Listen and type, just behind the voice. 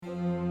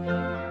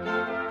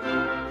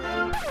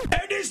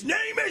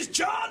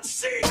John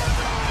Cena!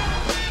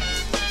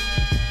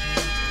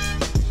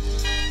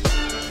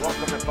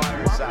 Welcome to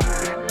Fireside.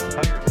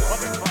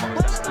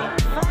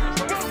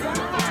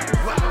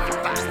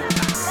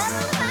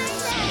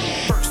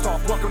 First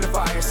off, welcome to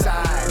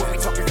Fireside, where we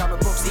talking comic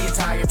books the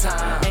entire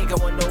time. Ain't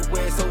going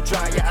nowhere, so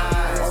dry your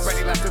eyes.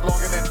 Already lasted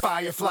longer than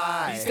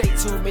Firefly. Stay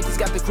tuned, Mickey's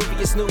got the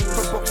grooviest news.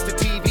 From books to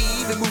TV,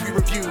 the movie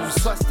reviews.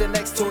 Plus the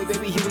next toy,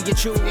 baby, here you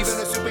choose. Even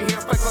the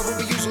superhero fight club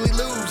we usually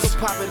lose. So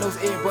pop in those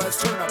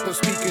earbuds, turn up those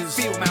speakers.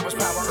 Feel Mama's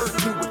power, Earth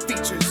 2 with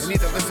features. And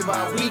either listen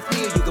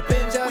bi-weekly or you can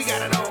binge us. We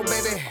got it all,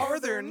 baby. Are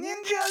there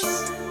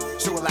ninjas?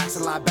 So relax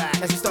and lie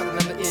back as we start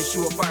another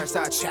issue of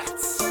Fireside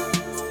Chats.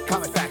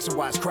 Comic facts and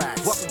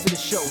wisecracks. Welcome to the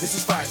show. This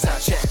is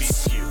Fireside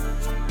Chats.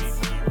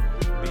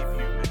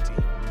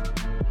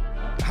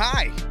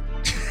 Hi.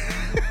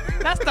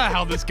 That's not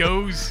how this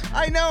goes.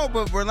 I know,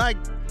 but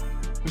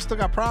we still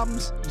got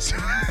problems.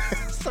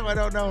 So I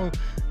don't know.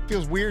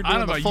 Feels weird I doing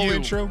don't know the about full you.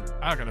 intro.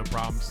 I got no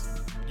problems.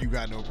 You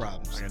got no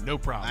problems. I got no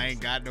problems. I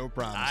ain't got no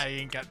problems. I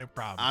ain't got no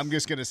problems. I'm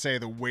just going to say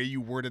the way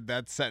you worded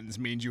that sentence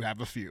means you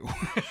have a few.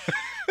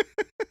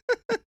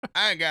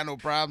 I ain't got no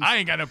problems. I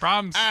ain't got no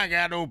problems. I ain't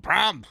got no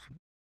problems.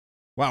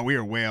 Wow, we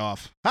are way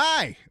off.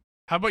 Hi.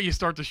 How about you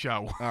start the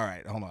show? All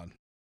right, hold on.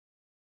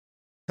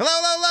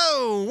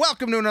 Hello.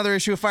 Welcome to another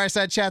issue of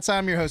Fireside Chats.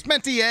 I'm your host,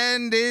 Menti,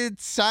 and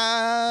it's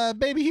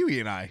Baby Huey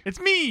and I. It's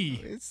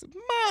me. It's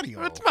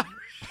Mario. It's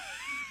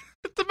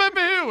the Baby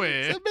Huey.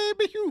 It's a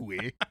Baby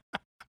Huey.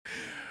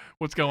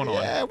 What's going on?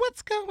 Yeah,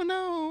 what's going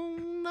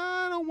on?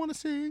 I don't want to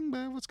sing,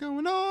 but what's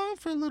going on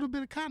for a little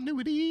bit of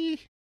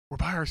continuity? We're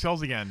by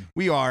ourselves again.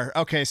 We are.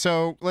 Okay,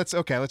 so let's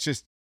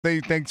just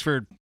say thanks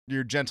for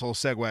your gentle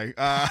segue.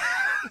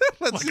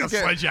 Like a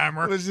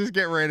sledgehammer. Let's just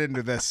get right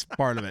into this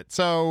part of it.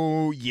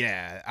 So,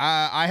 yeah,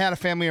 I had a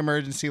family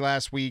emergency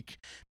last week.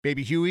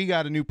 Baby Huey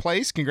got a new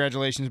place.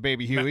 Congratulations,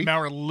 Baby Huey.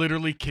 Maurer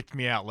literally kicked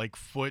me out, like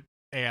foot,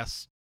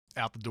 ass,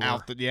 out the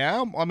door.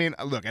 Yeah, I mean,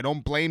 look, I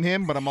don't blame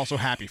him, but I'm also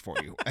happy for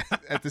you.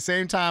 At the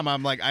same time,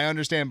 I'm like, I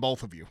understand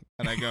both of you.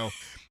 And I go,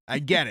 I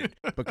get it.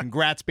 But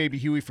congrats, Baby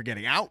Huey, for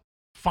getting out.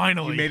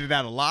 Finally. You made it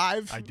out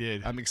alive. I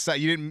did. I'm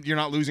excited. You're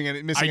not missing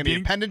any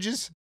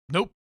appendages?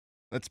 Nope.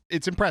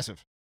 It's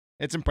impressive.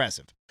 It's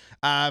impressive.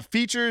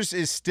 Features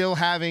is still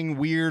having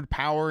weird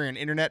power and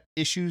internet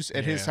issues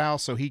at his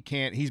house, so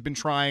he's been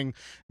trying,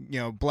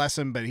 bless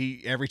him, but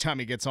every time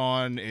he gets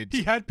on,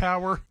 he had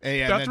power,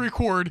 got to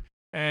record,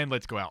 and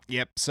let's go out.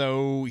 Yep,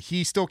 so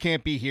he still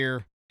can't be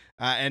here,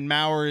 and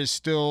Maurer is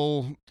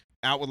still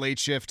out with late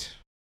shift.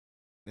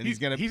 And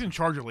he's in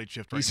charge of late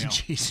shift right now.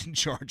 He's in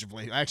charge of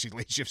actually,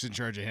 late shift's in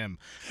charge of him.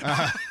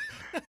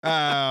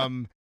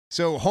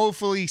 So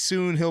hopefully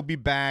soon he'll be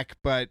back,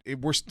 but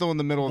we're still in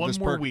the middle of this.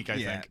 1 more week,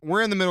 I think.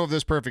 We're in the middle of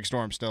this perfect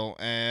storm still,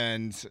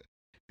 and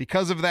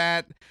because of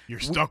that, you're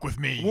stuck with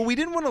me. Well, we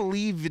didn't want to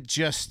leave it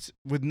just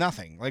with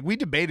nothing. Like we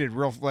debated,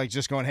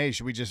 just going, hey,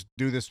 should we just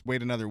do this?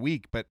 Wait another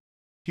week? But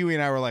Huey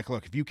and I were like,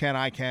 look, if you can,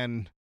 I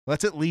can.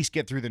 Let's at least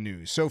get through the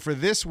news. So for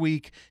this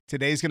week,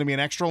 today's going to be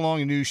an extra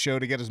long news show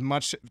to get as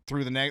much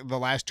through the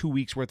last 2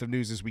 weeks worth of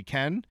news as we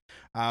can.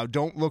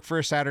 Don't look for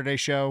a Saturday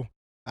show.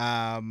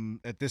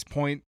 At this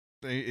point,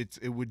 it's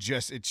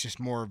just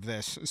more of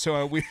this.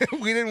 So we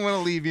didn't want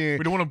to leave you.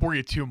 We don't want to bore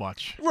you too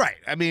much. Right.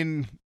 I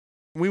mean,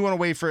 we want to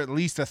wait for at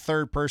least a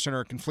third person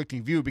or a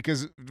conflicting view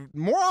because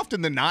more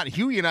often than not,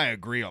 Huey and I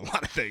agree on a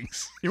lot of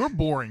things. Yeah, we're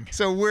boring.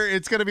 So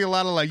it's going to be a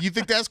lot of like, you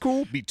think that's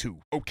cool? Me too.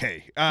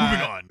 Okay.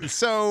 Moving on.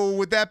 So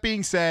with that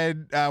being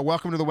said,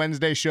 welcome to the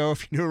Wednesday show.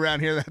 If you're new around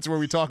here, that's where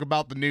we talk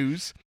about the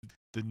news.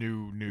 The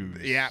new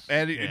news. Yeah.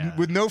 And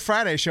with no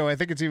Friday show, I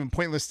think it's even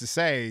pointless to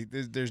say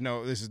this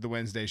is the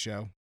Wednesday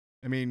show.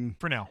 I mean,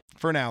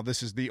 for now,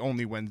 this is the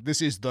only one.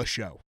 This is the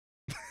show.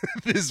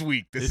 This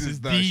week, this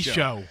is the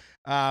show.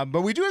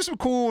 But we do have some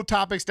cool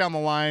topics down the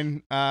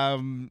line.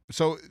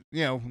 So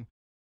be on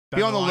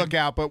the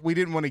lookout. But we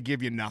didn't want to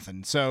give you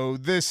nothing. So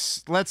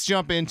let's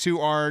jump into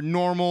our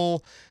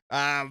normal.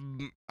 I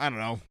don't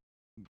know.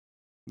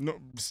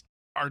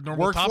 Our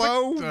normal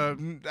workflow.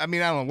 Topic? I don't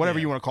know. Whatever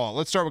you want to call it.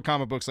 Let's start with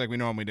comic books like we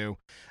normally do.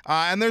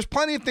 And there's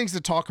plenty of things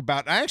to talk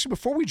about. Actually,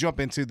 before we jump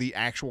into the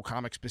actual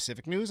comic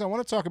specific news, I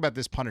want to talk about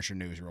this Punisher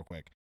news real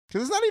quick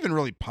because it's not even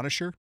really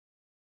Punisher.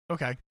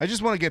 Okay. I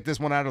just want to get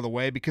this one out of the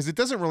way because it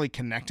doesn't really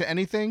connect to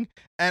anything.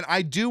 And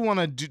I do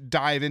want to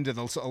dive into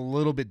this a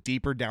little bit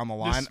deeper down the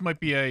line. This might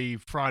be a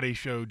Friday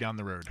show down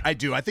the road. I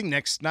do. I think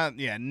next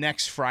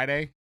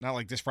Friday. Not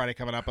like this Friday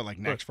coming up, but like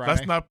next Friday.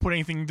 Let's not put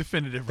anything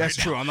definitive That's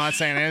right true. now. I'm not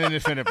saying anything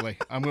definitively.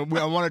 I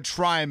want to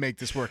try and make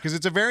this work because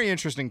it's a very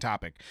interesting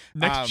topip.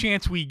 Next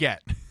chance we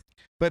get.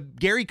 But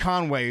Gary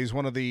Conway is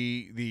one of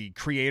the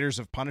creators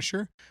of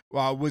Punisher,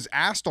 was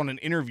asked on an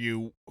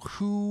interview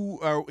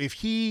if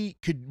he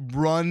could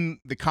run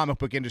the comic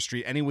book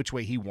industry any which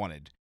way he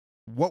wanted,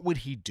 what would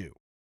he do?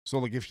 So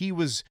like if he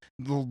was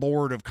the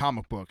lord of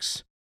comic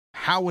books,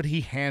 how would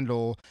he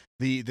handle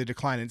the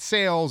decline in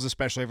sales,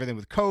 especially everything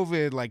with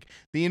COVID? Like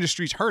the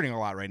industry's hurting a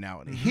lot right now.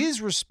 And his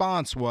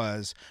response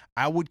was,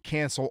 I would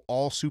cancel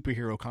all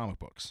superhero comic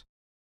books.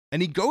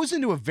 And he goes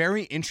into a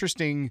very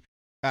interesting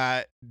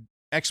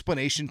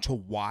explanation to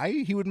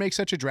why he would make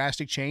such a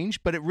drastic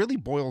change, but it really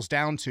boils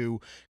down to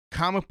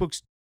comic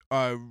books.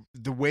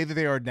 The way that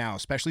they are now,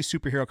 especially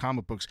superhero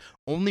comic books,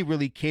 only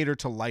really cater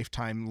to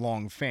lifetime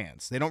long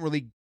fans. They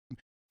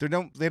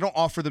don't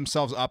offer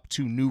themselves up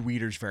to new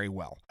readers very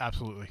well.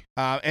 Absolutely.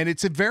 And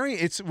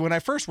it's when I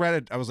first read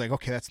it, I was like,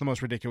 okay, that's the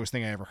most ridiculous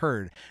thing I ever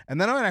heard.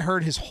 And then when I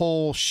heard his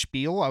whole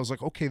spiel, I was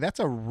like, okay, that's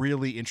a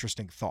really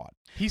interesting thought.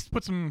 He's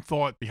put some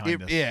thought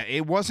behind this. Yeah,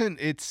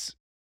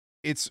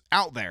 it's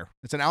out there.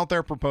 It's an out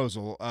there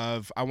proposal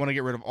of I want to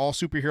get rid of all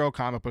superhero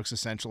comic books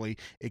essentially,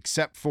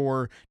 except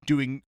for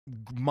doing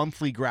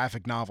monthly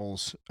graphic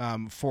novels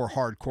for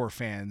hardcore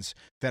fans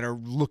that are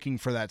looking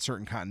for that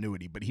certain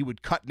continuity. But he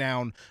would cut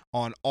down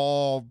on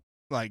all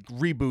like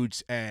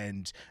reboots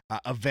and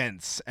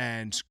events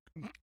and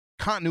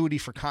continuity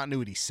for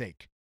continuity's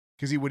sake.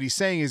 Because what he's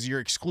saying is you're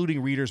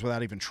excluding readers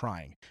without even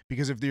trying.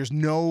 Because if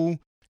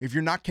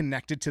you're not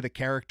connected to the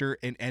character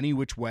in any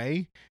which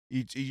way,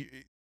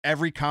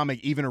 every comic,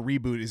 even a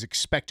reboot, is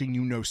expecting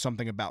you know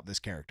something about this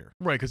character.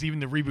 Right, because even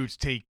the reboots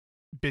take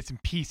bits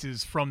and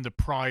pieces from the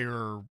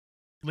prior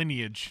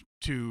lineage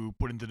to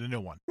put into the new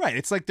one. Right,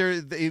 it's like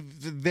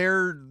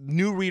their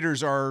new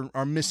readers are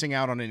missing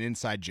out on an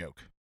inside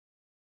joke.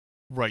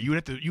 Right, you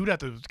would have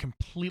to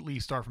completely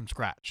start from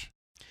scratch.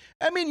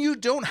 I mean, you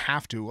don't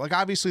have to. Like,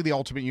 obviously, the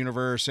Ultimate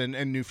Universe and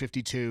New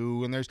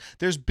 52, and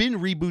there's been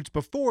reboots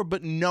before,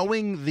 but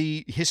knowing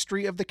the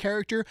history of the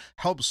character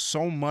helps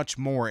so much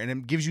more, and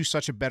it gives you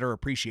such a better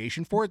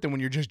appreciation for it than when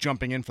you're just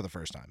jumping in for the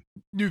first time.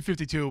 New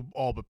 52,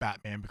 all but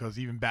Batman, because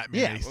even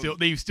Batman,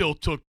 they still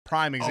took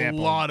prime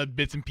example, a lot of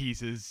bits and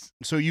pieces.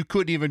 So you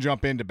couldn't even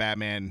jump into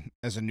Batman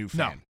as a new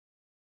fan.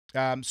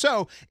 No.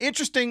 So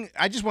interesting.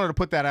 I just wanted to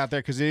put that out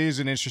there because it is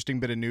an interesting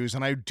bit of news,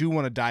 and I do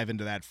want to dive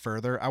into that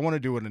further. I want to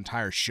do an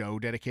entire show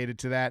dedicated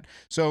to that.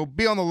 So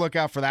be on the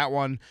lookout for that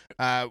one.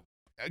 God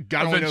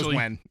only knows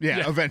when.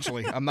 Yeah,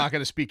 eventually. I'm not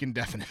going to speak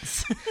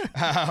indefinites.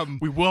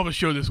 We will have a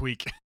show this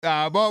week.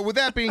 But with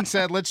that being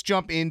said, let's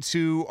jump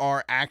into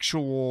our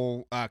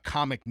actual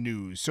comic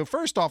news. So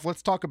first off,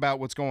 let's talk about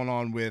what's going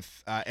on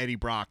with Eddie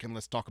Brock, and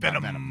let's talk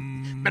about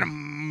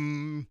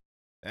Venom.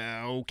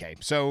 Okay,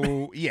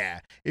 so yeah,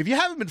 if you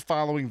haven't been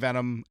following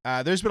Venom,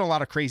 there's been a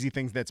lot of crazy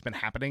things that's been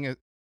happening.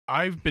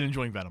 I've been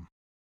enjoying Venom.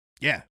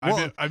 Yeah,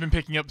 I've been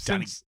picking up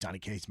since Donny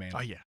Cates, man.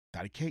 Oh yeah,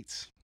 Donny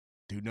Cates,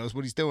 dude knows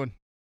what he's doing.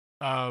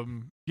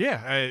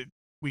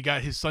 We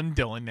got his son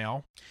Dylan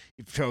now.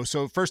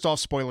 So first off,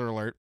 spoiler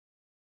alert.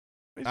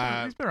 He's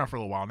been around for a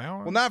little while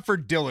now. Well, not for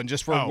Dylan,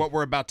 just for what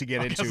we're about to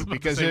get into,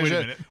 because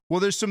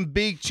there's some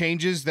big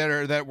changes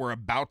that we're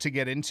about to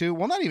get into.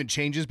 Well, not even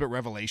changes, but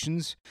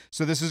revelations.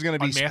 So this is going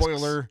to be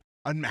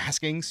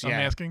unmaskings.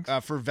 Yeah,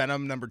 for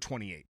Venom number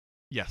 28.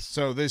 Yes.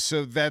 So there's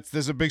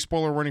a big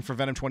spoiler warning for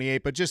Venom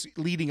 28, but just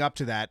leading up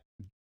to that,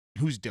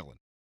 who's Dylan?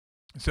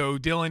 So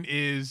Dylan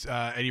is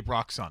Eddie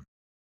Brock's son.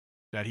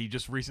 That he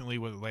just recently,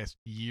 last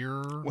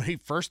year? When he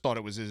first thought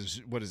it was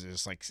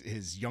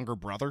his younger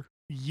brother?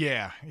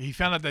 Yeah, he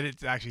found out that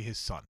it's actually his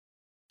son.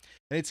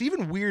 And it's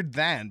even weird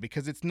then,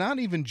 because it's not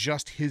even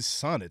just his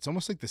son. It's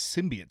almost like the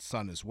symbiote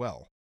son as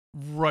well.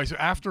 Right, so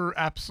after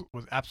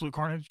Absolute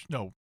Carnage?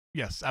 No,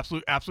 yes,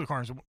 Absolute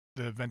Carnage,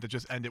 the event that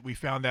just ended, we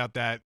found out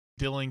that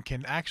Dylan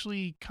can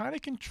actually kind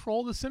of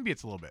control the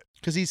symbiotes a little bit.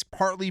 Because he's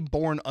partly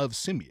born of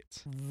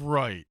symbiotes.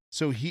 Right.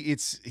 So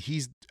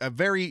he's a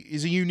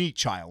unique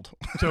child.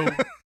 So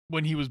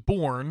when he was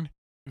born,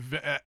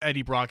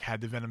 Eddie Brock had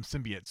the Venom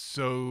symbiote.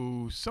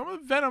 So some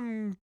of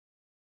Venom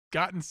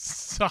got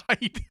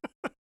inside.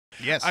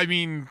 Yes. I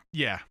mean,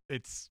 yeah,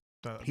 it's...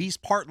 he's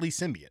partly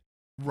symbiote.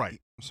 Right.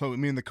 So, I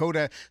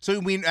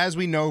mean, as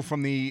we know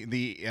from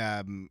the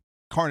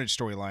Carnage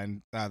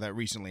storyline that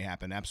recently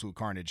happened, Absolute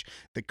Carnage,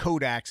 the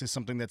Codex is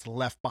something that's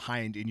left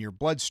behind in your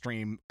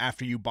bloodstream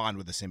after you bond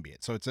with a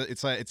symbiote. So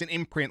it's an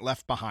imprint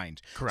left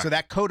behind. Correct. So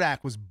that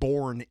Kodak was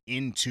born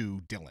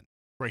into Dylan.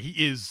 Right.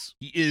 He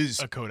is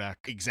a Kodak.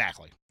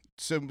 Exactly.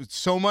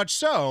 So much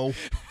so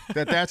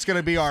that's going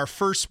to be our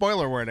first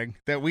spoiler warning,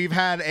 that we've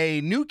had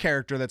a new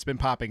character that's been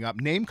popping up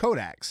named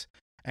Codex,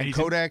 and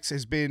Codex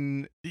he's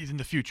in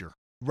the future.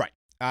 Right.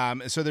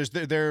 So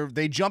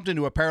they jumped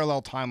into a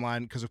parallel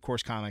timeline because, of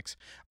course, comics.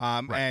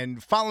 Right.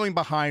 And following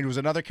behind was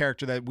another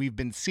character that we've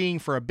been seeing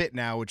for a bit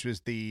now, which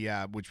was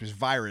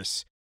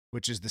Virus,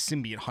 which is the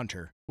symbiote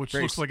hunter, which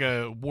looks like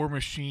a war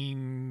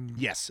machine.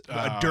 Yes,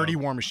 a dirty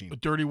war machine. A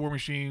dirty war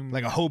machine,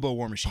 like a hobo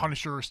war machine,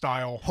 Punisher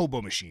style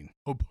hobo machine.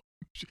 Yeah,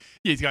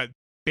 he's got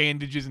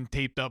bandages and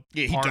taped up.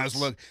 Yeah, he does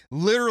look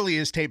literally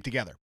is taped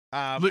together.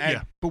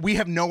 But we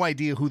have no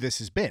idea who this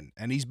has been.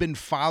 And he's been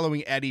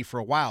following Eddie for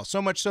a while. So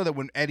much so that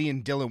when Eddie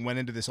and Dylan went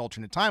into this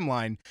alternate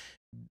timeline,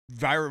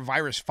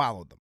 Virus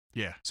followed them.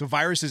 Yeah. So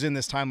Virus is in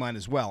this timeline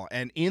as well.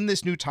 And in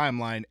this new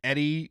timeline,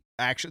 Eddie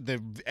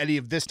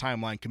of this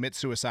timeline commits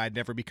suicide,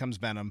 never becomes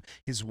Venom.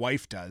 His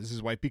wife does.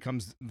 His wife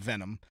becomes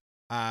Venom.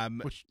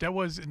 Which that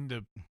was in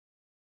the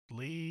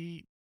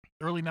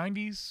early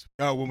 90s.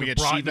 Oh, when we get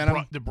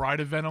She-Venom? The Bride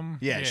of Venom.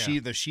 Yeah,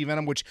 the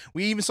She-Venom, which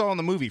we even saw in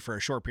the movie for a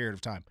short period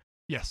of time.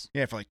 Yes.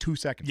 Yeah, for like 2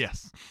 seconds.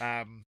 Yes.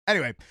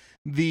 Anyway,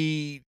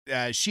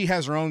 she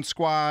has her own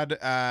squad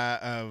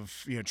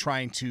of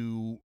trying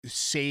to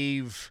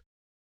save.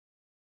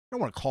 I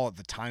don't want to call it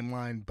the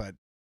timeline, but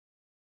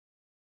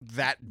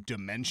that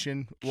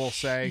dimension, we'll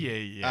say.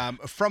 Yeah.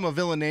 From a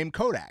villain named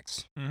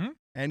Kodax. Mm-hmm.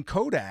 And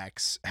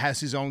Kodax has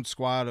his own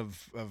squad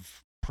of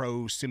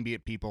pro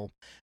symbiote people.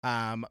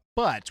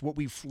 But what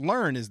we've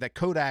learned is that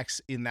Kodax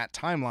in that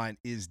timeline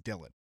is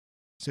Dylan.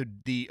 So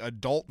the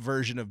adult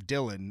version of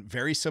Dylan,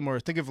 very similar.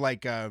 Think of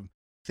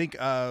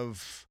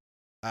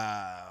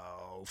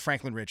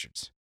Franklin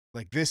Richards.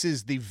 Like, this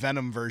is the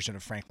Venom version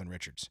of Franklin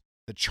Richards.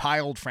 The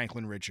child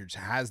Franklin Richards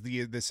has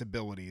this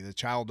ability. The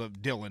child of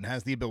Dylan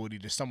has the ability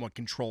to somewhat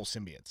control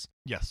symbiotes.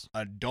 Yes.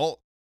 Adult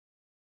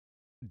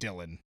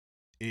Dylan,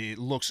 it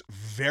looks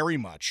very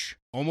much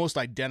almost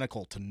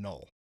identical to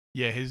Null.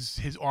 Yeah,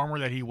 his armor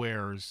that he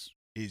wears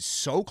is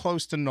so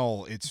close to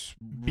Null. It's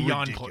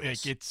beyond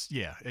ridiculous.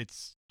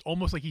 It's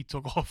almost like he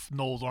took off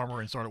Null's armor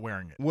and started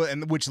wearing it. Well,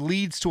 and which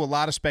leads to a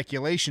lot of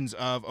speculations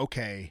of,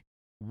 okay,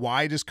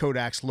 why does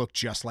Kodax look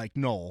just like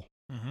Null?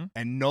 Mm-hmm.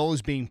 And Null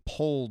is being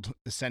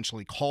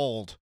essentially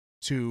called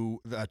to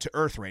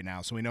Earth right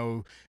now. So we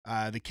know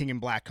the King in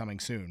Black coming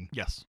soon.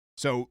 Yes.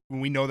 So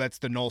we know that's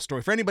the Null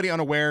story. For anybody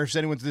unaware,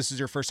 if this is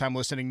your first time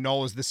listening,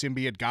 Null is the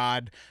symbiote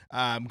god,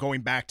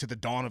 going back to the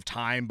dawn of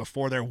time.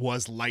 Before there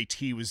was light,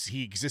 he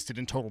existed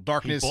in total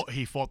darkness.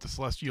 He fought the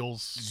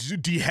Celestials.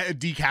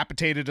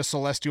 Decapitated a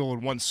Celestial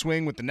in one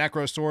swing with the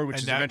Necro Sword, which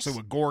is eventually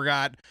what Gore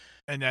got.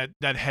 And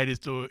that head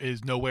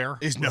is nowhere.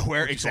 Is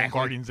nowhere, exactly.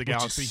 Guardians of the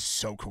Galaxy. Which is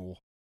so cool.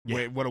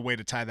 Yeah. What a way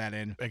to tie that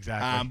in.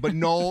 Exactly.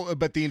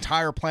 But the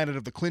entire planet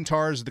of the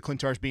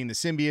Clintars being the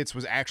symbiotes,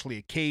 was actually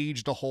a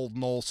cage to hold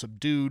Null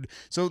subdued.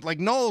 So, like,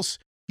 Null's,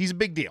 he's a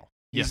big deal.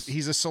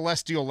 He's a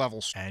celestial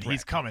level and threat.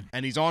 He's coming.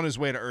 And he's on his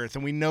way to Earth.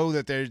 And we know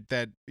that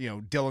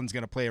Dylan's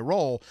going to play a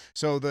role.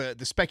 So the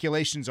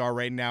speculations are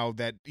right now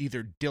that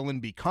either Dylan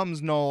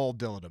becomes Null,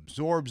 Dylan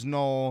absorbs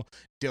Null,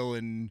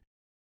 Dylan.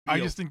 I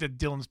just think that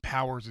Dylan's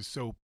powers is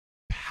so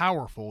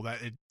powerful that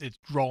it's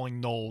drawing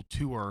Null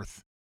to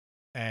Earth.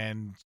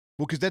 And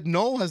because that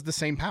Null has the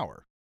same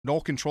power. Null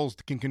can control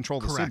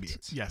the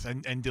symbiotes. Yes,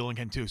 and Dylan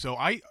can too. So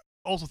I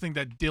also think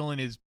that Dylan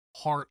is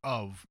part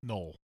of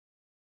Null.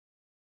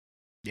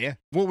 Yeah.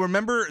 Well,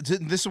 remember,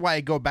 this is why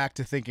I go back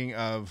to thinking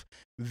of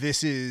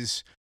this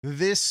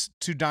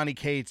to Donny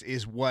Cates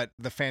is what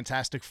the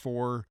Fantastic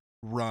Four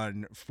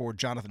run for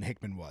Jonathan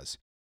Hickman was.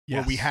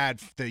 Yes. Where we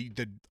had the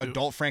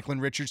adult Franklin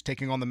Richards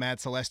taking on the Mad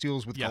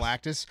Celestials with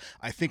Galactus.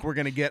 I think we're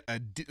going to get a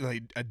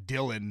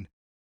Dylan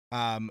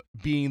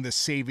being the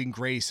saving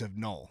grace of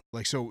Null.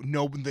 Like, so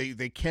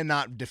they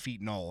cannot defeat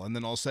Null, and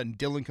then all of a sudden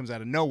Dylan comes out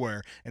of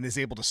nowhere and is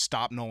able to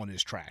stop Null in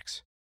his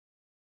tracks.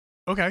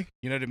 Okay.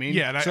 You know what I mean?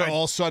 Yeah. So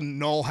all of a sudden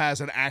Null has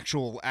an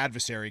actual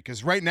adversary,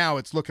 because right now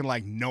it's looking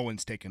like no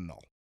one's taking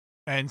Null.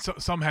 And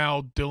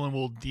somehow Dylan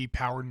will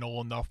depower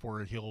Null enough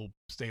where he'll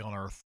stay on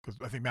Earth, because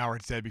I think Maurer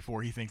had said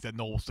before he thinks that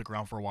Null will stick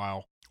around for a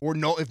while. Or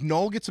if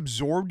Null gets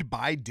absorbed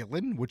by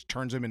Dylan, which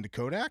turns him into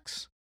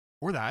Kodax.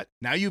 Or that.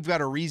 Now you've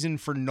got a reason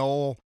for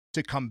Null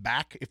to come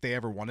back if they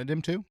ever wanted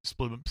him to.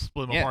 Split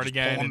him apart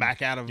again. Pull him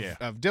back out of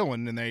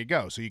Dylan, and there you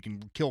go. So you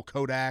can kill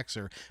Kodax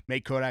or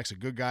make Kodax a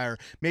good guy, or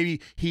maybe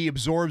he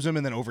absorbs him,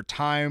 and then over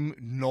time,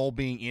 Null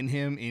being in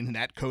him, in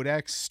that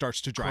Kodax,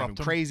 starts to drive him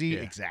crazy. Yeah.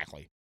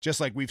 Exactly. Just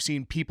like we've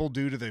seen people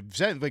do to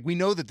like, we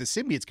know that the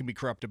symbiotes can be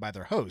corrupted by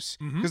their hosts,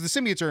 because the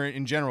symbiotes are,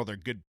 in general, they're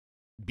good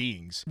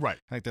beings. Right.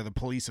 Like, they're the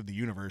police of the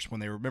universe.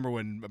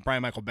 When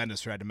Brian Michael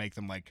Bendis tried to make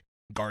them like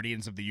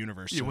guardians of the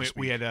universe. Yeah,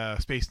 we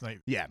had Space Knight.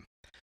 Yeah.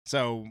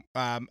 So,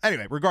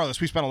 anyway, regardless,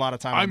 we spent a lot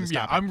of time on this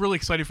topic. I'm really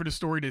excited for the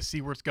story to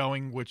see where it's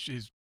going, which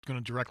is going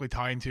to directly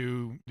tie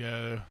into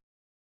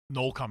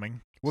Null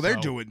coming. Well, they're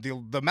doing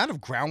the amount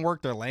of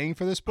groundwork they're laying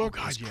for this book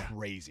is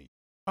crazy.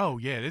 Oh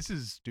yeah, this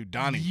is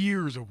Donnie,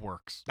 years of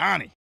works.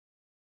 Donnie,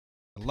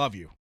 I love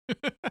you.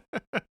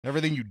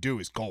 Everything you do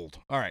is gold.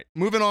 All right,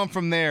 moving on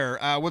from there.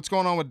 What's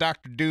going on with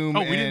Dr. Doom?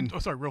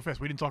 Sorry, real fast.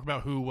 We didn't talk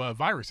about who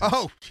Virus is.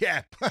 Oh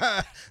yeah,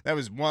 that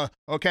was one.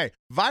 Okay,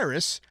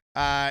 Virus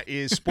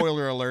is,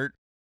 spoiler alert,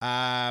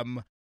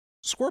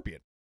 Scorpion.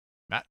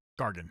 Matt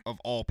Gargan, of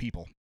all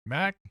people.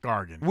 Matt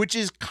Gargan, which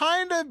is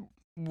kind of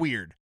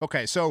weird.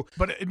 Okay, so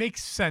but it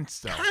makes sense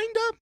though.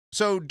 Kinda.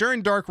 So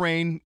during Dark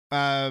Reign,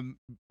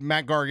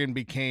 Matt Gargan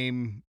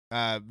became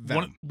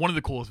Venom. One of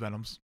the coolest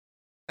Venoms.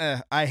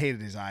 I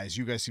hated his eyes.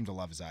 You guys seem to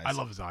love his eyes. I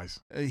love his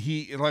eyes.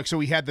 He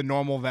had the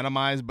normal Venom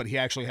eyes, but he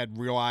actually had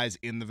real eyes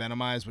in the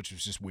Venom eyes, which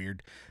was just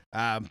weird.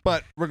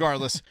 But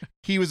regardless,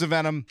 he was a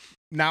Venom.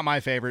 Not my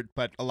favorite,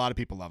 but a lot of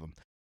people love him.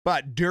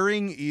 But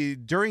during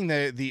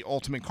the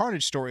Ultimate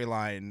Carnage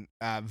storyline,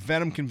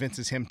 Venom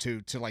convinces him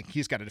to like,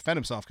 he's got to defend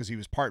himself because he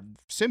was part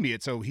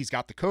symbiote, so he's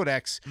got the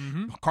Codex.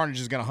 Mm-hmm.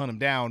 Carnage is going to hunt him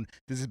down.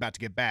 This is about to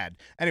get bad.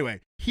 Anyway,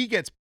 he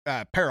gets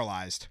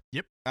paralyzed.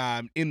 Yep.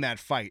 In that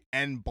fight,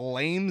 and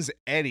blames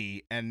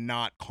Eddie and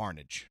not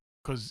Carnage,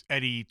 because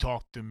Eddie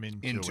talked him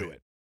into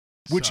it.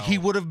 Which he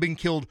would have been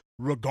killed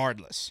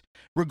regardless.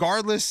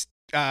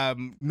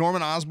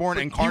 Norman Osborn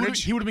and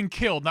Carnage. He would have been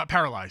killed, not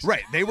paralyzed.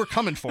 Right, they were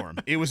coming for him.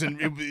 It was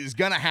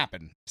gonna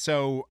happen.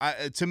 So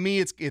to me,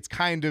 it's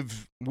kind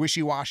of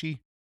wishy-washy.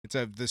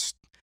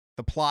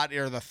 The plot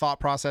or the thought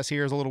process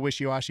here is a little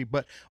wishy-washy,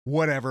 but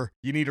whatever.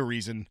 You need a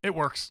reason. It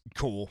works.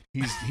 Cool.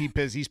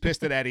 He's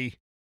pissed at Eddie.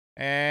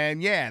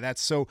 And yeah,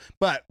 that's so.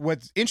 But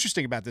what's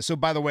interesting about this? So,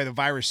 by the way, the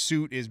virus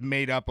suit is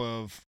made up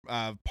of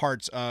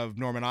parts of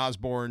Norman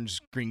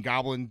Osborn's Green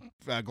Goblin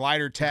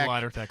glider tech,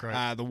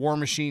 right? The War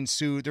Machine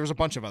suit. There was a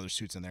bunch of other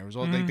suits in there. It was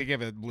all, they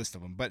gave a list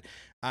of them. But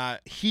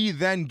he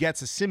then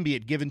gets a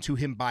symbiote given to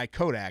him by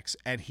Codex,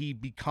 and he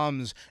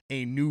becomes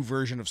a new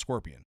version of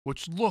Scorpion,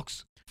 which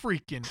looks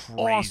freaking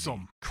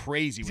awesome.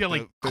 Crazy. He's got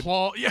like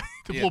claw,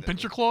 the little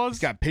pincher claws. He's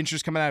got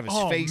pinchers coming out of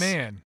his face. Oh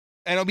man!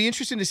 And it'll be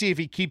interesting to see if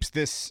he keeps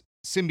this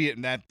symbiote,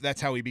 and that's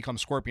how he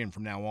becomes Scorpion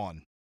from now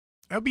on.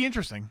 That'd be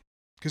interesting.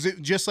 Because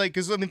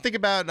think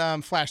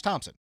about Flash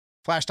Thompson.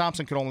 Flash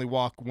Thompson could only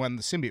walk when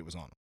the symbiote was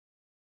on him.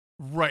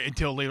 Right,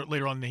 until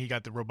later on he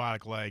got the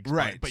robotic legs.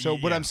 Right. But so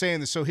what I'm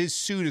saying is, so his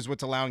suit is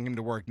what's allowing him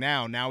to work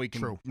now. Now he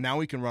can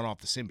run off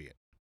the symbiote.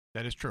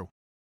 That is true.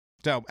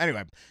 So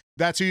anyway,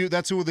 that's who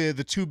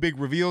the two big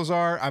reveals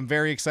are. I'm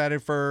very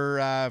excited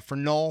for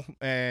Null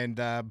and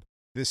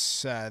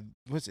this.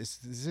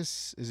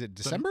 Is it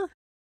December?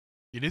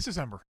 It is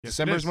December. Yes,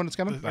 December is when it's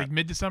coming? Like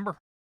mid-December.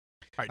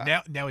 All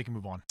right, now we can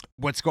move on.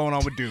 What's going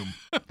on with Doom?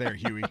 There,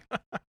 Huey.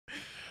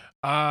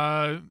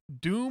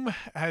 Doom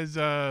has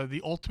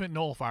the Ultimate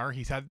Nullifier.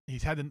 He's had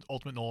the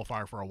Ultimate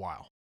Nullifier for a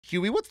while.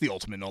 Huey, what's the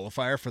Ultimate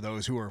Nullifier for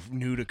those who are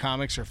new to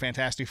comics or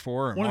Fantastic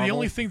Four or One Marvel? of the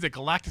only things that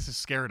Galactus is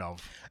scared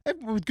of.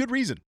 With good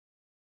reason.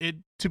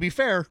 To be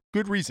fair,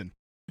 good reason.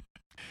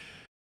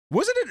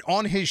 Wasn't it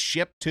on his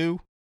ship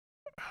too?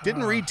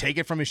 Didn't Reed take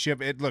it from his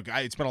ship?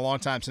 It's been a long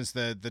time since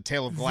the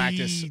Tale of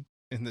Galactus.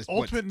 The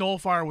Ultimate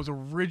Nullifier was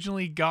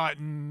originally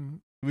gotten.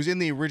 It was in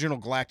the original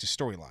Galactus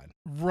storyline.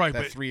 Right,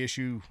 that but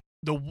 3-issue.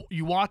 The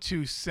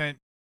Uatu sent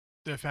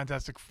the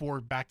Fantastic Four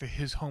back to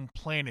his home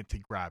planet to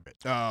grab it.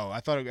 Oh,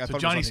 I thought so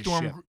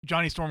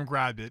Johnny Storm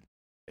grabbed it.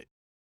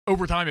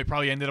 Over time, it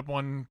probably ended up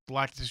on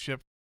Galactus'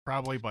 ship.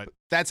 Probably, but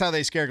that's how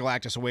they scare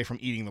Galactus away from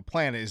eating the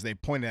planet, is they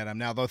point at him.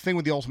 Now, the thing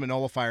with the Ultimate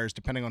Nullifier is,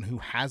 depending on who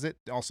has it,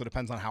 also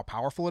depends on how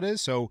powerful it is.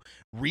 So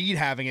Reed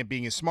having it,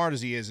 being as smart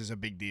as he is a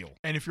big deal.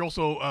 And if you're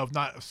also of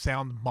not a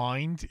sound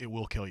mind, it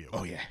will kill you.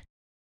 Oh yeah.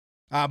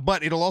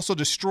 But it'll also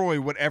destroy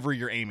whatever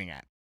you're aiming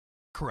at.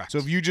 Correct. So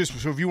if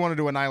you wanted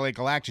to annihilate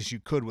Galactus, you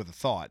could with a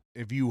thought,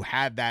 if you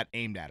had that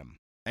aimed at him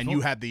and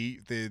you had the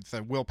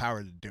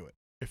willpower to do it.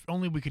 If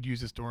only we could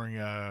use this during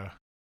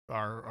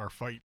our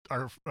fight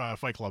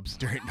clubs.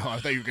 No, I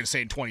thought you were going to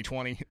say in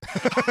 2020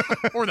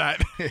 or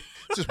that.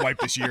 Just wipe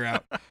this year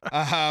out.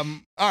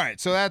 All right,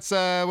 so that's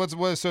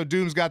so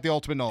Doom's got the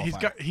Ultimate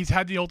Nullifier. He's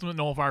had the Ultimate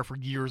Nullifier for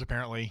years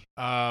apparently.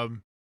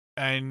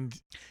 And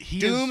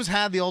Doom's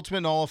had the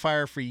Ultimate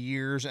Nullifier for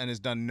years and has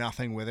done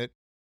nothing with it.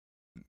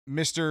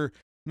 Mr.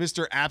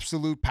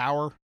 Absolute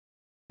Power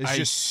is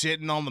just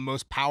sitting on the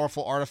most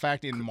powerful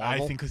artifact in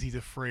Marvel. I think because he's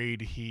afraid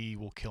he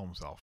will kill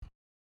himself.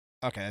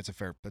 Okay, that's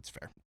fair. That's a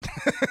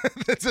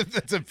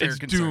fair it's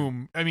concern.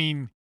 Doom. I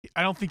mean,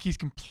 I don't think he's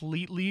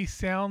completely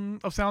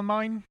sound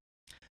mind.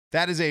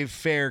 That is a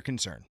fair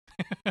concern.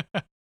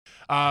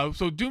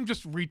 So Doom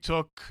just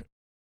retook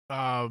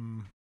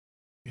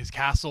his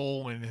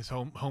castle and his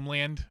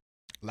homeland,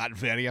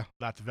 Latveria,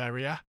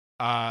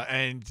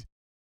 and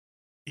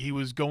he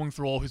was going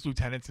through all his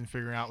lieutenants and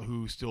figuring out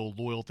who's still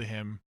loyal to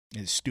him.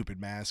 His stupid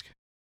mask.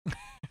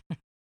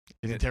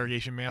 His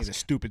interrogation mask. He's a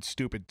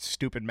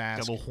stupid mask.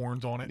 Got little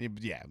horns on it.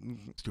 Yeah.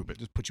 Stupid.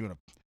 Just put you in a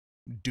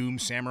Doom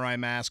samurai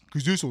mask,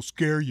 because this will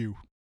scare you.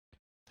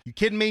 You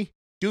kidding me?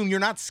 Doom, you're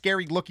not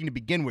scary looking to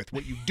begin with.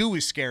 What you do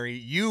is scary.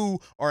 You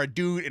are a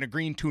dude in a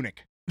green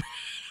tunic.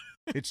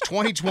 It's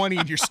 2020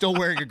 and you're still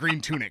wearing a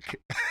green tunic.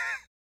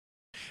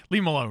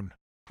 Leave him alone.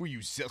 Who are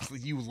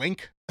you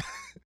Link?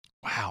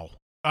 Wow.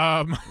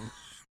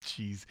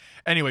 Jeez.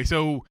 Anyway,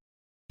 so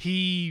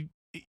he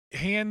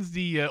hands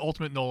the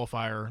Ultimate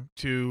Nullifier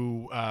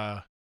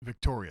to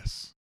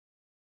Victorious.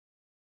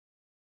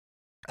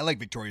 I like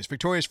Victorious.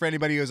 Victorious, for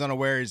anybody who's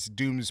unaware, is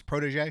Doom's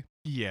protege.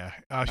 Yeah.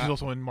 She's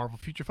also in Marvel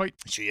Future Fight.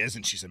 She is,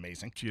 and she's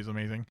amazing. She is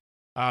amazing.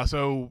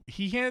 So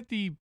he had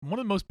one of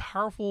the most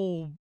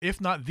powerful, if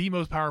not the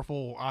most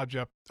powerful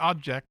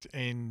object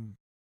in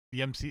the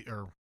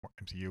MCU.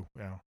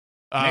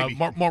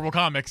 Marvel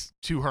Comics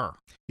to her.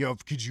 Yo,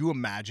 could you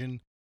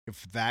imagine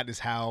if that is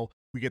how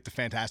we get the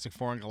Fantastic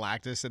Four and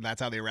Galactus, and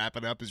that's how they wrap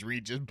it up, is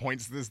Reed just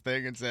points to this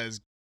thing and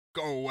says,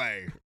 "Go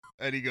away,"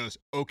 and he goes,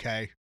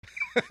 "Okay."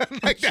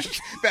 Like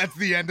that's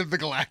the end of the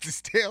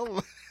Galactus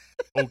tale.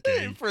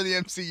 Okay. For the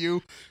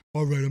MCU.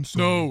 All right, I'm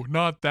sorry. No,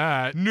 not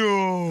that.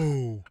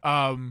 No.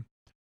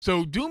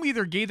 So Doom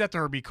either gave that to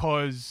her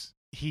because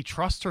he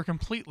trusts her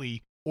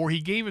completely, or he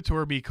gave it to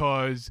her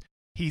because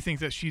he thinks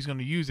that she's going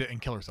to use it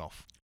and kill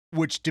herself.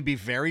 Which, to be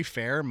very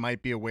fair,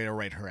 might be a way to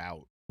write her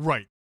out.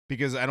 Right.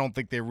 Because I don't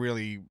think they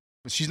really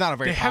She's not a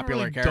very they haven't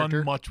popular really character.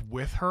 done much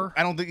with her.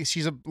 I don't think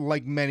she's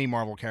like many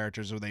Marvel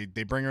characters, where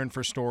they bring her in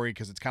for story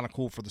because it's kind of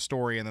cool for the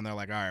story, and then they're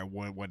like, all right,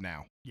 what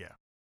now? Yeah.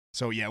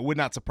 So yeah, it would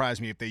not surprise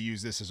me if they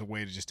use this as a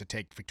way to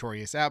take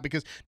Victorious out,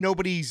 because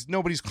nobody's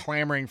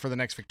clamoring for the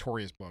next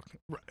Victorious book.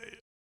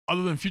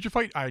 Other than Future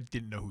Fight, I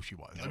didn't know who she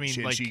was. I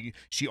mean,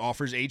 she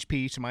offers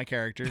HP to my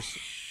characters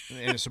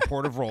in a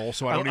supportive role,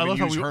 so I don't I even love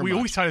use how her we much.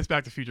 always tie this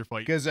back to Future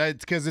Fight. Because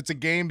it's a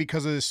game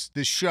because of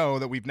this show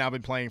that we've now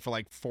been playing for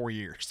like 4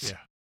 years. Yeah.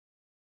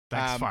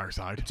 Thanks,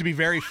 Fireside. To be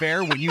very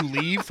fair, when you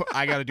leave,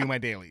 I got to do my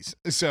dailies.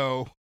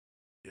 So,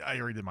 Yeah, I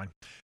already did mine.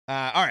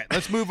 all right,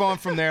 let's move on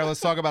from there. Let's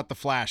talk about the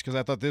Flash, because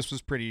I thought this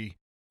was pretty.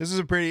 This is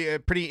a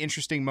pretty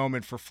interesting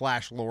moment for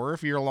Flash lore.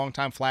 If you're a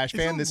longtime Flash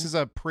fan, this is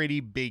a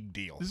pretty big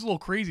deal. This is a little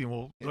crazy, and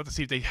we'll have to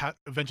see if they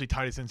eventually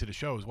tie this into the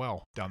show as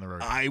well down the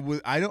road. I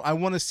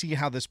want to see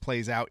how this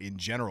plays out in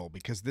general,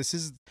 because this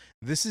is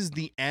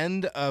the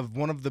end of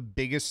one of the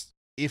biggest,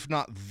 if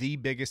not the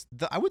biggest,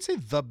 I would say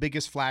the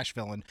biggest Flash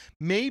villain.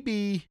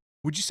 Maybe,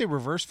 would you say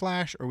Reverse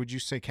Flash, or would you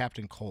say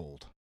Captain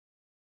Cold?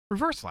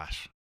 Reverse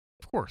Flash,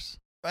 of course.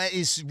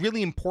 Is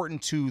really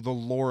important to the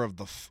lore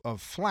of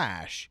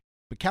Flash,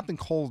 but Captain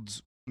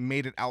Cold's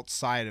made it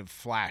outside of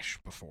Flash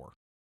before,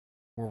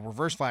 where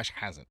Reverse Flash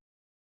hasn't.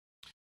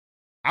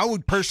 I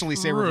would personally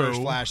say Reverse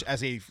Flash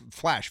as a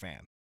Flash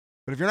fan,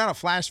 but if you're not a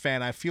Flash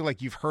fan, I feel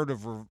like you've heard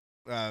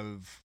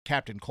of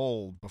Captain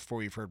Cold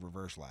before you've heard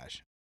Reverse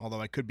Flash.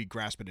 Although I could be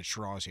grasping at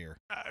straws here.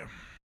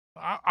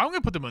 I'm going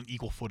to put them on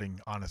equal footing,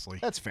 honestly.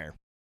 That's fair.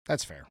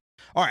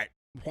 All right,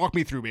 walk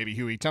me through, baby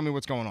Huey. Tell me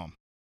what's going on.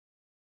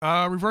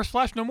 Reverse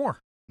Flash, no more.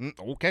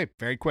 Okay,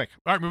 very quick.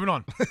 All right, moving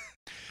on.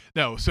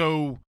 No,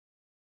 so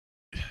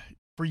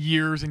for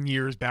years and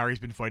years, Barry's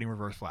been fighting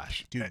Reverse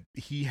Flash. Dude,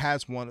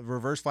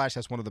 Reverse Flash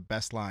has one of the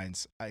best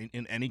lines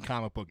in any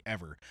comic book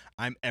ever.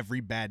 I'm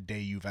every bad day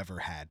you've ever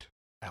had.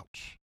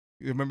 Ouch.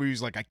 You remember he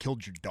was like, I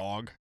killed your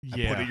dog.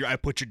 Yeah. I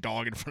put your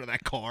dog in front of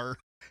that car.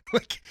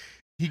 Like,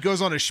 he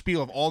goes on a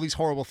spiel of all these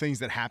horrible things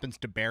that happens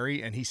to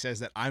Barry, and he says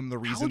that I'm the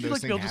reason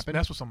those things happen. Just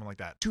mess with someone like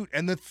that? Dude,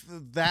 and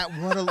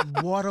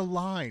what a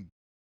line.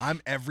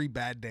 I'm every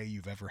bad day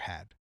you've ever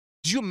had.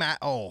 Did you imagine?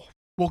 Oh.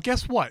 Well,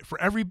 guess what?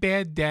 For every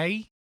bad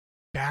day,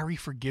 Barry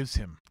forgives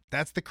him.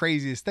 That's the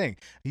craziest thing.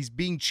 He's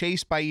being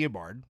chased by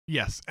Eobard.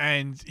 Yes,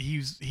 and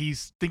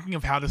he's thinking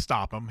of how to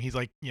stop him. He's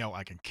like,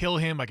 I can kill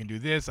him. I can do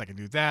this. I can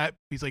do that.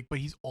 He's like, but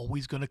he's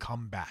always going to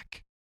come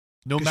back.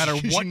 No matter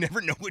what. You never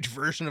know which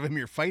version of him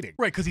you're fighting.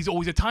 Right, because he's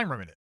always a time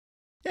remnant.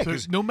 Yeah, so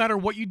no matter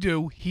what you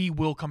do, he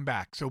will come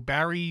back. So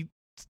Barry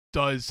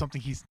does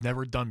something he's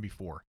never done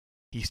before.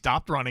 He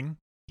stopped running.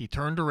 He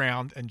turned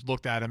around and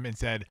looked at him and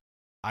said,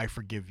 I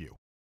forgive you.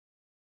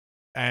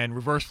 And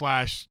Reverse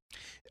Flash.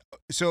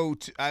 So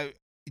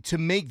to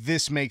make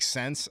this make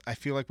sense, I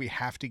feel like we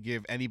have to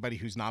give anybody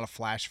who's not a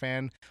Flash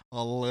fan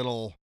a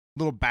little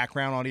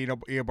background on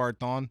Eobard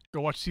Thawne.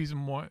 Go watch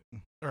season 1.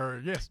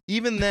 Or yes.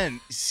 Even then,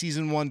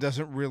 season 1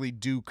 doesn't really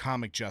do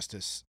comic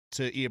justice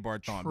to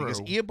Eobard Thawne. True. Because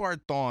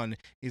Eobard Thawne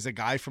is a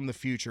guy from the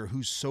future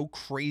who's so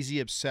crazy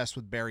obsessed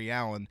with Barry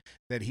Allen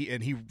that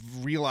he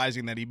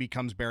realizing that he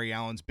becomes Barry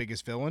Allen's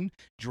biggest villain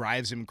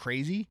drives him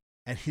crazy.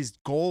 And his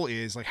goal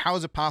is, like, how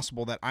is it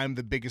possible that I'm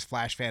the biggest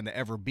Flash fan to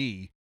ever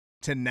be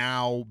to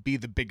now be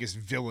the biggest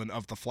villain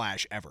of the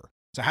Flash ever?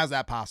 So how's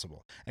that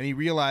possible? And he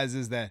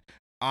realizes that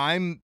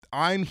I'm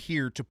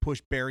here to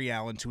push Barry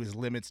Allen to his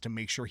limits to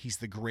make sure he's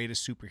the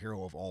greatest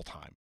superhero of all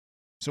time.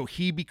 So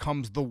he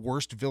becomes the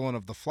worst villain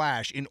of the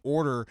Flash in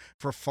order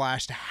for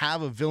Flash to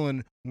have a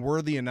villain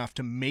worthy enough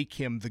to make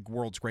him the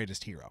world's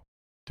greatest hero.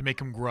 To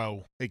make him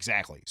grow.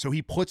 Exactly. So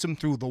he puts him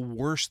through the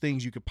worst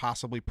things you could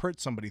possibly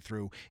put somebody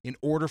through in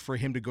order for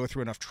him to go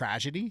through enough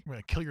tragedy. I'm going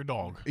to kill your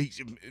dog.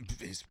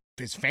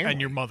 His family. And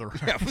your mother.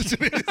 Yeah.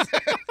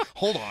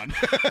 Hold on.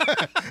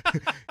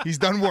 He's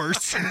done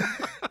worse.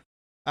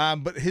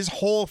 But his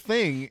whole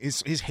thing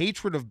is his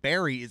hatred of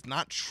Barry is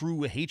not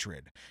true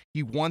hatred.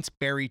 He wants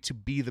Barry to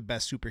be the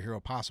best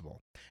superhero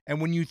possible. And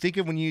when you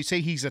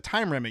say he's a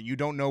time remnant, you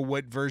don't know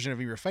what version of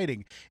him you're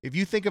fighting. If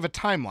you think of a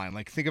timeline,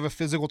 like think of a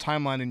physical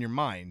timeline in your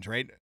mind,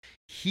 right?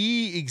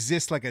 He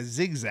exists like a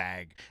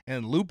zigzag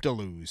and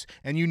loop-de-loos,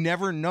 and you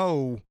never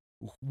know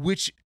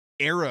which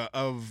era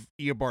of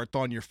Eobard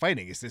Thawne you're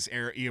fighting. Is this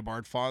era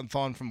Eobard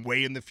Thawne from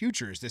way in the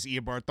future? Is this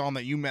Eobard Thawne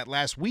that you met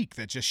last week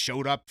that just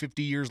showed up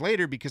 50 years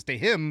later? Because to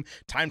him,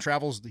 time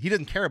travels. He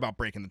doesn't care about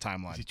breaking the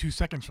timeline. He's 2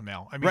 seconds from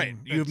now. I mean, right.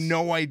 You have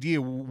no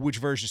idea which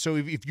version. So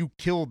if you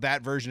killed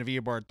that version of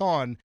Eobard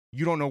Thawne,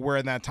 you don't know where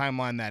in that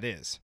timeline that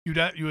is. You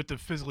have to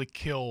physically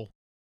kill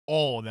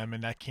all of them,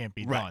 and that can't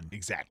be done.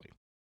 Exactly.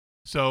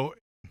 So,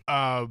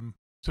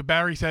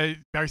 Barry said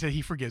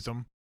he forgives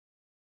him.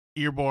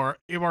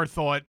 Eobard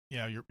thought,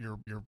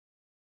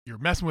 you're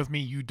messing with me.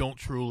 You don't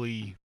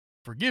truly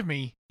forgive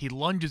me. He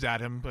lunges at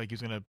him like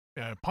he's gonna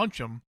punch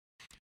him.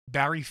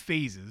 Barry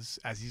phases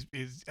as he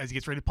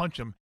gets ready to punch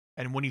him,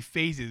 and when he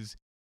phases,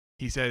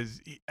 he says,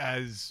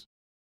 as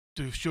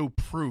to show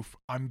proof,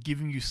 I'm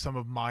giving you some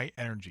of my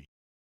energy.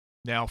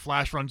 Now,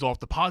 Flash runs off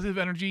the positive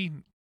energy.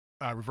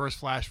 Reverse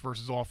Flash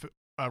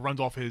runs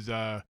off his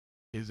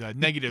his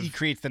negative. He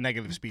creates the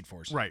negative Speed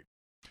Force. Right.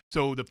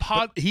 So the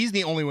pod But he's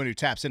the only one who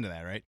taps into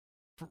that, right?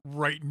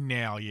 right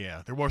now,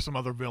 yeah. There were some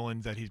other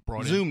villains that he's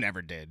brought in. Zoom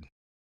never did.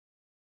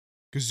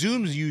 Because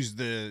Zoom's used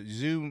the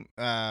Zoom.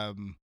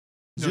 Zoom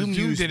Zoom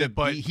used did the, it,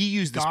 but he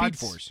used the Speed God's-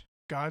 Force.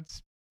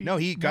 Godspeed. No,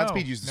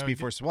 Godspeed No, uses the no, Speed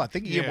he Force as well. I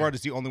think yeah. Eobard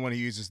is the only one who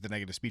uses the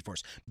negative Speed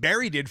Force.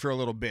 Barry did for a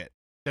little bit.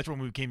 That's when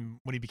he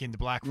became the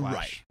Black Flash.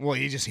 Right. Well,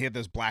 he had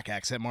those black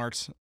accent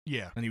marks,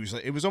 Yeah. and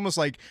it was almost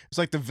like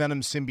the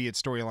Venom symbiote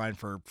storyline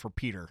for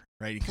Peter,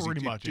 right? Because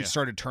Pretty much, just yeah.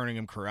 started turning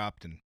him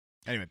corrupt. And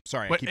anyway,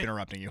 sorry, I But keep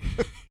interrupting you.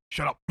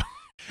 Shut up.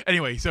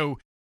 Anyway, so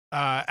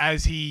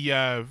as he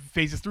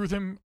phases through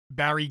him,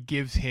 Barry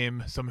gives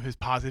him some of his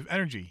positive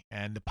energy,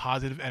 and the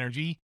positive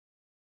energy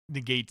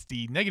negates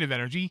the negative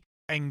energy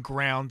and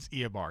grounds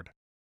Eobard.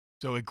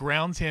 So it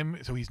grounds him,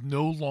 so he's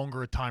no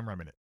longer a time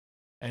remnant.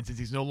 And since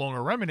he's no longer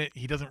a remnant,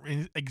 he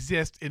doesn't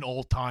exist in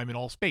all time and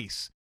all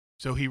space.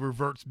 So he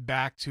reverts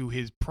back to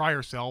his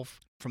prior self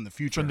From the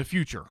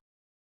future.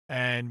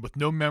 and with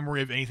no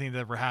memory of anything that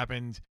ever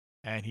happened,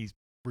 and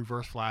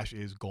Reverse Flash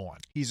is gone.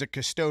 He's a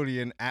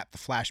custodian at the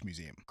Flash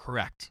Museum.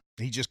 Correct.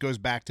 He just goes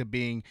back to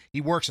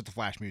he works at the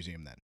Flash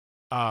Museum then.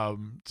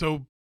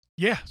 So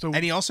yeah. So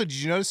And he also, did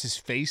you notice his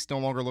face no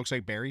longer looks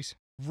like Barry's?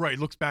 right,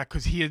 looks back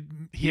because he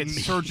had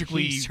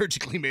surgically he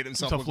surgically made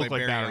himself look like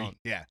Barry. Allen.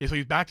 Yeah. Yeah, so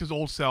he's back to his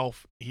old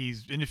self.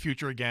 He's in the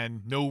future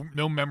again.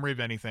 No memory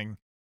of anything.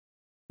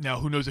 Now,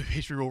 who knows if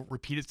history will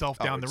repeat itself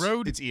down the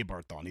road? It's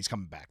Eobard Thawne. He's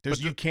coming back. But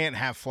You can't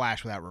have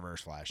Flash without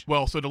Reverse Flash.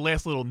 Well, so the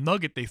last little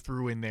nugget they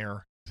threw in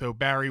there. So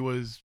Barry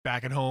was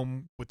back at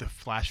home with the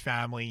Flash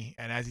family,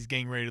 and as he's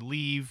getting ready to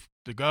leave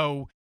to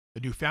go, the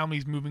new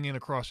family's moving in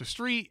across the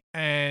street,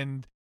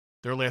 and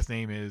their last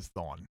name is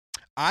Thawne.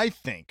 I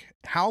think,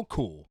 how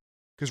cool.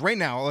 Because right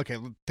now, okay,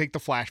 take the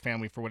Flash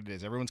family for what it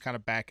is. Everyone's kind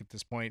of back at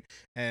this point,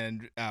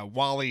 and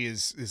Wally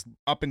is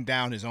up and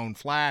down his own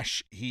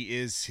Flash. He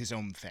is his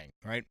own thing,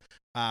 right?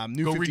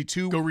 New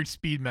 52. Go read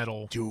Speed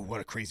Metal. Dude,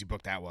 what a crazy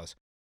book that was.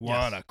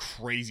 Yes. What a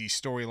crazy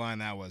storyline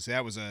that was.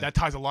 That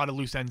ties a lot of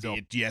loose ends up.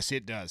 Yes,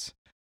 it does.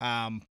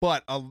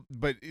 But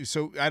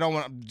so I don't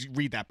want to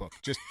read that book.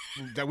 Just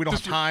that we don't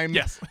have time.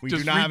 Yes, we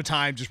just do not read- have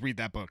time. Just read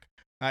that book.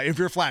 If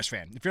you're a Flash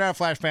fan, if you're not a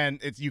Flash fan,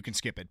 you can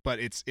skip it. But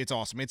it's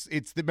awesome.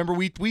 Remember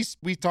we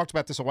talked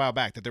about this a while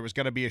back that there was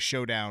going to be a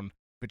showdown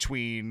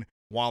between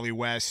Wally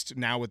West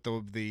now with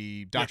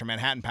the Dr.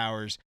 Manhattan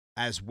powers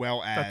as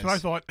well as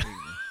That's what I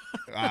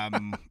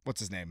thought. what's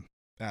his name?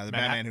 The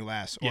Batman Who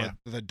Laughs, or Yeah.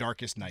 the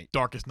Darkest Night.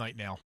 Darkest Night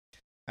now.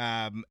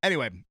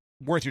 Anyway,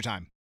 worth your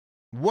time.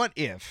 What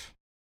if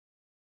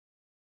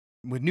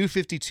with New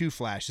 52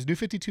 Flash, is New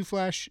 52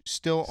 Flash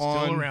still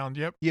on? Still around,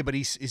 yep. Yeah, but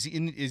is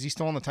he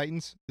still on the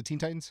Titans, the Teen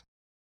Titans?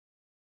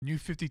 New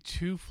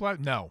 52 Flash?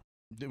 No.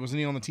 Wasn't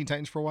he on the Teen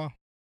Titans for a while?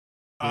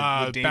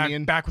 With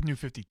Damian? Back with New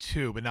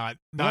 52, but not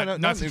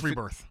since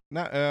Rebirth.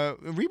 Not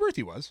Rebirth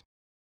he was.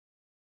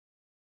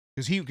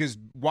 Because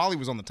Wally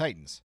was on the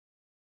Titans.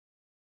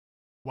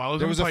 While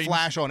There was a Titans,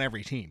 Flash on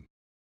every team.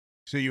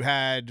 So you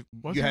had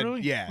Was you it had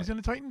really? yeah. Was it in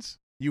the Titans?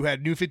 You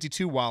had New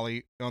 52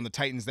 Wally on the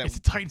Titans It's the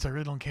Titans. I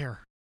really don't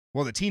care.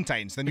 well, the Teen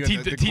Titans. Then you The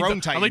had the teen-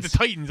 grown Titans. I like the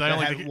Titans. I don't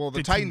that like had-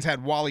 the Titans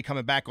had Wally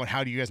coming back on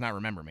How Do You Guys Not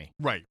Remember Me?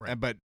 Right.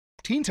 But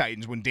Teen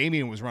Titans, when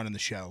Damian was running the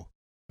show,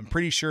 I'm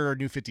pretty sure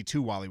New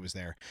 52 Wally was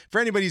there. For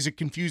anybody who's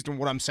confused on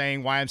what I'm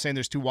saying, why I'm saying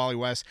there's two Wally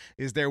West,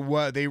 is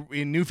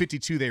in New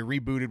 52 they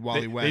rebooted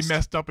Wally West. They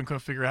messed up and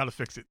couldn't figure out how to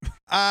fix it.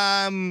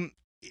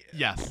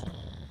 Yes.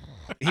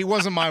 He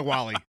wasn't my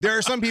Wally. There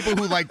are some people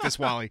who like this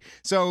Wally.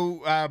 So,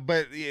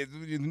 but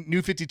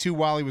New 52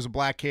 Wally was a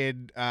black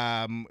kid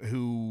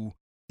who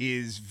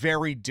is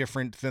very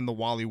different than the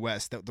Wally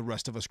West that the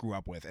rest of us grew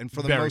up with. And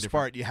for the Very most different.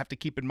 part, you have to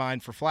keep in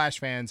mind for Flash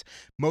fans,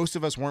 most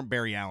of us weren't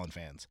Barry Allen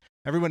fans.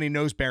 Everybody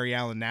knows Barry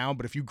Allen now,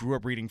 but if you grew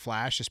up reading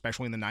Flash,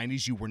 especially in the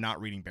 90s, you were not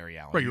reading Barry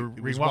Allen. Right, you were It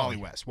was reading Wally Wally.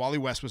 West. Wally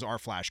West was our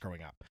Flash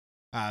growing up.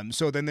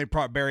 So then they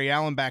brought Barry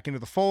Allen back into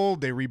the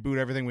fold. They reboot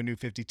everything with New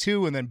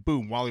 52, and then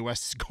boom, Wally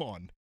West is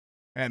gone.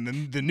 And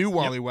then the new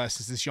Wally West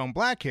is this young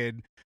black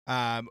kid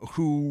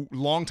who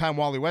longtime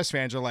Wally West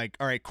fans are like,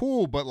 all right,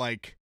 cool, but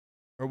like,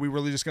 are we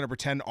really just going to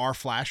pretend our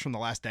Flash from the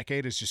last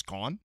decade is just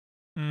gone?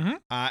 Mm-hmm.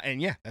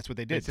 And yeah, that's what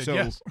they did. said So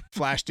yes.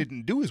 Flash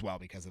didn't do as well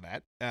because of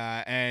that.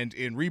 And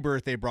in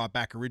Rebirth, they brought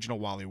back original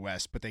Wally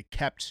West, but they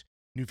kept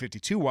New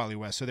 52 Wally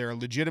West. So there are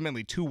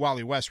legitimately two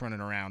Wally West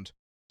running around.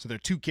 So they're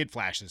two Kid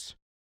Flashes,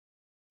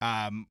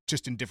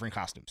 just in different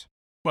costumes.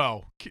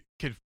 Well,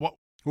 kid. What?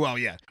 Well,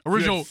 yeah.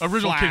 Original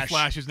You had Kid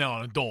Flash is now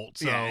an adult.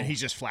 So Yeah, and he's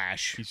just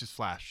Flash. he's just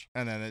Flash.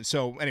 And then,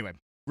 so anyway,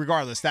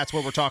 regardless, that's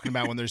what we're talking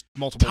about when there's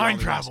multiple Time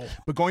Wally Wests. travel.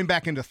 But going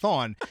back into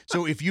Thawne,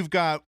 so if you've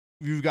got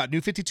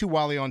New 52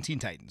 Wally on Teen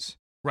Titans,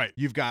 Right.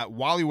 you've got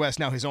Wally West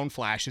now, his own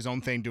Flash, his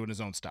own thing, doing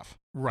his own stuff.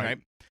 Right.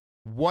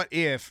 What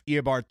if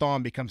Eobard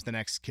Thawne becomes the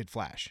next Kid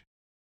Flash?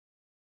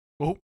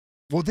 Well,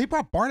 They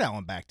brought Bart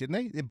Allen back,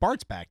 didn't they?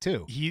 Bart's back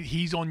too.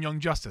 he's on Young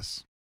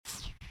Justice.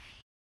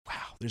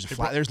 Wow, there's They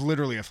brought- there's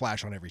literally a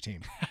Flash on every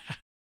team.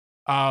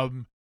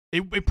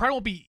 It probably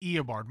won't be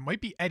Eobard. It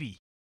might be Eddie.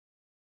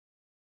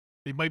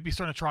 They might be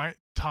starting to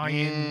tie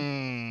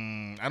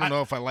in. I don't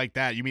know if I like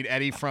that. You mean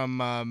Eddie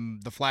from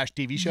the Flash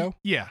TV show?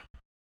 Yeah.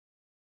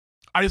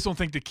 I just don't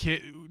think the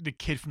kid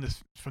from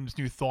this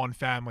new Thawne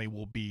family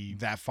will be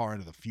That far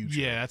into the future.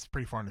 Yeah, that's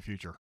pretty far in the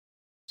future.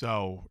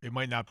 So it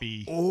might not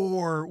be.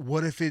 Or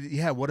what if it?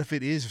 Yeah, what if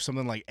it is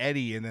something like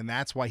Eddie, and then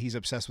that's why he's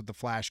obsessed with the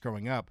Flash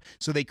growing up.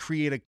 So they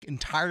create an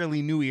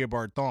entirely new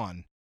Eobard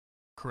Thawne.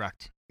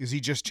 Correct. Because he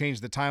just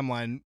changed the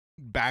timeline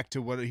back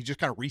to what he just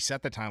got to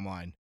reset the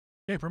timeline.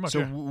 Yeah, pretty much. So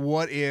yeah.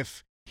 what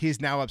if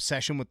his now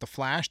obsession with the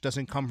Flash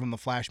doesn't come from the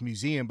Flash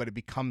Museum, but it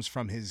becomes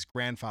from his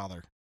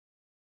grandfather?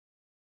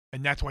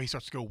 And that's why he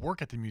starts to go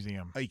work at the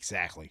museum.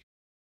 Exactly.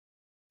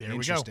 There we go.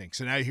 Interesting.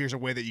 So now here's a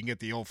way that you can get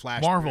the old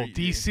Flash. Marvel,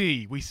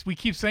 DC. We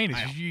keep saying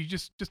I know. this. You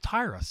just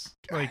tire us.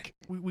 God. Like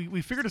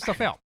we figured this stuff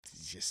out.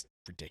 It's just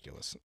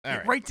ridiculous. All It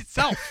right. writes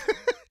itself.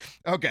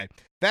 Okay,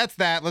 that's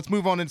that. Let's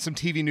move on into some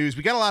TV news.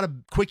 We got a lot of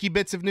quickie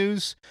bits of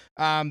news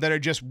that are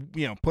just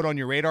put on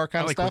your radar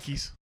kind I of like stuff.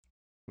 quickies.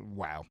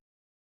 Wow.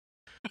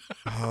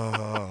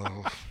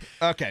 Oh.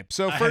 Okay,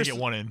 so I had to first get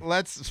one in.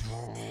 let's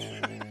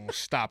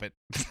stop it.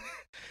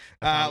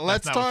 That's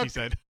Let's not what talk. she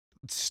said.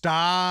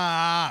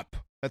 Stop.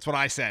 That's what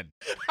I said.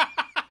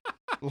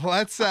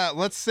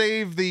 Let's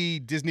save the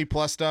Disney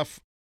Plus stuff.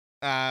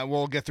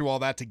 We'll get through all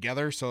that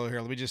together. So here,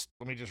 let me just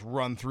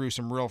run through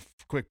some real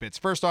quick bits.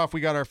 First off,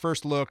 we got our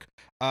first look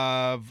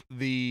of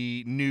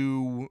the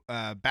new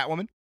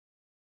Batwoman.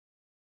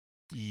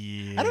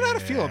 Yeah. I don't know how to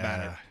feel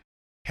about it.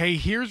 Hey,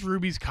 here's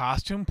Ruby's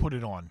costume. Put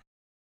it on.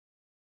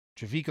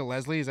 Javika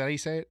Leslie, is that how you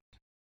say it?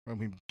 I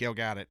mean, Gail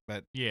got it,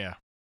 but Yeah.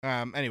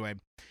 anyway,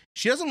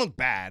 she doesn't look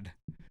bad,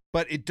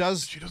 but it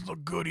does. She doesn't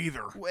look good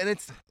either. And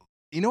it's,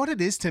 you know what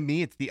it is to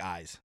me? It's the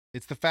eyes.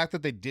 It's the fact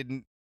that they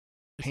didn't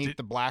paint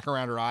the black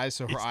around her eyes,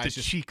 so her It's eyes the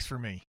just. cheeks for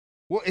me.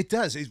 Well, it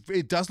does.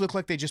 It does look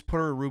like they just put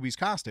her in Ruby's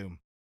costume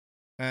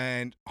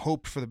and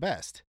hoped for the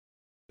best,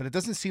 but it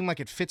doesn't seem like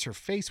it fits her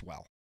face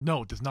well.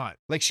 No, it does not.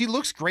 Like, she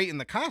looks great in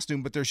the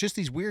costume, but there's just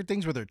these weird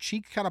things with her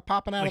cheek kind of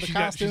popping out Like of the she's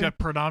costume. got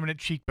predominant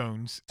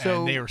cheekbones, So,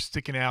 and they are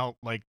sticking out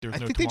like there's I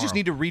no think they just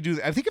tomorrow. need to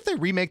redo. I think if they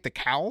remake the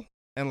cowl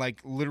and like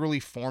literally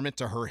form it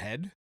to her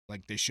head,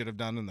 like they should have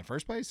done in the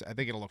first place, I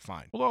think it'll look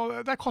fine.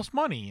 Well, that costs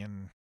money,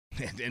 and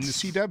And the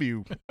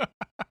CW,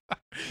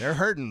 they're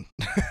hurting.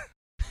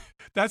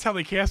 that's how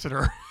they casted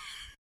her.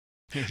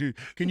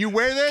 Can you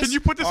wear this? Can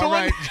you put this All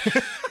on?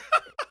 right.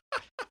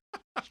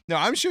 No,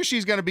 I'm sure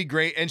she's gonna be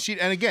great, and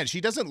again, she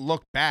doesn't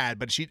look bad,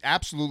 but she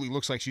absolutely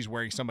looks like she's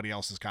wearing somebody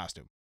else's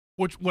costume.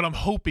 What I'm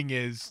hoping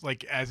is,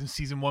 like, as in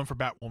season 1 for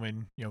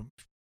Batwoman,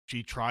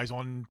 she tries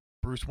on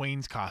Bruce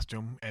Wayne's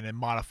costume and then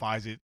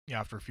modifies it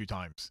after a few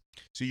times.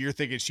 So you're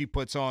thinking she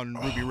puts on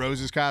Ruby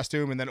Rose's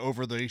costume, and then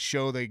over the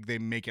show they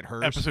make it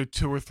hers. Episode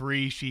 2 or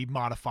 3, she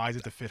modifies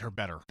it to fit her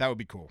better. That would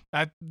be cool.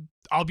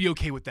 I'll be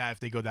okay with that if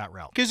they go that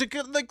route. Because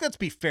let's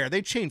be fair,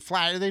 they've changed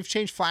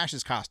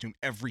Flash's costume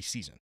every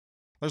season.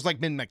 There's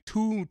been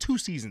two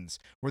seasons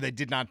where they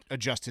did not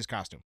adjust his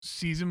costume.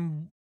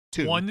 Season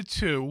 2. 1 to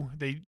 2,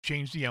 they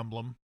changed the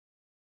emblem.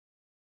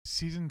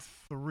 Season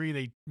 3,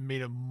 they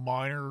made a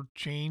minor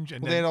change,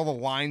 and Well, they had all the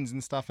lines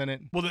and stuff in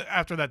it.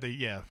 after that,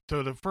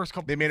 So the first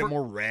couple, They made it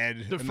more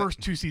red. The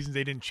first 2 seasons,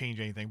 they didn't change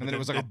anything. and then it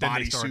was like a then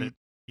they started- bodysuit.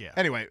 Yeah.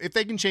 Anyway, if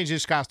they can change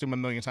his costume a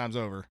million times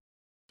over,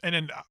 And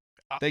then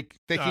they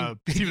can.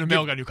 Stephen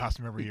Amell got a new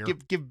costume every year.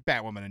 Give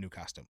Batwoman a new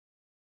costume.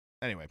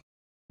 Anyway,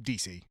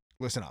 DC,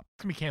 listen up.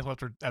 It's gonna be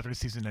canceled after the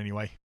season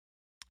anyway.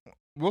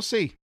 We'll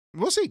see.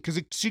 We'll see, because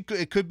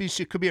it could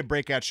be a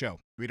breakout show.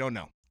 We don't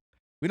know.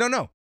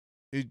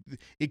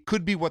 It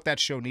could be what that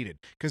show needed.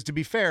 Because to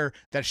be fair,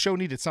 that show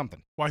needed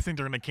something. Well, I think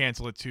they're gonna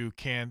cancel it to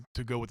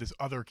go with this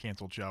other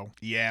canceled show.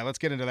 Yeah, let's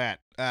get into that.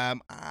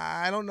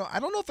 I don't know. I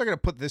don't know if they're gonna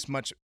put this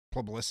much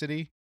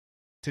publicity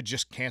to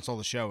just cancel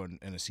the show in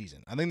a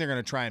season. I think they're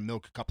gonna try and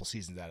milk a couple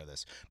seasons out of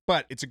this.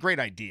 But it's a great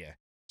idea.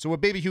 So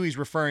what Baby Huey's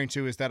referring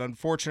to is that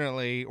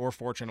unfortunately, or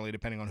fortunately,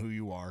 depending on who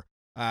you are,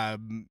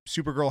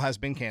 Supergirl has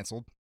been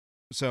canceled.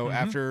 So Mhm.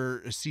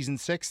 after season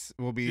 6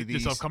 will be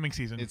This upcoming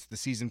season, It's the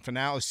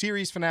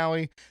series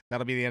finale.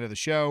 That'll be the end of the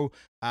show.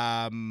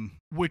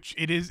 which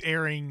it is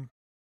airing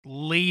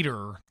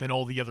later than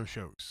all the other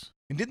shows.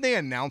 And didn't they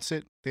announce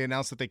it? They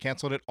announced that they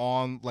canceled it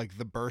on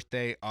the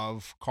birthday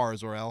of Kara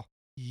Zor-El,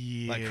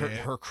 Yeah,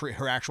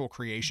 her actual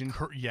creation.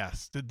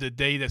 Yes, the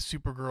day that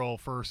Supergirl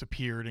first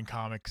appeared in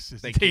comics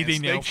is They the day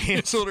canceled, they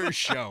canceled her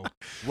show.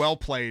 Well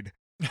played.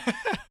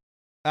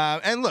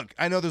 And look,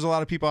 I know there's a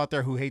lot of people out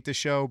there who hate this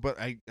show, but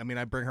I mean,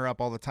 I bring her up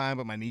all the time,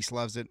 but my niece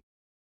loves it.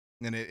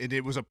 And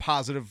it was a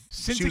positive.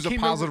 Since she it was a came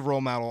positive role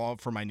model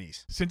for my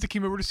niece. Since it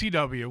came over to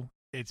CW,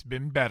 it's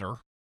been better.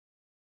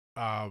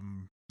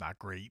 Not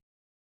great.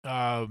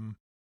 But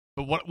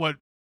what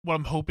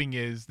I'm hoping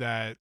is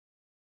that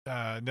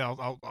no,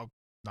 I'll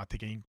not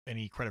take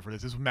any credit for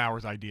this. This was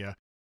Mauer's idea,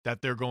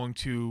 that they're going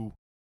to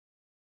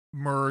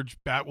merge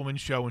Batwoman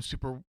show and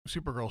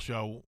Supergirl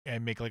show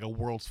and make like a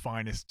World's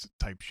Finest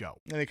type show.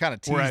 And they kind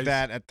of teased Whereas-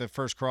 that at the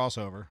first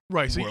crossover.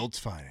 Right. So World's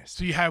Finest.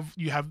 So you have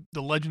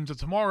the Legends of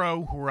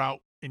Tomorrow, who are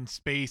out in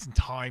space and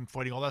time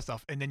fighting all that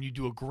stuff, and then you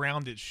do a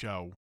grounded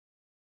show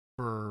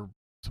for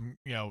some,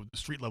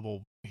 street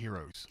level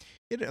heroes.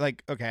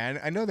 Okay,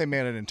 I know they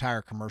made an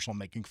entire commercial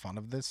making fun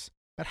of this,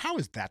 but how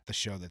is that the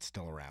show that's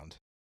still around?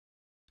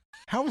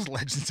 How is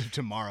Legends of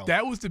Tomorrow?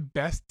 That was the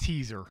best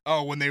teaser.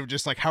 Oh, when they were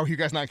just like, how are you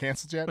guys not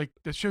canceled yet? Like,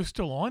 the show's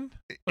still on?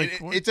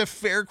 It's a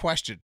fair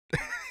question.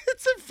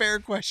 It's a fair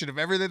question of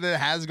everything that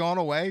has gone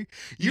away.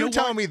 You're know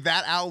telling what? me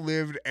that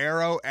outlived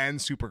Arrow and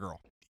Supergirl.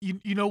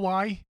 You know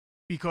why?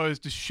 Because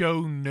the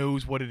show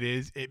knows what it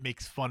is. It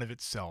makes fun of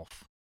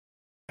itself.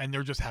 And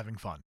they're just having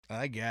fun.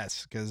 I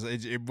guess, because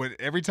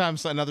every time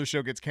another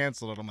show gets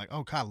canceled, I'm like,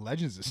 oh, God,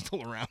 Legends is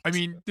still around. I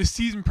mean, the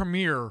season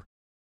premiere,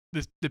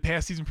 the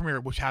past season premiere,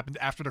 which happened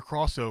after the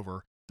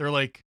crossover, they're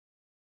like,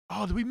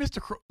 oh, did we miss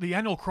the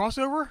annual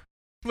crossover?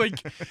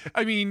 Like,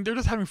 I mean, they're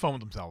just having fun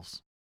with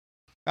themselves.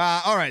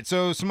 All right,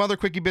 so some other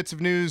quickie bits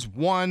of news.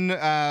 One,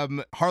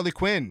 Harley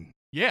Quinn.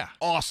 Yeah.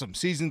 Awesome.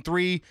 Season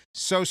 3,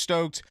 so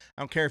stoked.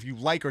 I don't care if you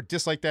like or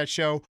dislike that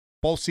show.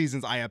 Both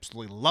seasons, I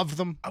absolutely love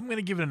them. I'm going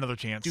to give it another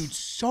chance. Dude,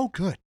 so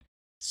good.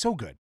 So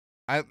good.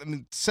 I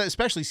mean,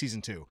 especially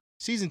season 2.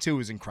 Season 2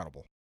 is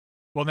incredible.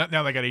 Well,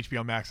 now they got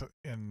HBO Max,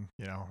 and,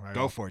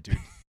 Go for it, dude.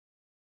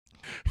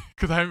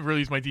 Because I haven't really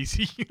used my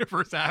DC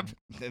Universe app.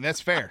 And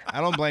that's fair. I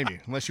don't blame you.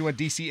 Unless you want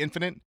DC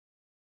Infinite.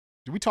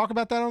 Did we talk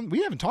about that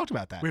we haven't talked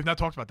about that. We have not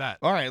talked about that.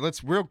 All right,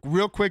 let's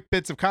real quick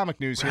bits of comic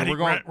news here.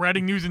 We're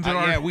adding news into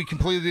our... Yeah, we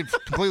completely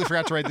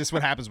forgot to write this.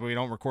 What happens when we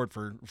don't record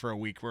for a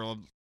week?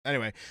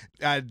 Anyway,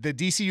 the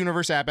DC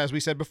Universe app, as we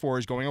said before,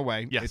 is going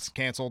away. Yes. It's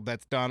canceled.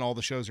 That's done. All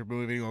the shows are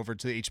moving over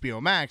to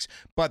HBO Max,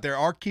 but they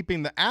are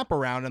keeping the app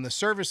around, and the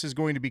service is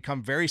going to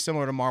become very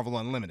similar to Marvel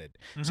Unlimited.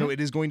 Mm-hmm. So it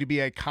is going to be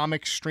a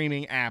comic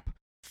streaming app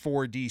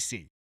for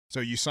DC.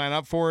 So you sign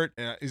up for it.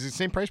 Is it the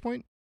same price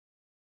point?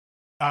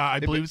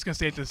 I believe it's going to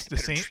stay at the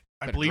same.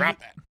 I believe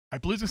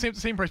it's going to stay at the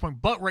same price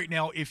point. But right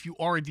now, if you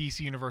are a DC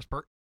Universe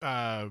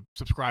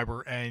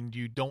subscriber and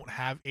you don't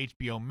have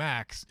HBO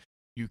Max,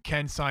 you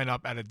can sign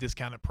up at a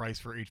discounted price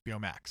for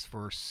HBO Max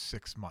for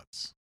 6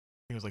 months.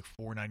 I think it was like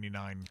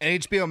 $4.99.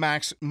 And HBO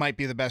Max might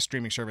be the best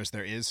streaming service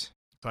there is.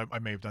 So I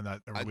may have done that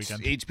every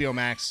weekend. HBO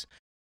Max.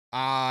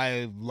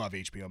 I love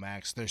HBO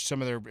Max. There's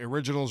some of their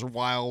originals are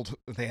wild.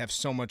 They have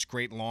so much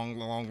great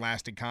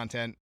long-lasting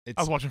content. I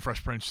was watching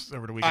Fresh Prince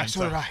over the weekend.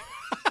 So did I.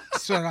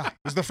 So did I. It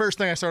was the first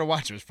thing I started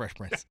watching was Fresh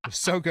Prince. It was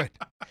so good.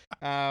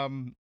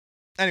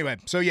 Anyway,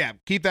 so yeah,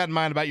 keep that in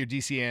mind about your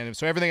DC anime.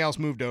 So everything else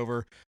moved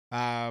over.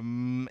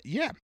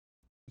 Yeah.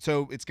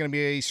 So it's going to be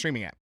a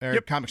streaming app,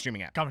 or comic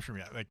streaming app. Comic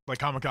streaming app, like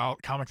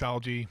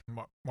Comixology,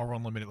 Marvel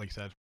Unlimited, like you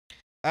said.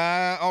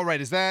 All right.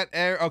 Is that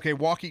okay?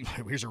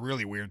 Here's a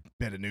really weird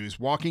bit of news.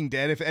 Walking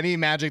Dead. If any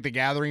Magic the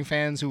Gathering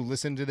fans who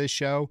listen to this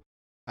show,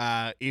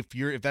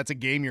 if that's a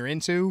game you're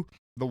into,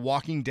 The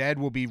Walking Dead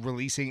will be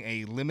releasing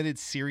a limited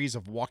series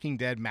of Walking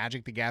Dead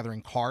Magic the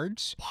Gathering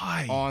cards.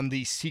 Why? On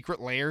the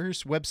Secret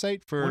Layers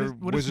website for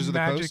what Wizards of the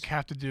Coast. What does Magic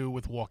have to do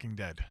with Walking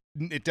Dead?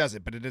 It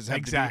doesn't, but it does have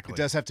exactly. It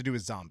does have to do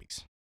with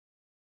zombies.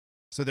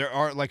 So there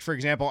are, like, for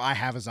example, I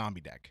have a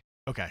zombie deck.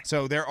 Okay.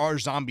 So there are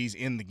zombies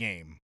in the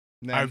game.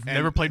 I've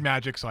never played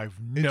Magic, so I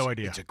have no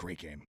idea. It's a great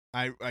game.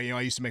 I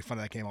used to make fun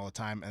of that game all the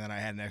time, and then I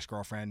had an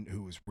ex-girlfriend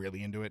who was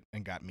really into it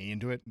and got me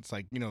into it. It's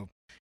like,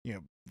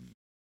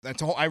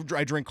 that's all. I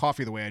drink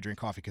coffee the way I drink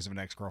coffee because of an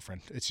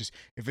ex-girlfriend. It's just,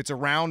 if it's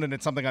around and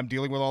it's something I'm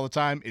dealing with all the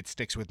time, it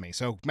sticks with me.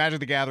 So Magic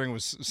the Gathering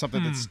was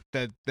something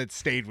that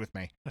stayed with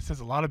me. That says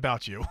a lot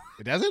about you.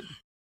 It does it?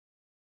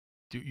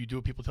 You do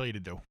what people tell you to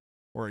do.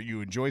 Or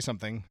you enjoy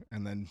something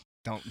and then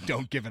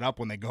don't give it up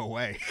when they go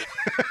away.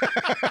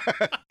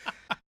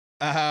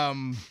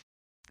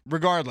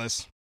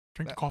 Regardless.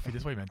 Drink the coffee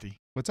this way, Menti.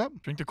 What's up?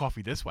 Drink the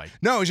coffee this way.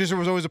 No, it's just there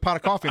was always a pot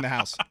of coffee in the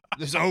house.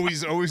 There's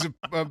always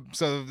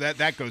so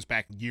that goes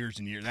back years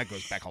and years. That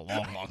goes back a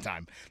long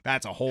time.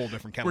 That's a whole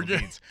different kettle of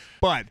beans.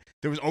 But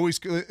there was always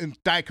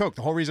Diet Coke.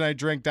 The whole reason I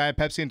drank Diet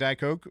Pepsi and Diet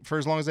Coke for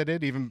as long as I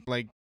did, even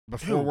like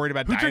before worried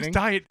about dieting. Who drinks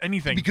diet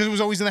anything? Because it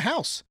was always in the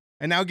house.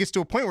 And now it gets to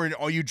a point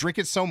where you drink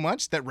it so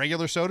much that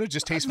regular soda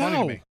just tastes funny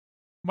to me.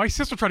 My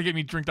sister tried to get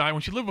me to drink diet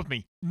when she lived with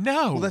me.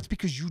 No. Well, that's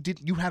because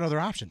you had other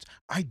options.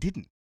 I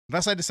didn't.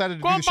 Unless I decided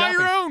to go do and the shopping.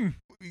 Buy your own.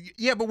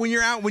 Yeah, but when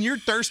you're out, when you're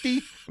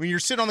thirsty, when you're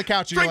sitting on the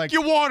couch, you're like,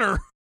 drink your water.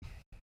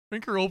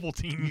 Drink your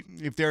Ovaltine.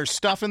 If there's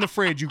stuff in the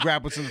fridge, you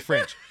grab what's in the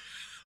fridge.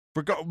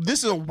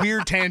 This is a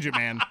weird tangent,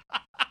 man.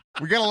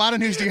 We got a lot of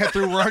news to get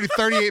through. We're already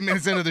 38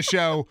 minutes into the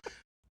show.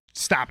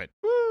 Stop it.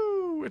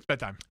 Woo, it's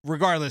bedtime.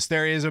 Regardless,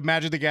 there is a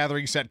Magic the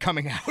Gathering set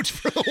coming out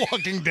for The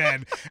Walking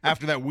Dead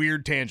after that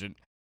weird tangent.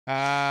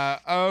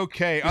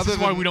 Okay. This is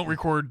why we don't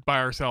record by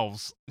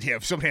ourselves. Yeah,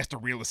 if somebody has to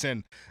reel us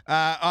in.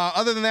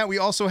 Other than that, we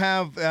also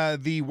have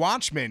The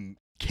Watchmen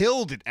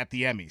killed it at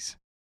the Emmys.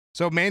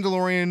 So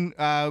Mandalorian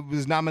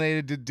was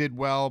nominated, did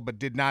well, but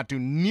did not do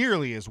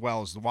nearly as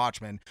well as The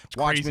Watchmen.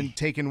 Watchmen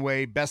taking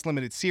away Best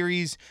Limited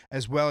Series,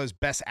 as well as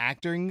Best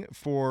Acting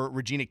for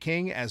Regina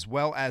King, as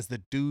well as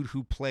the dude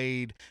who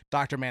played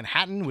Dr.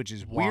 Manhattan, which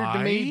is weird to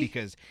me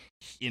because,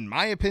 in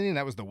my opinion,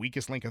 that was the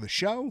weakest link of the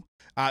show.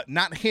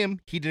 Not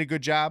him. He did a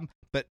good job.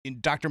 but in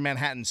Dr.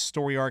 Manhattan's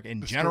story arc in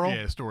The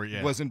general story,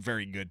 yeah. wasn't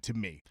very good to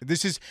me.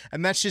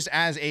 And that's just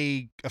as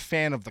a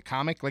fan of the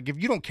comic. Like,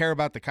 if you don't care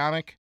about the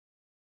comic,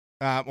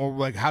 or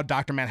like how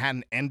Dr.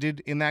 Manhattan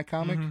ended in that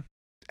comic, Mhm.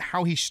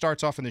 how he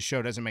starts off in the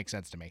show doesn't make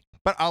sense to me.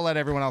 But I'll let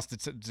everyone else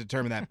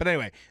determine that. But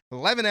anyway,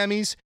 11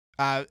 Emmys,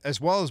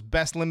 as well as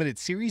Best Limited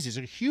Series, is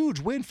a huge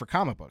win for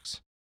comic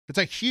books. It's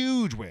a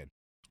huge win.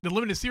 The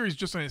limited series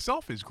just in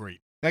itself is great.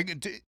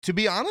 Like, to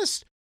be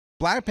honest,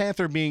 Black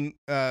Panther being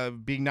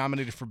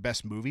nominated for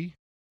Best Movie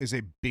is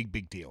a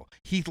big deal.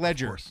 Heath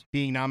Ledger course.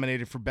 being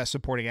nominated for Best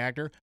Supporting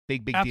Actor,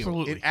 big deal.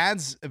 Absolutely. It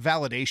adds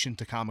validation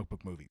to comic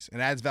book movies. It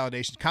adds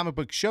validation. Comic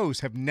book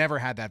shows have never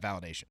had that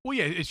validation. Well,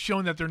 yeah, it's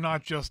shown that they're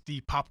not just the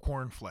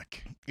popcorn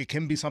flick. It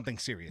can be something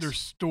serious. There's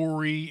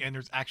story and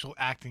there's actual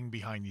acting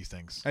behind these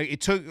things.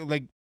 It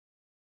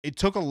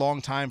took a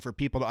long time for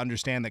people to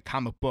understand that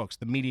comic books,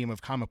 the medium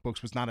of comic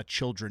books, was not a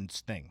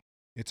children's thing.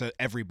 It's a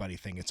everybody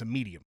thing. It's a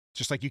medium.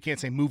 Just like you can't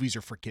say movies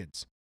are for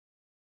kids.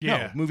 Yeah.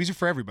 No, movies are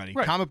for everybody.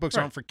 Right, Comic books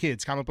right. aren't for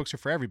kids. Comic books are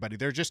for everybody.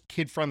 They're just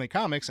kid-friendly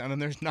comics, and then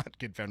there's not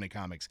kid-friendly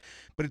comics.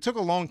 But it took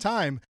a long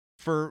time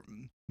for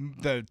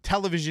the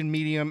television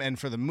medium and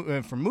for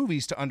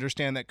movies to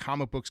understand that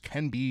comic books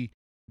can be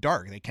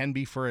dark. They can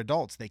be for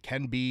adults. They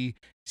can be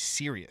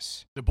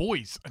serious. The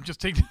Boys. Just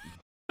take.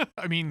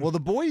 I mean, Well, The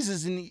Boys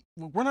The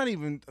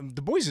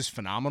Boys is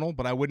phenomenal,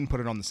 but I wouldn't put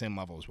it on the same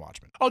level as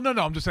Watchmen. oh no,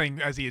 I'm just saying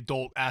as the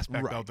adult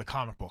aspect Right. of the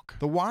comic book.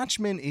 The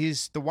Watchmen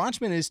is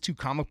to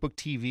comic book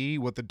TV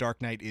what The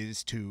Dark Knight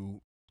is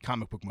to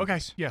comic book movies.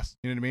 Okay. Yes.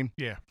 You know what I mean?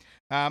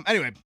 Yeah.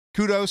 Anyway,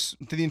 kudos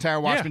to the entire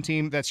Watchmen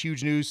team. That's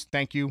huge news.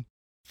 Thank you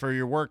for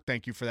your work.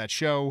 Thank you for that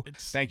show.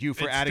 Thank you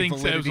for it adding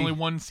stinks that it was validity. only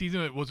one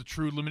season. It was a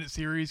true limited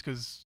series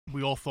because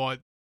we all thought,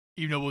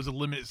 even though it was a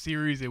limited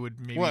series, it would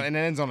maybe Well, and it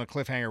ends on a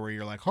cliffhanger where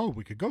you're like, oh,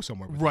 we could go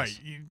somewhere with right.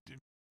 this.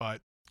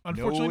 But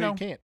unfortunately, no, no. it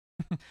can't.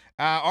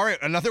 All right,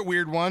 another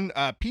weird one.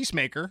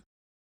 Peacemaker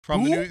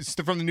from Who?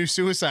 the new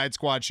Suicide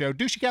Squad show.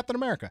 Douchey Captain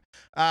America.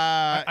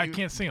 I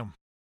can't see him.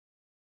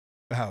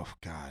 Oh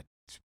God!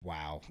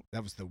 Wow,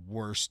 that was the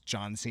worst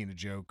John Cena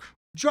joke.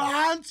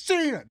 John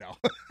Cena. No,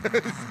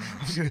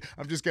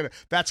 I'm just gonna.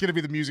 That's gonna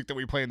be the music that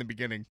we play in the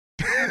beginning.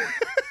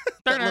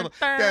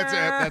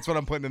 That's what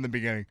I'm putting in the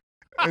beginning.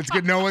 It's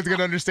good. No one's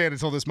gonna understand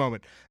until this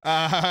moment.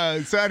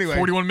 So anyway,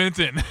 41 minutes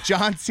in.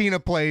 John Cena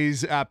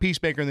plays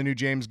Peacemaker in the new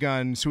James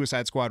Gunn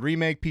Suicide Squad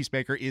remake.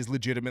 Peacemaker is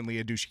legitimately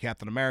a douchey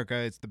Captain America.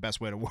 It's the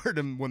best way to word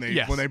him when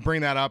they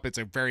bring that up. It's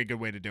a very good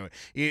way to do it.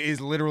 It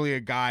is literally a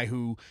guy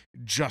who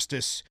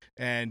justice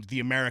and the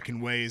American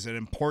way is an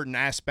important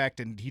aspect,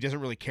 and he doesn't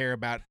really care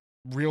about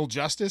real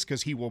justice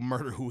because he will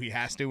murder who he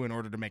has to in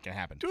order to make it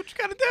happen. Do what you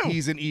gotta do.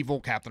 He's an evil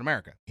Captain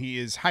America. He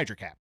is Hydra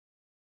Cap.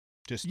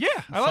 Just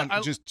yeah, fun, I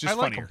just like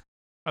funnier. him.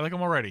 I like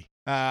him already.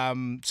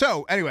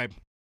 So anyway,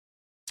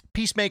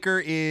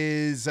 Peacemaker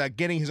is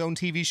getting his own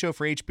TV show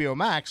for HBO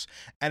Max,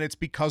 and it's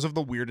because of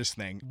the weirdest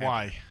thing.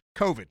 Why?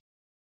 Ever. COVID.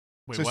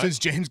 Wait, So what? since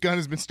James Gunn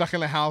has been stuck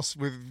in the house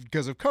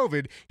because of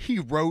COVID, he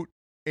wrote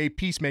a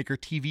Peacemaker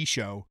TV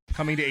show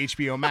coming to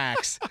HBO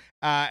Max,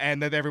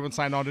 and that everyone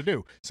signed on to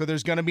do. So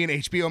there's going to be an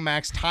HBO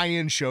Max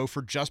tie-in show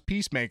for just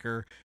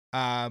Peacemaker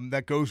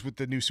that goes with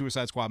the new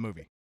Suicide Squad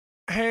movie.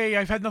 Hey,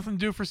 I've had nothing to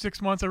do for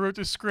 6 months. I wrote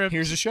this script.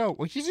 Here's the show.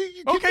 Well,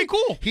 Okay,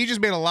 cool. He just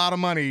made a lot of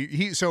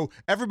money. So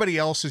everybody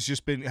else has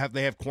just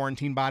they have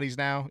quarantine bodies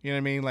now. You know what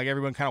I mean? Like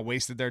everyone kind of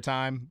wasted their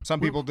time. Some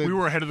people did. We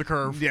were ahead of the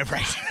curve. Yeah,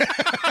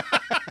 right.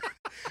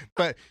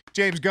 But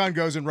James Gunn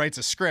goes and writes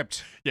a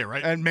script Yeah,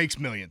 right. and makes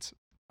millions.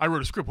 I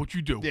wrote a script. What'd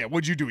you do? Yeah,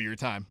 what'd you do with your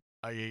time?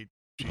 I ate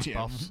cheese Yeah.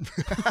 puffs,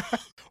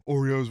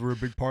 Oreos were a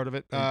big part of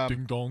it.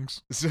 ding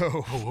dongs, So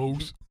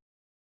ho-hos.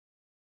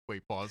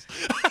 Wait, pause.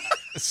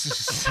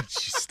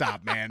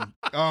 stop, man.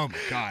 Oh my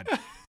God.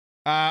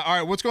 All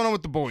right, what's going on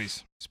with The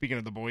Boys? Speaking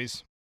of The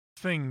Boys,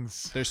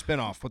 Things. their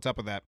spinoff. What's up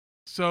with that?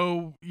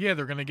 So yeah,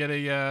 they're gonna get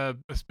a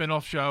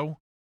spin-off show.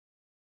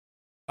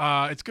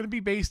 It's gonna be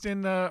based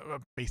in.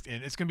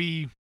 It's gonna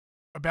be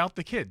about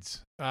the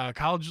kids,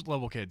 college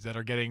level kids that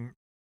are getting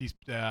these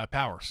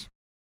powers.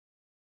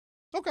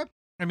 Okay.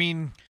 I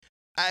mean,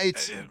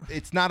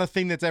 It's not a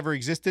thing that's ever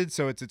existed,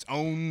 so it's its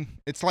own.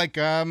 It's like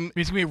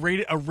it's gonna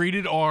be a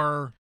rated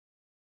R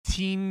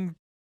teen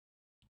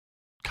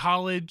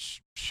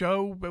college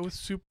show with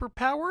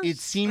superpowers. It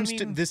seems I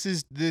mean, this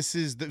is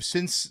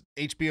since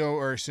HBO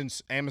or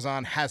since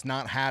Amazon has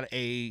not had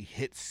a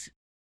hit.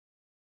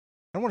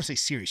 I don't want to say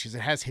series because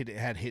it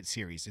had hit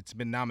series. It's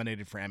been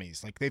nominated for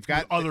Emmys. Like they've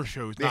got other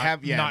shows. They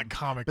have not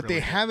comic, but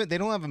related. they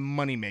don't have a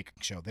money making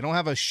show. They don't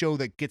have a show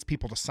that gets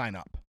people to sign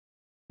up.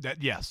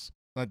 That yes,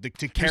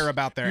 To care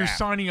about their You're app.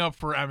 signing up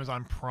for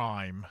Amazon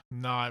Prime,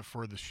 not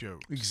for the shows.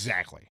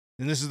 Exactly.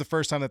 And this is the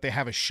first time that they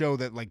have a show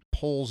that like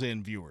pulls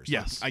in viewers.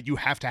 Yes. Like, you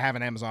have to have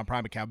an Amazon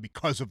Prime account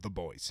because of The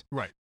Boys.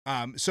 Right.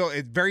 So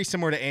it's very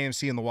similar to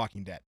AMC and The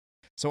Walking Dead.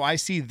 So I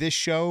see this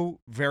show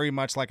very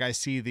much like I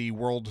see the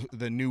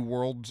new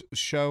World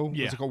show.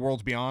 Yeah. What's it called?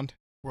 Worlds Beyond.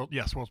 World's The,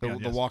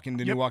 Beyond. the Yes.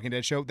 new Yep. Walking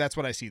Dead show. That's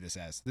what I see this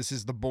as. This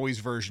is the boys'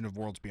 version of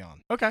Worlds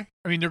Beyond. Okay.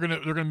 I mean, they're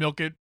gonna milk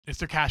it. It's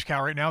their cash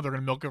cow right now. They're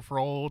gonna milk it for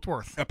all it's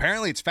worth.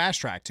 Apparently, it's fast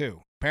track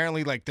too.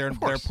 Apparently, like they're Of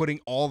course. putting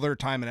all their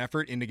time and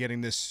effort into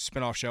getting this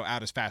spinoff show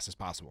out as fast as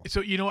possible.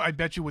 So I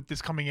bet you with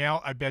this coming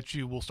out, I bet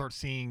you we'll start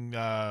seeing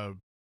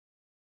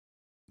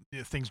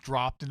things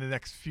dropped in the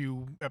next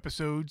few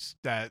episodes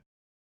that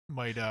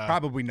might.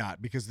 Probably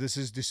not, because this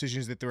is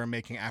decisions that they were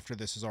making after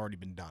this has already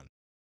been done.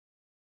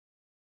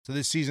 So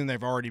this season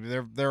they're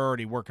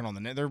already working on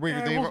the net.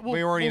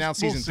 We already announced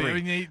season 3. I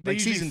mean, they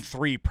usually season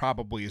 3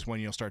 probably is when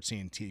you'll start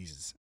seeing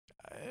teases,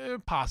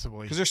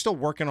 possibly because they're still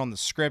working on the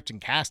script and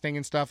casting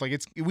and stuff.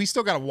 Like we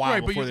still got a while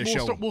right, before but the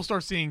show we'll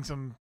start seeing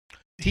some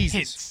teases.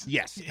 hints.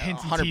 Yes,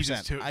 Hints and 100%.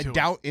 teases to I it.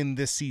 doubt in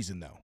this season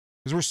though,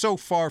 because we're so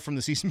far from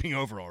the season being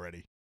over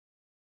already.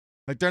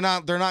 Like they're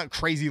not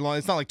crazy long.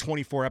 It's not like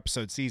 24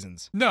 episode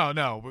seasons.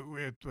 No.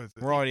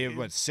 We're already at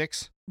what,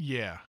 6?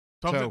 Yeah.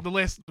 So, So the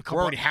last couple,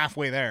 We're already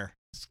halfway there.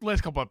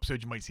 last couple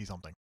episodes, you might see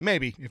something.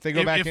 Maybe if they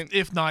go back in.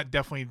 If not,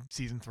 definitely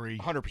season 3.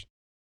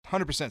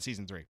 100%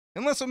 season 3.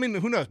 Unless, I mean,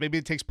 who knows? Maybe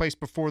it takes place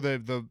before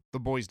the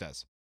boys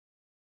does,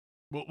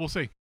 We'll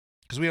see.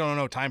 because we don't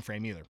know time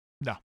frame either.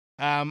 No.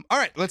 All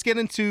right, let's get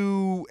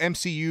into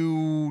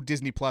MCU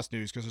Disney Plus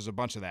news, because there's a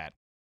bunch of that.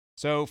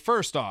 So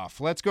first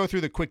off, let's go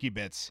through the quickie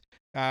bits.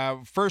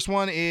 First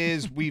one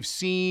is we've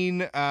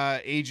seen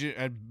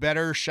a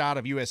better shot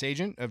of U.S.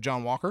 Agent of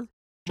John Walker.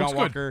 John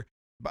Looks good.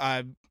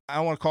 Walker. I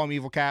don't want to call him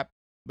Evil Cap,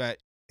 but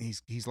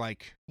he's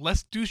like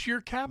Less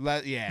douchier Cap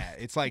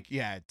it's like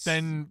it's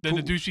than the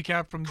douchey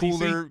Cap from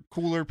DC.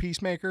 cooler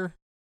Peacemaker.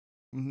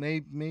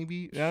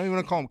 Maybe I don't even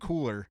want to call him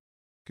cooler,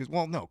 because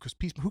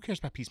who cares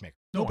about Peacemaker?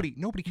 No Nobody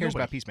cares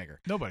Nobody. about Peacemaker.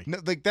 Nobody. No,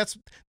 like that's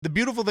the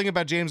beautiful thing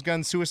about James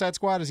Gunn's Suicide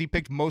Squad, is he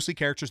picked mostly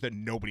characters that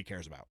nobody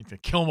cares about. You can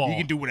kill them all. He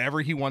can do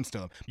whatever he wants to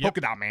them. Yep.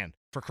 Polka Dot Man,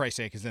 for Christ's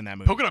sake, is in that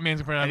movie. Polka Dot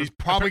Man's and he's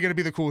probably going to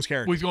be the coolest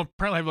character. Well, he's going to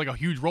apparently have like a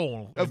huge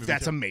role. In the movie,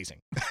 That's too. amazing.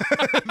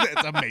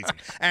 That's amazing.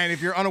 And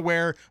if you're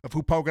unaware of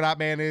who Polka Dot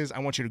Man is, I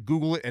want you to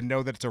Google it and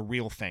know that it's a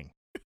real thing.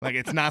 Like,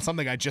 it's not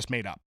something I just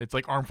made up. It's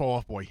like Arm Fall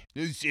Off Boy.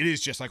 It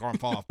is just like Arm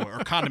Fall Off Boy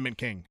or Condiment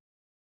King.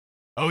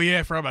 Oh yeah,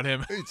 I forgot about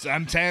him.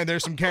 I'm saying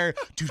there's some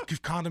character. Dude,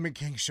 if Condiment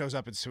King shows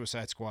up in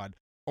Suicide Squad,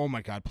 oh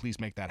my God,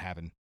 please make that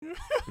happen.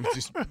 It's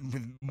just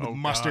with Oh,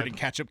 mustard God. and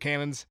ketchup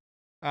cannons.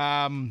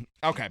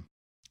 Okay.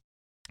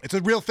 It's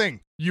a real thing.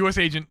 U.S.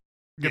 Agent.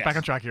 Get Yes. back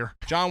on track here.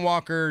 John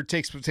Walker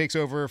takes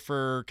over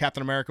for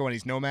Captain America when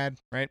he's Nomad,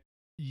 right?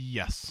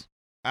 Yes.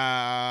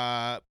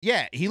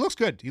 Yeah, he looks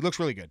good. He looks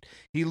really good.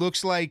 He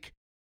looks like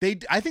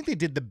I think they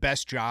did the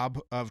best job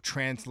of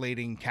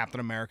translating Captain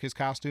America's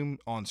costume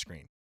on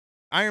screen.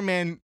 Iron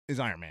Man is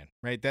Iron Man,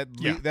 right?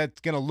 Yeah. That's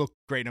gonna look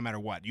great no matter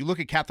what. You look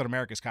at Captain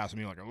America's costume,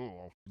 you're like,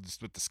 oh,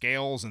 just with the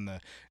scales and the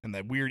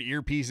weird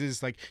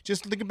earpieces. Like,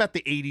 just think about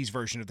the '80s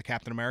version of the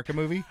Captain America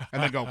movie,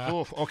 and then go,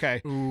 oh,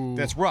 okay, Ooh,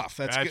 that's rough.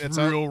 That's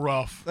real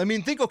rough. I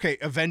mean, think, okay,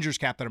 Avengers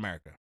Captain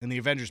America in the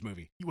Avengers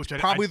movie, Which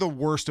probably the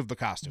worst of the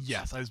costumes.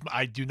 Yes,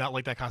 I do not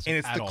like that costume And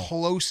it's at the all.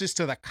 closest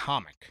to the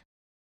comic.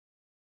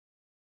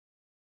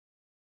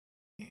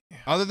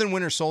 Other than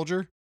Winter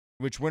Soldier,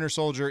 which Winter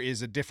Soldier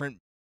is a different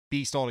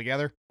beast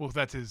altogether. Well,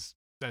 that's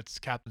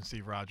Captain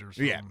Steve Rogers.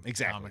 Yeah, from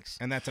exactly. Comics.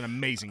 And that's an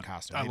amazing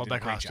costume. I They love did a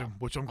that great costume, job.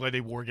 which I'm glad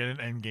they wore again in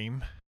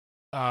Endgame.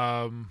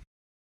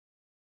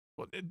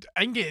 Well,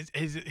 Endgame,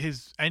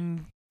 his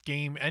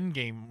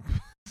Endgame.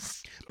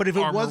 But if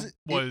it armor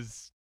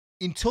was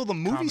until the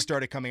movie comic.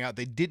 started coming out,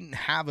 they didn't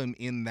have him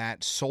in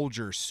that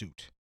soldier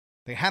suit.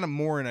 They had him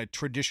more in a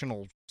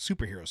traditional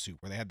superhero suit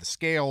where they had the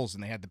scales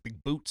and they had the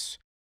big boots,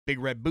 big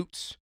red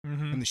boots,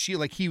 Mhm. and the shield.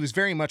 Like, he was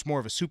very much more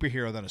of a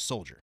superhero than a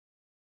soldier.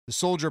 The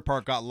soldier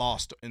part got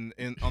lost on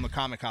the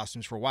comic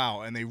costumes for a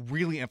while, and they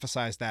really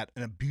emphasized that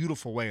in a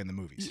beautiful way in the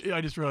movies.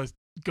 I just realized.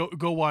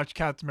 Go watch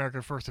Captain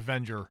America: First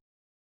Avenger.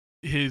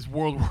 His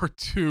World War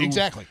II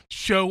Exactly.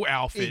 show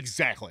outfit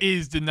Exactly.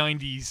 is the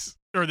 90s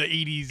or the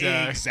 80s.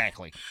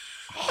 Exactly.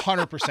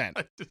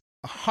 100%.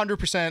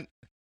 100%.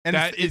 And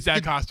That is that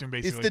the, costume,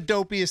 it's basically. the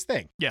dopiest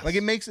thing. Yes. Like,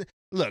 it makes it,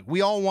 look,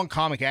 we all want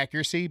comic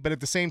accuracy, but at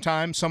the same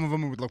time, some of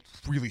them would look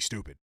really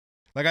stupid.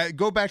 Like, I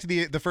go back to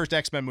the first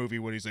X-Men movie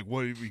when he's like,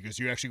 "What? Because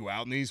you actually go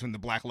out in these in the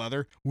black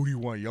leather? What do you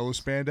want? Yellow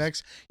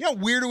spandex?" You know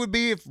how weird it would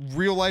be if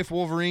real life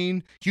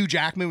Wolverine, Hugh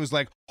Jackman, was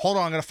like, "Hold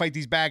on, I'm gonna fight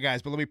these bad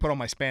guys, but let me put on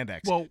my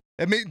spandex." Well,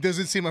 It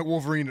doesn't seem like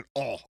Wolverine at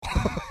all.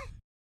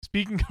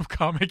 speaking of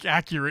comic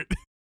accurate,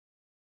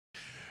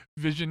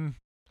 Vision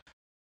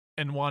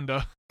and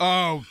Wanda.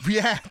 Oh,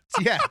 yeah.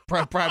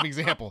 Prime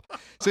example.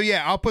 So,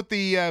 yeah, I'll put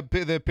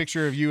the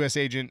picture of U.S.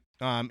 Agent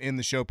in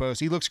the show post.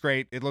 He looks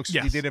great. He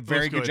Yes, did a looks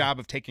very good good. job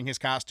of taking his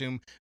costume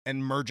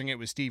and merging it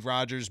with Steve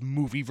Rogers'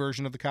 movie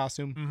version of the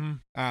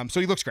costume. Mm-hmm. So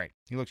he looks great.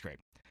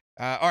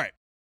 All right,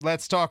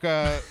 let's talk.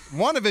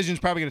 WandaVision's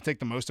probably going to take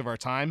the most of our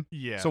time.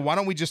 Yeah. So why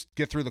don't we just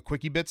get through the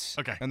quickie bits?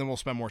 Okay. And then we'll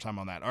spend more time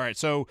on that. All right.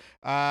 So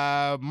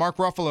Mark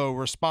Ruffalo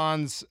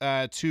responds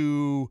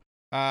to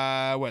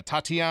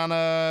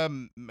Tatiana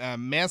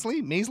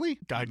Maslany?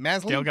 Gail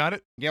Maslany? got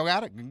it. Gail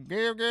got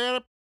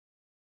it.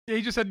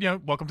 he just said,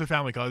 welcome to the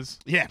family, cuz.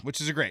 Yeah, which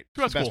is great.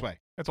 That's It's the best cool. way.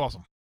 That's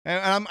awesome.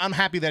 And I'm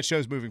happy that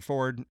show's moving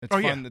forward. It's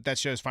Oh, fun yeah. that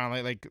show's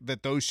finally like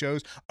that. Those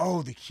shows.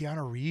 Oh, the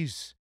Keanu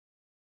Reeves.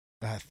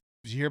 Did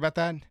you hear about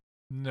that?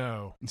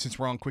 No. And since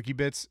we're on Quickie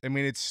Bits, I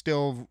mean, it's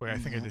still. Wait, I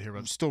think I did hear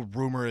about this. Still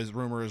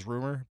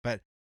rumor, but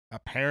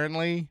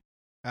apparently,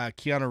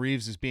 Keanu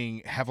Reeves is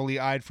being heavily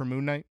eyed for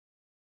Moon Knight.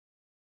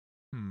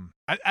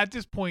 At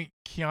this point,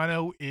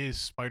 Keanu is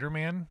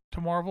Spider-Man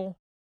to Marvel.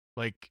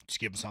 Like, Just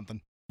give him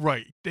something.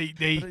 right. They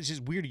But it's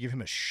just weird to give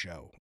him a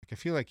show. Like, I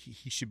feel like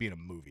he should be in a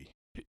movie.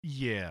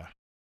 yeah.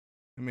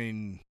 I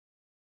mean,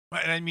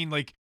 And I mean,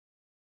 like,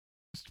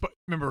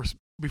 remember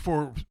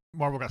before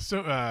Marvel got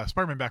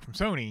Spider-Man back from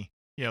Sony,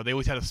 they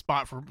always had a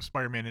spot for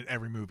Spider-Man in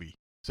every movie.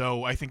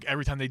 So I think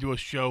every time they do a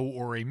show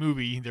or a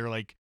movie, they're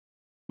like,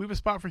 we have a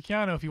spot for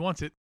Keanu if he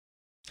wants it.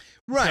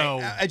 right. So,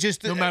 I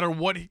just no matter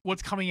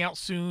what's coming out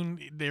soon,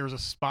 there's a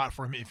spot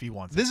for him if he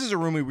wants it. This is a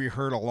rumor we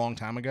heard a long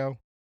time ago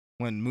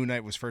when Moon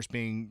Knight was first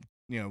being,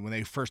 when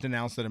they first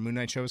announced that a Moon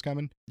Knight show was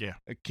coming. Yeah.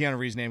 Keanu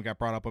Reeves' name got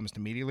brought up almost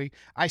immediately.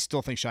 I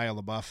still think Shia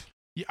LaBeouf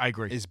Yeah, I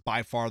agree. is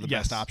by far the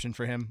Yes. best option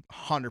for him.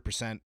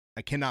 100%.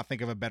 I cannot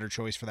think of a better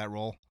choice for that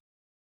role.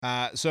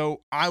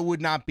 So I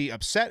would not be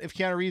upset if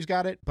Keanu Reeves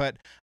got it, but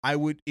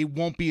it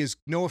won't be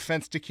no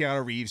offense to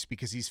Keanu Reeves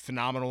because he's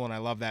phenomenal and I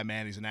love that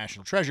man. He's a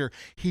national treasure.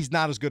 He's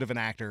not as good of an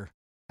actor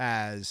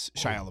as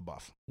Shia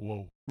LaBeouf.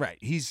 Whoa. Right.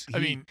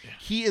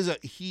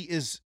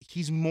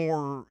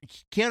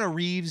 Keanu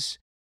Reeves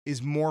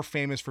is more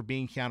famous for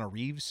being Keanu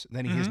Reeves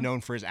than he is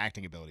known for his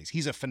acting abilities.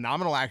 He's a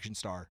phenomenal action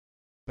star,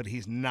 but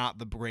he's not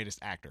the greatest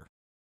actor.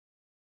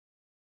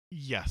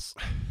 Yes.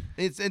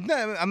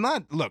 I'm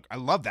not. Look, I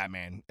love that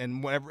man,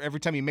 and every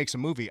time he makes a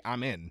movie,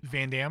 I'm in.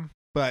 Van Damme.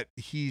 But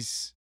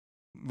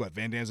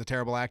Van Damme's a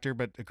terrible actor,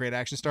 but a great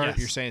action star. Yes.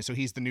 You're saying so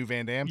he's the new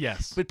Van Damme?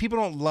 Yes. But people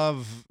don't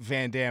love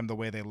Van Damme the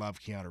way they love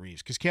Keanu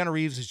Reeves because Keanu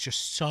Reeves is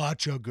just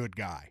such a good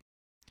guy.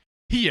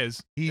 He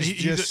is.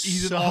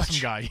 He's an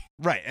awesome guy.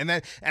 Right, and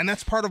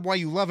that's part of why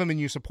you love him and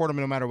you support him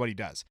no matter what he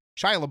does.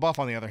 Shia LaBeouf,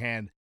 on the other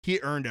hand, he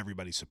earned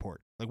everybody's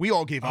support. Like we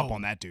all gave up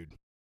on that dude.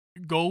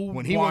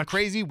 When he went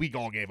crazy, we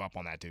all gave up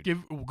on that dude.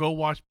 Go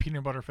watch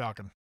Peanut Butter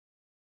Falcon.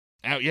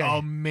 Oh yeah,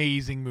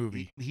 Amazing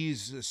movie.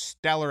 He's a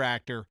stellar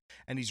actor,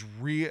 and he's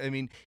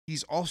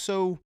he's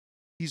also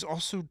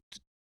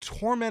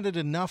tormented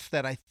enough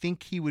that I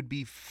think he would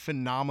be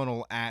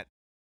phenomenal at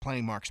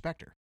playing Mark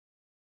Spector.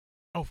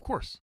 Oh, of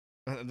course.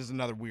 There's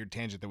another weird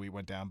tangent that we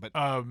went down, but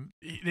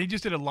they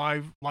just did a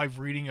live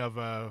reading of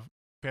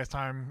Fast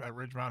Time at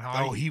Ridgemont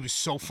High. Oh, he was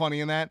so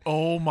funny in that.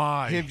 Oh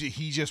my!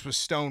 He just was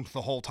stoned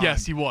the whole time.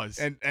 Yes, he was.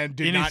 And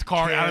did in not his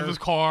car, care. out of his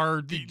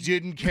car. He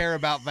didn't care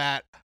about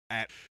that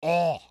at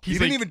all. He He's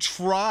didn't like- even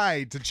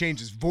try to change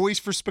his voice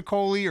for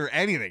Spicoli or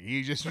anything.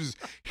 He just was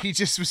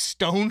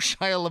stone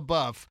Shia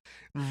LaBeouf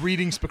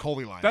reading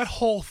Spicoli lines. That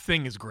whole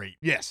thing is great.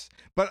 Yes,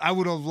 but I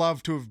would have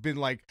loved to have been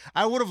like,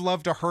 I would have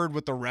loved to heard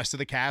what the rest of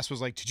the cast was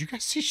like. Did you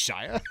guys see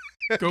Shia?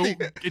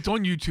 It's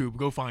on YouTube.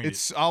 Go find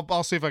it.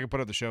 I'll see if I can put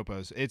up the show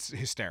post. It's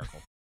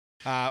hysterical.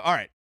 All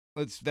right,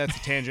 that's a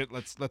tangent.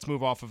 Let's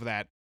move off of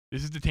that.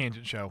 This is the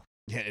Tangent Show.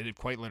 Yeah,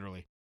 quite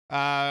literally.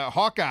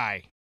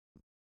 Hawkeye.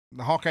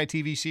 The Hawkeye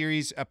TV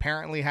series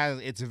apparently has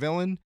its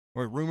villain,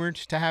 or rumored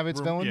to have its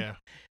villain. Yeah.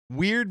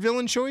 Weird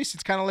villain choice.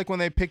 It's kind of like when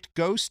they picked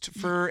Ghost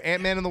for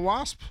Ant-Man and the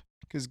Wasp,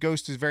 because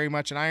Ghost is very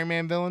much an Iron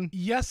Man villain.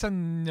 Yes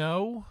and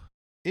no.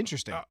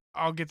 Interesting.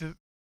 I'll get to.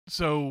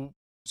 So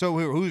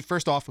who?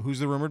 First off, who's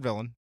the rumored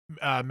villain?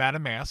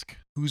 Madam Mask,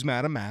 Who's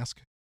Madam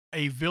Mask?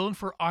 a villain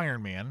for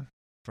Iron Man.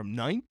 From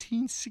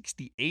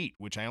 1968,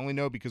 which I only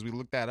know because we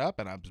looked that up,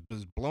 and I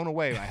was blown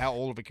away by how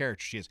old of a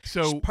character she is.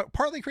 So- She's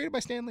partly created by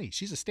Stan Lee.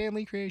 She's a Stan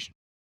Lee creation.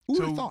 Who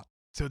would have thought?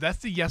 So that's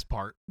the yes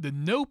part. The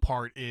no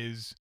part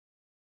is,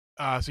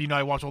 so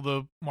I watch all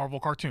the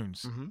Marvel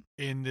cartoons. Mm-hmm.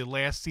 In the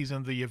last season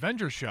of the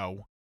Avengers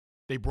show,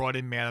 they brought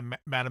in Madam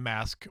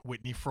Mask,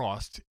 Whitney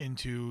Frost,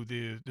 into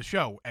the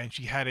show, and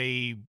she had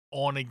a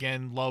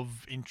on-again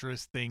love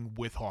interest thing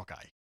with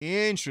Hawkeye.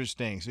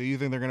 Interesting. So you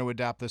think they're going to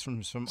adapt this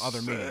from some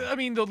other medium? I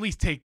mean, they'll at least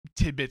take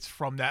tidbits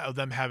from that of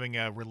them having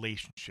a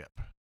relationship.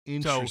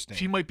 Interesting. So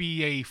she might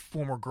be a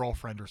former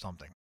girlfriend or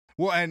something.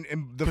 Well, and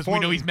the Because we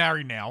know he's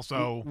married now,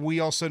 so we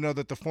also know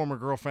that the former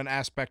girlfriend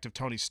aspect of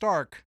Tony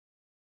Stark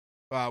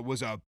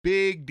was a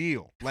big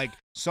deal. Like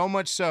so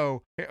much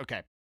so.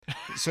 Okay,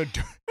 so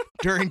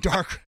during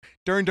Dark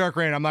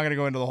Reign, I'm not going to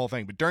go into the whole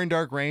thing, but during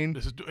Dark Reign,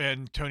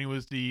 and Tony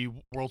was the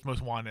world's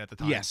most wanted at the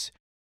time. yes,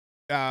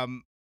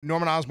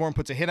 Norman Osborn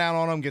puts a hit out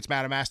on him, gets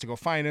Madam Mask to go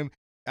find him.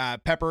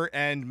 Pepper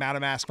and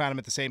Madam Mask find him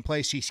at the same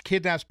place. She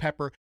kidnaps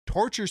Pepper,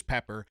 tortures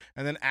Pepper,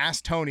 and then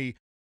asks Tony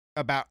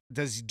about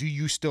do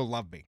you still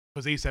love me?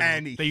 Because they said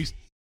And they used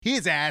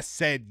his ass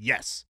said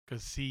yes.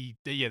 because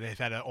they've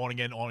had an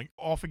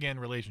off again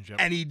relationship.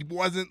 And he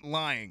wasn't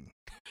lying.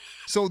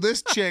 So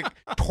this chick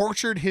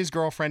tortured his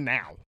girlfriend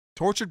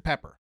tortured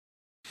Pepper.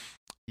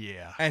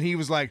 Yeah. And he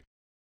was like,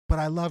 but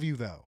I love you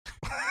though.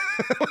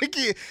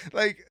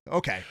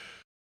 Okay.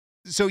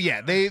 So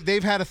yeah,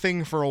 they've had a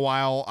thing for a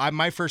while.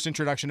 My first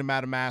introduction to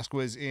Madame Mask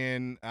was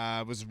in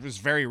was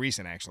very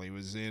recent actually. It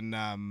was in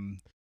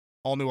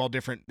All New, All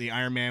Different, the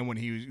Iron Man when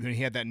he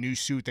had that new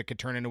suit that could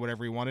turn into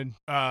whatever he wanted.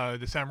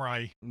 The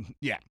samurai.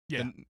 Yeah.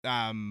 Yeah.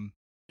 And,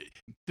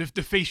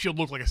 the face shield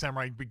looked like a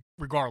samurai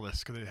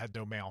regardless because it had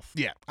no mouth.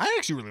 yeah, I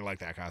actually really like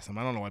that costume.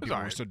 I don't know why people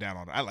were so down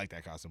on it. I like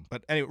that costume.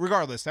 But anyway,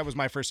 regardless, that was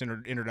my first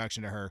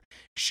introduction to her.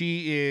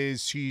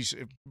 She's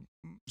a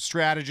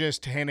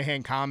strategist,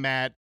 hand-to-hand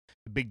combat,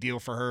 a big deal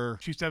for her.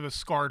 She used to have a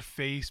scarred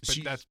face, but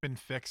that's been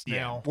fixed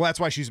now. Well, that's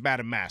why she's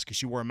Madame Mask, because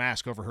she wore a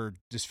mask over her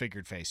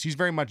disfigured face. She's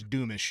very much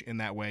Doomish in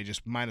that way,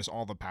 just minus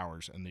all the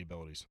powers and the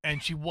abilities.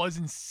 And she was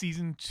in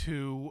season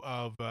 2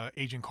 of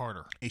Agent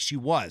Carter. She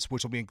was,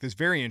 which will make this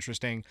very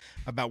interesting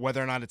about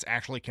whether or not it's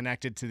actually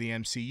connected to the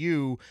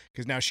MCU,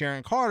 because now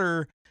Sharon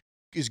Carter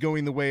is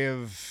going the way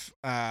of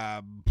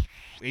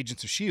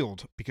Agents of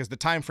S.H.I.E.L.D. because the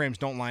time frames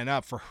don't line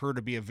up for her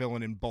to be a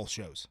villain in both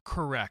shows.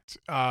 Correct.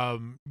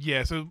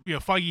 Yeah, so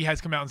Feige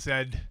has come out and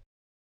said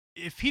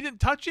if he didn't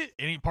touch it,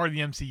 it ain't part of the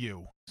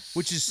MCU.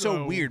 Which is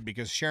so weird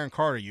because Sharon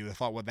Carter, you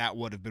thought that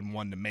would have been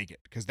one to make it,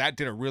 because that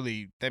did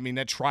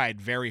that tried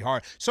very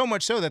hard. So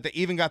much so that they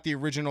even got the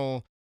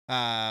original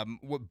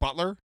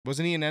Butler.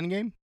 Wasn't he in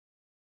Endgame?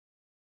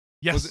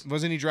 Yes.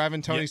 Wasn't he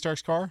driving Tony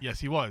Stark's car? Yes,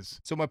 he was.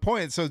 So my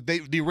point,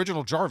 the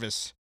original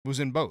Jarvis was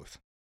in both.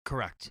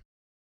 Correct.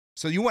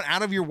 So you went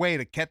out of your way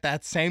to get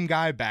that same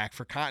guy back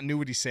for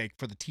continuity's sake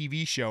for the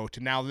TV show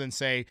to now then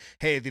say,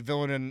 hey, the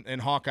villain in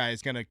Hawkeye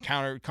is going to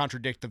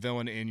contradict the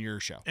villain in your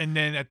show. And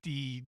then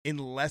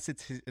unless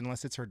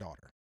it's her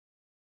daughter.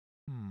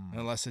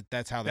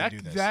 That's how they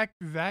do this.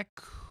 That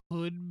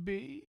could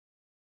be.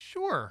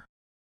 Sure.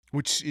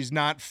 Which is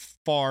not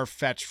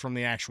far-fetched from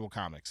the actual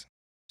comics.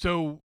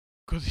 So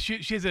because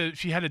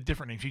she had a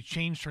different name. She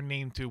changed her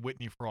name to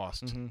Whitney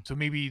Frost. Mm-hmm. So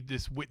maybe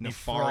this Whitney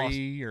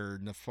Nefari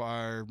or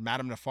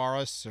Madame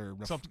Nefaris or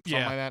something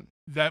like that.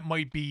 That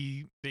might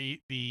be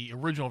the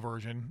original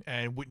version,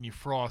 and Whitney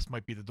Frost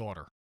might be the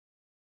daughter.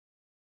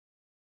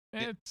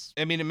 It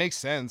makes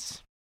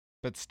sense,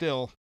 but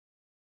still,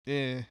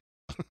 Nefari,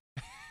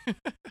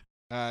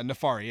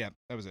 yeah,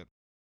 that was it.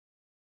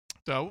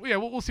 So yeah,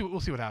 we'll see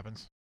what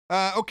happens.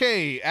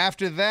 Okay,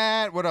 after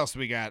that, what else do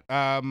we got?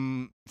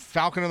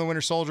 Falcon and the Winter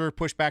Soldier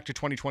pushed back to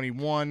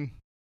 2021.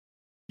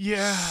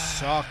 Yeah.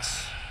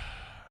 Sucks.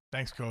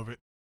 Thanks, COVID.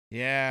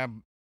 Yeah.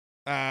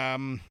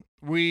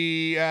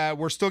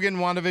 We're still getting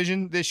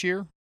WandaVision this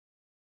year,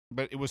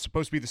 but it was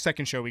supposed to be the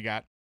second show we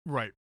got.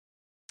 Right.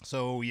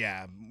 So,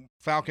 yeah,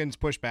 Falcon's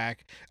pushed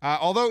back.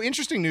 Although,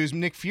 interesting news,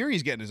 Nick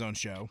Fury's getting his own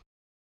show.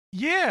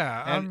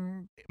 Yeah,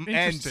 I'm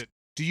interested. And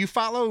do you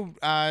follow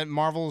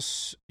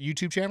Marvel's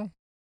YouTube channel?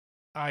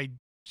 I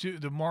do.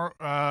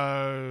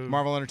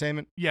 Marvel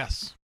Entertainment?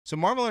 Yes. So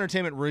Marvel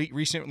Entertainment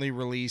recently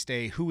released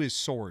a Who is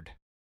Sword?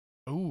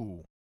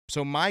 Ooh.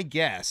 So my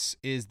guess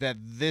is that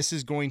this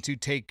is going to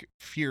take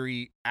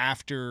Fury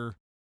after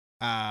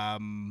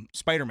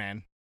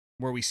Spider-Man,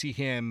 where we see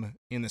him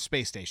in the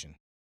space station.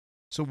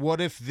 So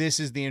what if this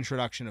is the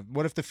introduction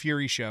what if the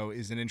Fury show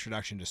is an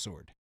introduction to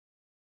Sword?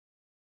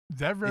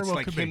 That very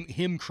well could be.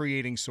 Him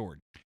creating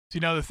Sword. See,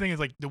 now the thing is,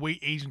 like, the way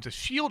Agents of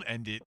S.H.I.E.L.D.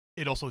 ended,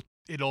 it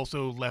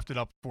also left it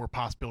up for a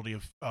possibility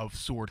of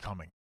Sword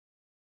coming.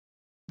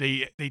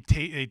 They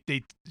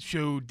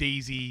show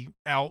Daisy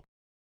out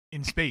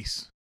in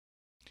space.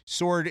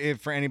 Sword,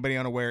 if for anybody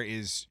unaware,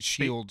 is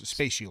Shield,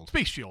 Space Shield.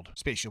 Space Shield.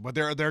 Space Shield. But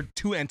they're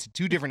two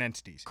different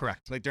entities.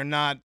 Correct. Like they're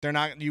not.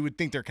 You would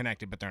think they're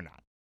connected, but they're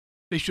not.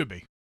 They should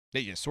be.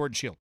 Sword and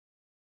Shield.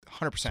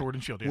 100%. Sword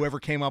and Shield. Yeah. Whoever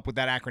came up with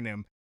that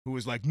acronym, who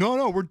was like,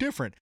 no, we're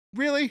different.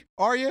 Really?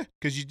 Are you?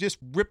 Because you just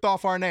ripped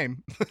off our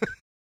name.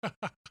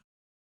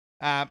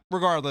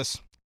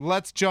 Regardless,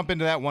 let's jump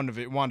into that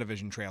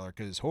WandaVision trailer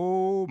because,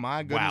 oh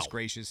my goodness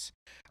gracious.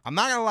 I'm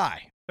not going to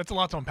lie. That's a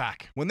lot to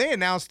unpack. When they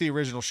announced the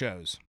original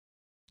shows,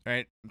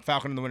 right?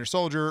 Falcon and the Winter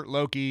Soldier,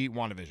 Loki,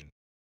 WandaVision.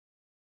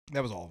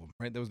 That was all of them,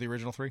 right? That was the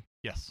original 3?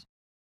 Yes.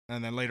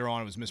 And then later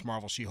on it was Miss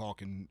Marvel,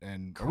 She-Hulk,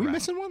 and are we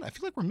missing one? I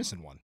feel like we're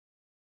missing one.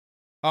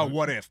 Oh,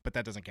 What If, but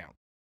that doesn't count.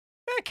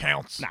 It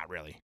counts. Not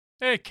really.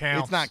 It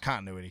counts. It's not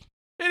continuity.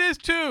 It is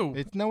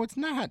too. No, it's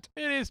not.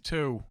 It is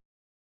too.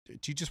 Do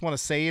you just want to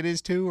say it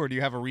is too, or do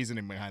you have a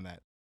reasoning behind that?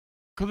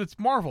 Because it's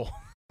Marvel.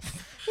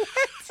 What?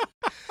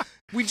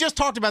 We just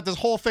talked about this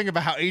whole thing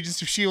about how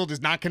Agents of S.H.I.E.L.D.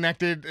 is not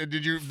connected.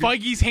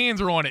 Feige's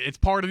hands are on it. It's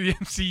part of the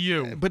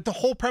MCU. But the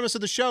whole premise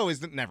of the show is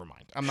that never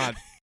mind. I'm not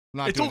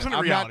it's doing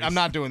alternate realities. I'm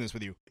not doing this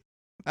with you.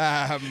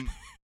 But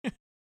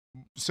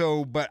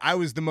I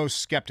was the most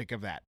skeptic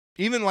of that.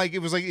 Even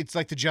it's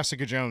like the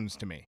Jessica Jones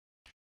to me.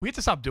 We have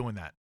to stop doing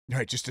that.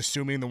 Right, just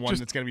assuming the one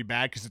that's going to be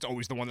bad because it's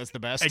always the one that's the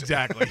best.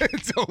 Exactly.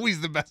 It's always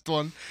the best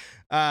one.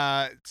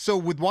 So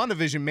with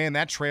WandaVision, man,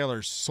 that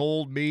trailer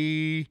sold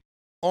me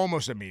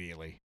almost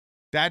immediately.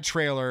 That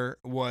trailer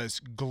was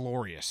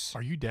glorious.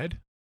 Are you dead?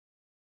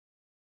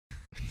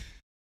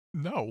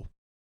 No.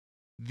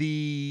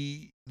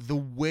 The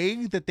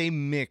way that they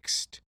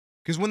mixed,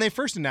 because when they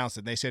first announced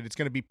it, they said it's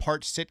going to be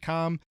part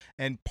sitcom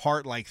and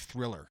part like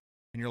thriller.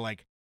 And you're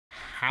like,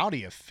 how do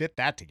you fit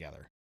that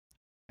together?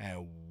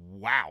 And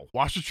wow.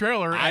 Watch the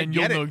trailer I and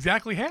you'll get it. know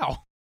exactly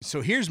how.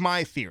 So here's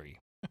my theory.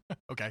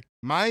 Okay.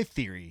 My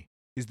theory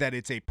is that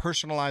it's a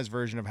personalized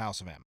version of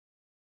House of M.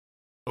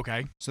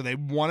 Okay. So they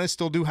want to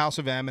still do House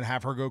of M and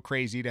have her go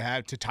crazy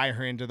to tie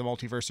her into the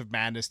multiverse of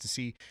madness to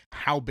see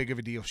how big of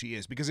a deal she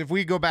is. Because if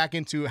we go back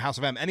into House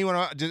of M, anyone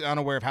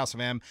unaware of House of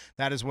M,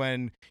 that is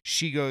when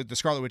the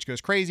Scarlet Witch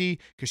goes crazy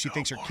because she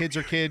thinks her kids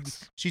are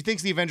kids. She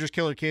thinks the Avengers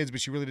kill her kids, but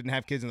she really didn't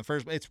have kids in the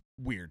first place. It's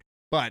weird.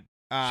 But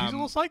She's a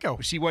little psycho.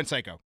 she went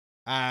psycho.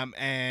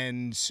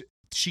 And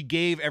she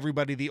gave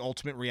everybody the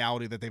ultimate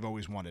reality that they've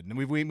always wanted. And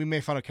we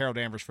make fun of Carol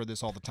Danvers for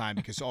this all the time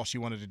because all she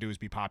wanted to do is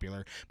be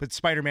popular. But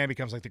Spider-Man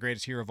becomes like the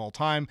greatest hero of all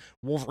time.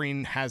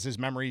 Wolverine has his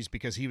memories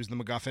because he was the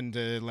MacGuffin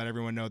to let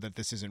everyone know that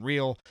this isn't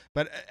real.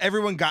 But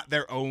everyone got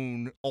their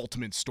own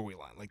ultimate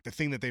storyline, like the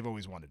thing that they've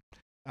always wanted.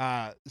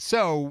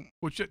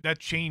 Which that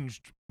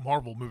changed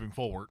Marvel moving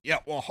forward. Yeah,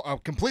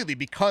 well, completely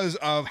because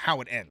of how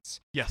it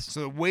ends. Yes.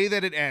 So the way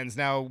that it ends,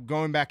 now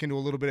going back into a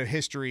little bit of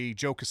history,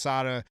 Joe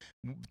Quesada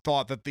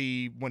thought that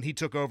when he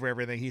took over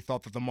everything, he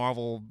thought that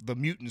the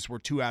mutants were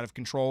too out of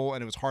control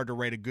and it was hard to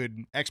write a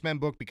good X-Men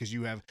book because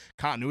you have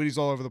continuities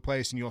all over the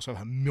place and you also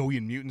have a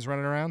million mutants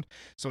running around.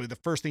 So the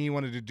first thing he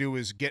wanted to do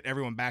is get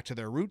everyone back to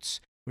their roots,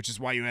 which is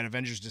why you had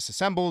Avengers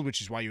Disassembled, which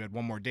is why you had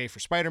One More Day for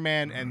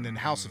Spider-Man, and then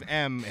House of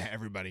M,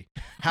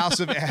 House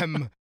of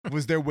M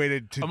was their way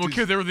to I'm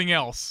okay with everything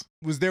else.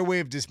 was their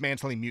way of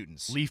dismantling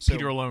mutants. Leave So,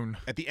 Peter alone.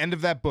 at the end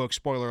of that book,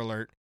 spoiler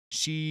alert,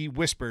 she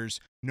whispers,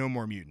 "No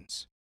more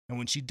mutants." And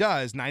when she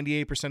does,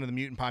 98% of the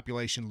mutant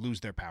population lose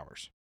their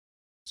powers.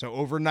 So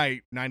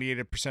overnight,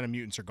 98% of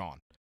mutants are gone.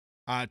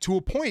 To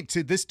a point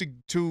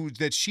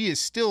that she is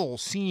still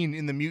seen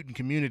in the mutant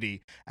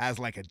community as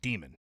like a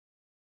demon.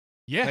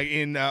 Yeah. Like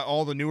in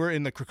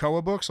in the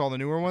Krakoa books, all the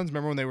newer ones.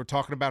 Remember when they were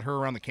talking about her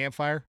around the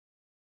campfire?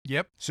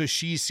 Yep. So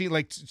she's seen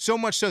so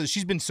much so that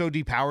she's been so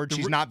depowered,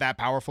 she's not that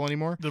powerful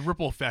anymore. The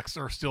ripple effects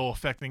are still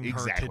affecting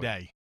Exactly. her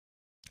today.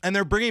 And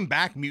they're bringing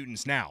back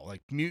mutants now.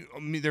 Like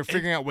they're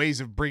figuring out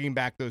ways of bringing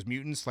back those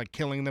mutants, like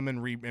killing them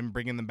and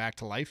bringing them back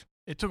to life.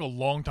 It took a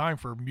long time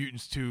for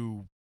mutants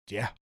to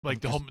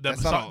like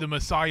That's not the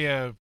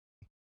Messiah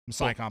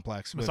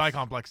complex. Messiah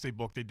complex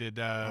book they did.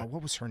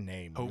 What was her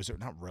name? Hope. Was it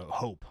not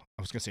Hope?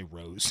 I was gonna say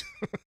Rose.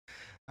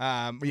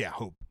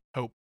 Hope.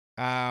 Hope.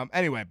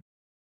 Anyway,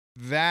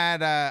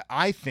 that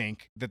I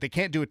think that they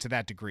can't do it to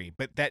that degree,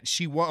 but that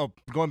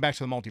going back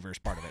to the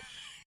multiverse part of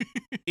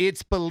it,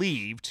 it's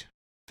believed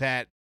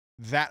that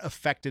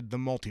affected the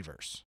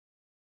multiverse.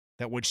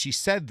 That when she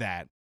said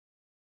that,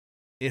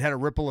 it had a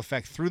ripple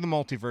effect through the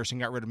multiverse and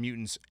got rid of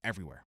mutants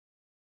everywhere.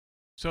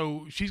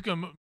 So she's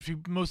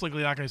most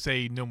likely not going to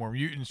say no more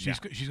mutants. She's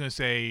going to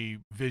say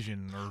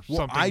Vision or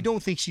something. I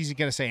don't think she's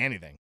going to say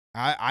anything.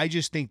 I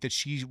just think that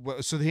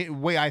the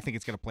way I think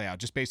it's going to play out,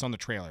 just based on the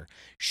trailer,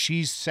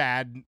 she's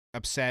sad,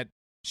 upset.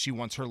 She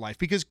wants her life.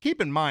 Because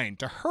keep in mind,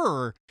 to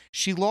her,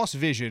 she lost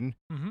Vision,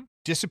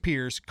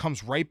 disappears,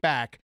 comes right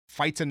back,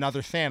 fights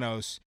another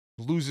Thanos,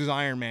 loses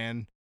Iron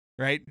Man,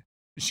 right?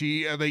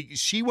 She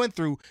went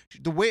through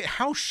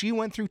how she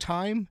went through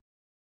time.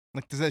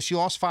 Like she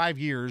lost 5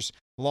 years,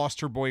 lost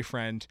her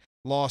boyfriend,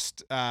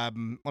 lost. I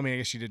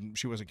guess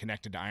she wasn't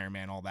connected to Iron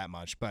Man all that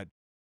much, but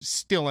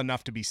still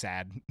enough to be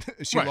sad.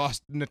 She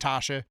lost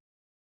Natasha.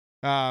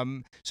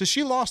 So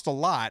she lost a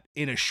lot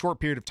in a short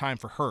period of time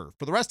for her.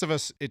 For the rest of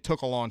us, it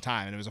took a long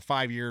time, and it was a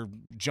 5-year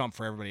jump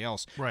for everybody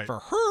else. Right. For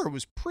her, it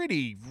was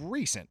pretty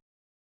recent.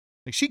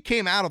 Like she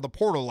came out of the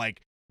portal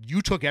like,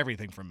 you took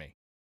everything from me.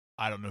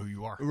 I don't know who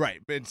you are.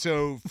 Right. And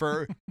so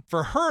for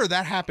her,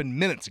 that happened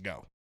minutes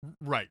ago.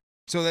 Right.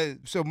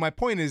 So my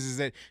point is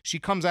that she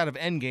comes out of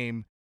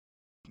Endgame,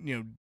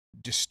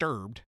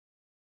 disturbed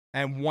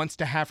and wants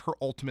to have her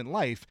ultimate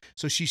life.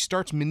 So she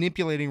starts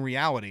manipulating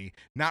reality,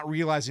 not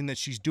realizing that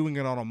she's doing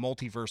it on a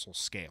multiversal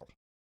scale.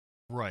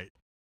 Right.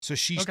 So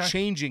she's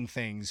changing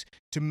things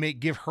to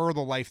give her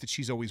the life that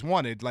she's always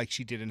wanted, like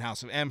she did in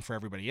House of M for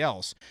everybody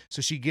else.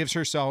 So she gives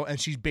herself, and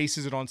she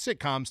bases it on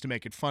sitcoms to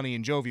make it funny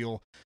and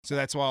jovial. So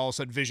that's why all of a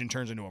sudden Vision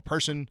turns into a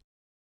person.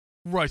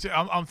 Right. So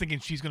I'm thinking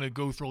she's going to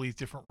go through all these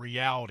different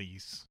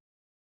realities.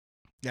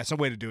 Yeah, it's a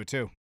way to do it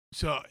too.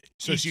 So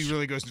she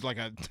really goes to like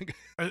a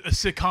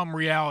sitcom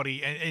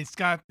reality, and it's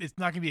not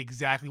going to be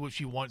exactly what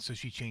she wants, so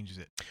she changes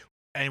it.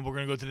 And we're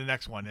going to go to the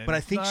next one. But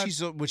I think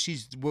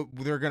what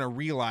they're going to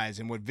realize,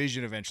 and what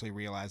Vision eventually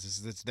realizes,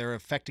 is that they're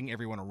affecting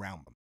everyone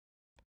around them.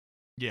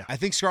 Yeah. I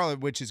think Scarlet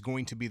Witch is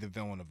going to be the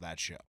villain of that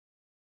show,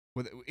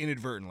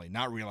 inadvertently,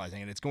 not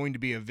realizing it. It's going to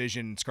be a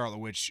Vision Scarlet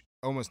Witch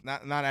almost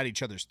not at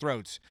each other's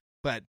throats,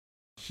 but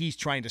he's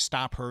trying to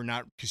stop her,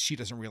 not because she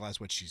doesn't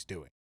realize what she's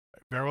doing.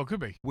 Very well could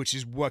be. Which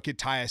is what could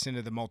tie us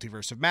into the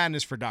multiverse of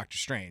madness for Doctor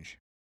Strange,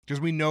 because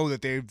we know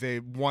that they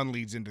one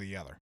leads into the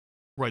other.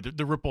 Right.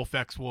 The ripple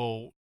effects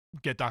will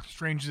get Doctor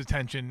Strange's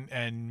attention,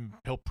 and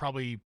he'll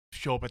probably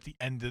show up at the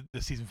end of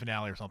the season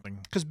finale or something.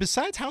 Because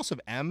besides House of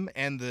M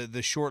and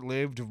the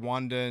short-lived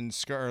Wanda and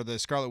the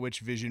Scarlet Witch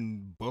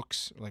Vision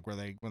books, like when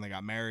they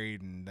got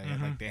married and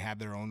they had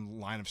their own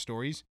line of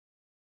stories,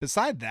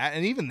 Beside that,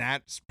 and even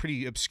that's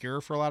pretty obscure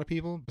for a lot of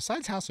people.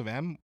 Besides House of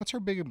M, what's her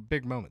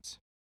big moments?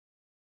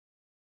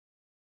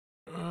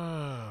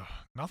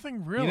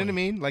 Nothing really. You know what I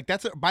mean? Like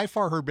that's by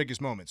far her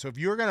biggest moment. So if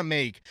you're gonna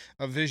make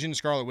a Vision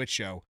Scarlet Witch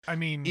show, I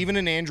mean, even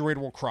an android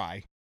will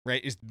cry,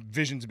 right? Is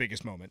Vision's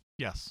biggest moment,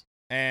 yes.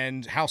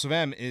 and House of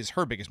M is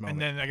her biggest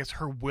moment, And then I guess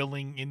her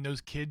willing in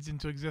those kids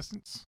into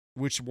existence,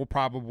 which will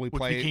probably which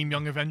play. became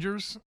Young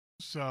Avengers.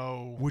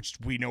 So Which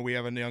we know we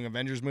have a Young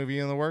Avengers movie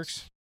in the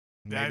works.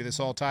 Maybe That- this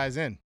all ties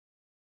in.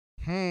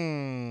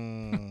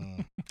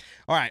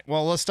 All right.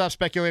 Well, let's stop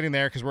speculating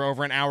there because we're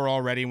over an hour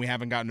already and we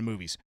haven't gotten to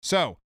movies.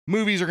 So,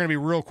 movies are going to be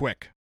real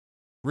quick.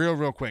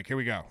 Real quick. Here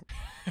we go.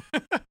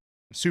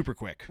 Super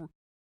quick.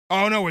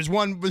 Oh, no. There's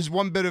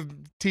one bit of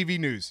TV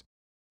news.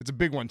 It's a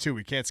big one, too.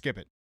 We can't skip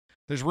it.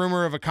 There's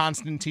rumor of a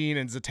Constantine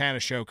and Zatanna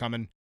show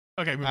coming.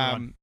 okay, moving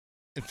on.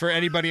 For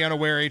anybody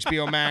unaware,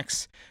 HBO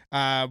Max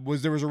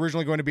was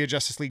originally going to be a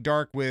Justice League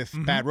Dark with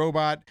Mhm. Bad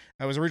Robot.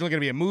 It was originally going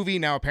to be a movie.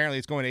 Now apparently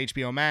it's going to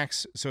HBO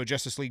Max. So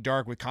Justice League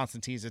Dark with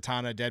Constantine,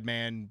 Zatanna,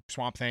 Deadman,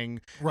 Swamp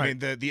Thing. Right. I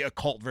mean, the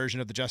occult version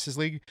of the Justice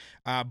League.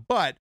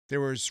 But there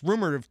was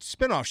rumor of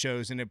spin-off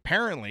shows, and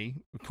apparently,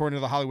 according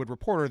to the Hollywood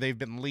Reporter, they've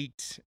been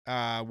leaked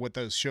what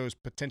those shows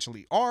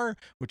potentially are,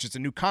 which is a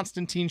new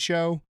Constantine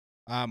show.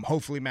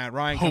 Hopefully Matt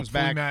Ryan comes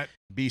Hopefully, back. Matt.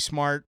 Be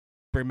smart.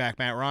 Bring back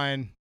Matt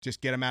Ryan. Just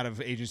get him out of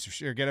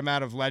get him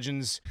out of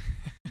Legends,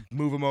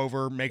 move him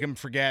over, make him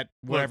forget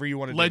whatever you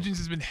want to do. Legends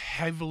has been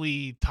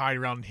heavily tied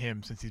around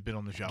him since he's been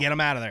on the show. Get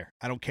him out of there.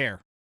 I don't care.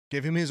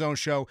 Give him his own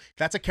show.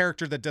 That's a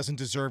character that doesn't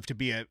deserve to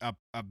be a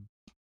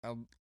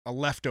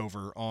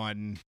leftover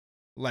on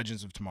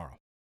Legends of Tomorrow.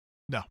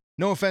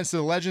 No offense to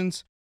the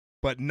Legends,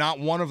 but not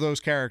one of those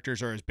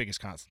characters are as big as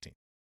Constantine.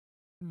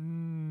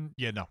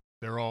 Yeah, no.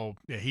 They're all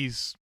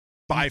he's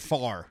By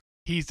far.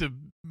 he's the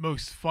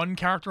most fun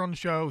character on the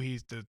show.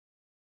 He's the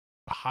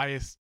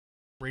highest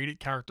rated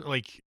character.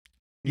 Like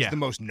He's Yeah. the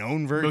most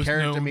known Most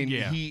character. I known, mean,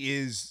 yeah.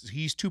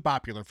 he's too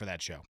popular for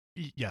that show.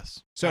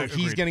 yes. So I he's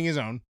agreed. getting his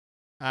own,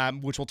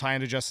 which will tie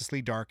into Justice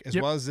League Dark, as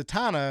Yep. well as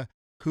Zatanna,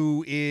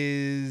 who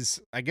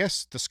is, I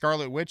guess, the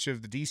Scarlet Witch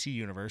of the DC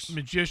universe.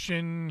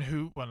 magician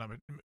who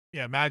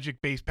magic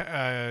based.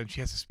 She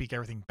has to speak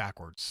everything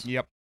backwards.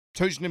 Yep.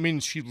 So I mean,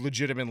 she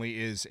legitimately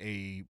is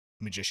a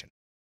magician.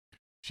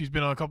 She's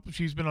been on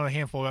a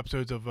handful of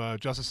episodes of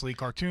Justice League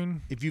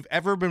cartoon. If you've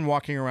ever been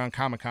walking around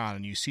Comic-Con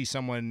and you see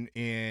someone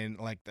in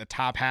like the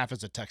top half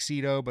is a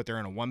tuxedo, but they're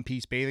in a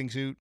one-piece bathing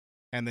suit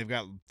and they've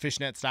got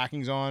fishnet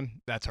stockings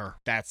on, That's her.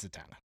 that's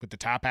Zatanna with the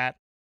top hat.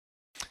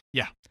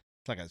 Yeah.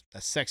 It's like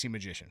a sexy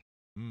magician.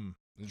 Mm.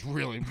 It's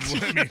really,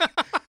 I mean,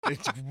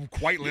 it's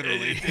quite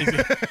literally. Is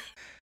it?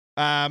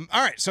 All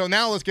right, so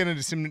now let's get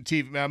into some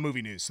TV,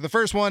 movie news. So the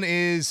first one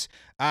is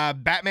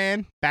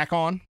Batman back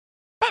on.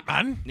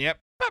 Batman. Yep,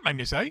 Batman,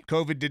 you say?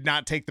 COVID did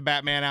not take the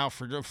Batman out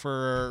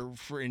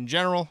for in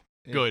general.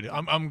 Good.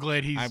 I'm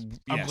glad he's. I'm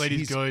Yes, glad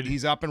he's good.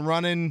 He's up and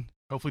running.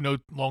 Hopefully, no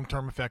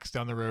long-term effects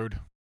down the road.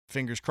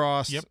 Fingers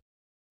crossed. Yep.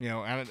 You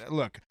know, and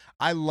look,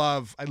 I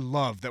love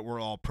that we're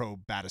all pro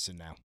Battison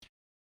now.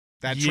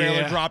 That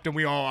trailer Yeah. dropped and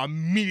we all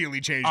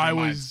immediately changed. our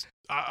minds.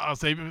 I'll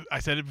say. I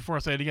said it before.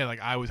 I'll say it again.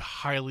 Like I was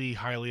highly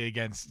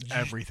against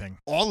everything.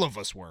 All of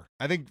us were.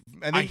 I think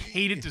I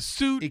hated the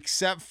suit.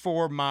 except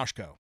for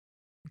Moshko.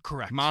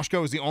 Correct.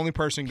 Moshko was the only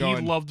person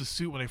going. He loved the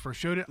suit when they first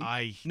showed it.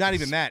 Not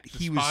even that.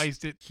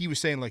 despised it. He was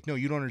saying like, no,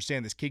 you don't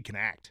understand. This kid can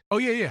act. Oh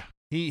yeah.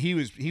 He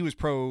was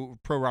pro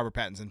Robert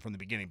Pattinson from the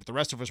beginning, but the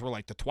rest of us were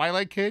like, the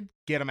Twilight kid,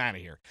 get him out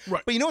of here.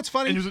 Right. But you know what's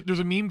funny? And there's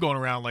a meme going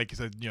around like it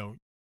said,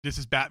 this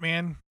is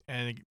Batman,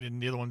 and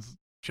the other one's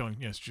showing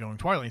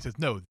Twilight. And it says,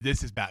 no,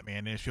 this is Batman,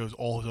 and it shows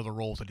all his other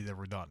roles that he's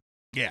ever done.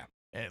 Yeah,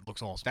 And it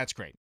looks awesome. that's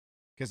great.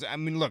 Because I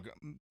mean, look,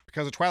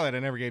 because of Twilight, I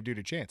never gave dude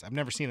a chance. I've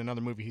never seen another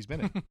movie he's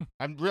been in.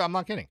 I'm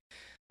not kidding.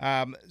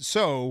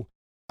 So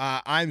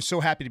I'm so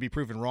happy to be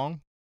proven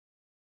wrong.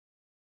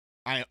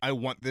 I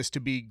want this to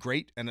be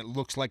great, and it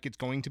looks like it's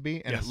going to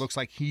be, and Yes. it looks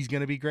like he's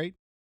going to be great.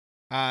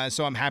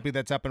 So I'm happy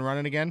that's up and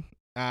running again.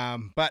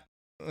 But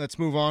let's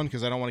move on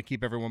because I don't want to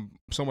keep everyone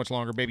so much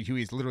longer. Baby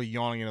Huey is literally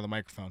yawning into the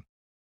microphone.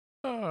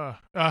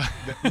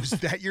 Was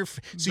that your? So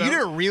you No.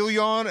 did a real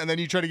yawn, and then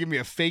you tried to give me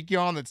a fake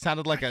yawn that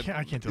sounded like I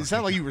can't do It a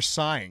sounded like fake you were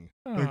sighing.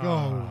 Like,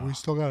 oh, we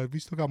still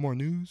got more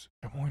news.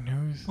 More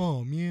news.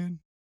 Oh man.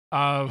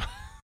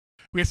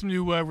 We have some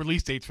new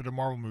release dates for the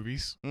Marvel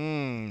movies.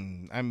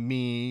 I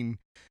mean,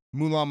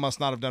 Mulan must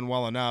not have done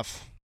well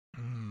enough.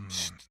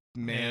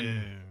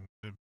 Man,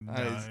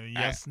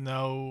 Yes,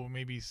 no,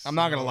 maybe. I'm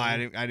not gonna so.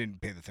 lie. I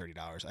didn't pay the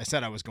 $30. I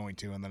said I was going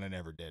to, and then I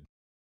never did.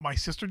 My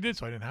sister did,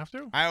 so I didn't have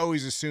to. I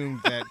always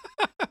assumed that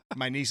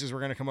my nieces were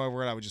gonna come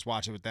over and I would just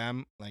watch it with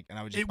them, and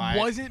I would just buy It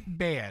wasn't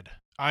bad.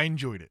 I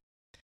enjoyed it.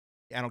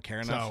 I don't care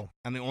enough. So-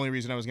 And the only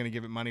reason I was gonna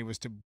give it money was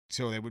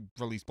so they would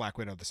release Black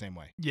Widow the same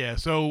way. Yeah,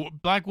 so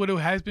Black Widow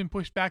has been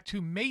pushed back to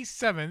May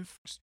 7th,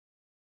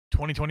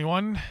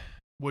 2021,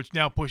 which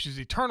now pushes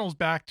Eternals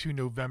back to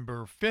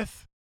November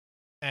 5th,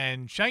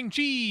 and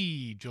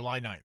Shang-Chi, July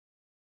 9th.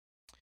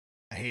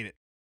 I hate it.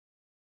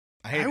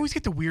 I always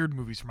get the weird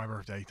movies for my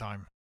birthday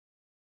time.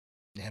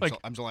 Yeah, Like,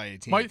 I'm July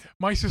 18th.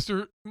 My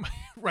sister,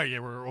 right? Yeah,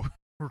 we're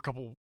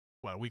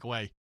a week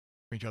away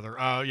from each other.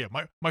 Yeah,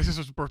 my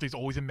sister's birthday's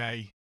always in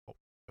May.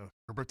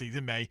 Her birthday's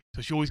in May,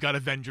 so she always got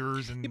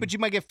Avengers and. Yeah, but you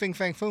might get Fing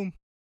Fang Foom.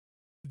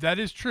 That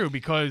is true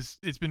because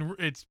it's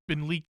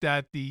been leaked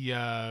that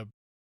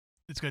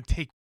it's going to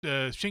take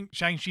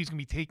Shang-Chi's going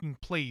to be taking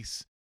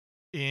place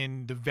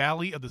in the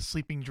Valley of the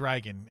Sleeping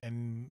Dragon,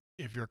 and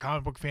if you're a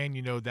comic book fan,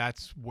 you know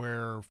that's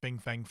where Fing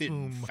Fang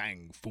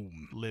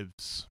Foom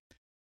lives.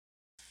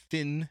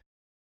 Fin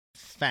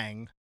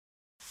Fang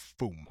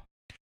Foom.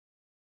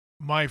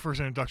 My first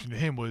introduction to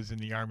him was in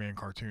the Iron Man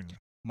cartoon.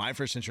 My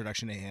first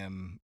introduction to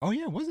him,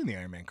 it was in the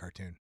Iron Man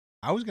cartoon.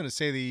 I was going to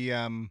say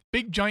the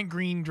Big Giant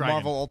Green Dragon.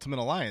 Marvel Ultimate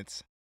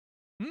Alliance.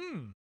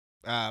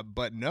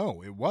 But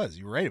no, it was.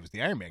 You were right. It was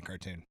the Iron Man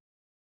cartoon.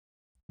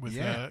 With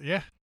yeah,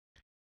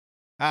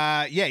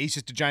 he's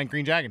just a giant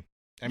green dragon.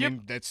 I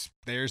mean,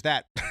 there's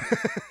that.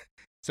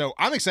 So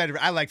I'm excited.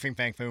 I like Fing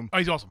Fang Foom. Oh,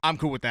 he's awesome. I'm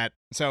cool with that.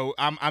 So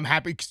I'm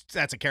happy 'cause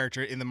that's a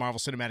character in the Marvel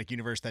Cinematic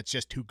Universe that's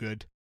just too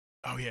good.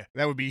 Oh yeah,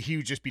 that would be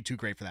huge. Just be too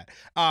great for that.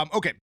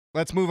 Okay,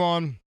 let's move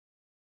on.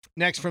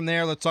 Next from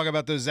there, let's talk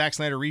about those Zack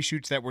Snyder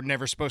reshoots that were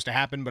never supposed to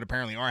happen, but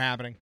apparently are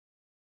happening.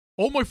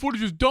 All my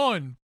footage is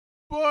done,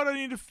 but I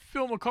need to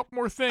film a couple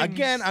more things.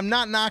 Again, I'm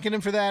not knocking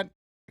him for that.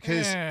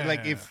 Because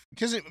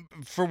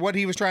for what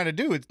he was trying to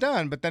do, it's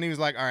done. But then he was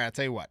like, all right, I'll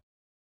tell you what.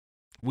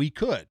 We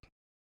could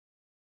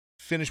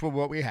finish with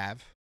what we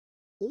have.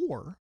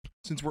 Or,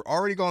 since we're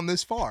already gone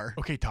this far.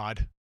 Okay,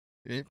 Todd.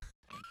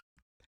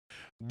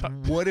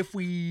 What if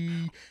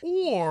we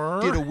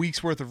did a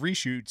week's worth of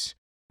reshoots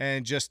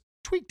and just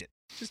tweaked it?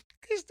 Just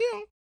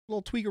a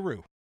little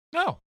tweakaroo.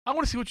 No, I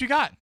want to see what you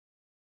got.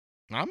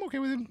 I'm okay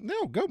with it.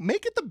 No, go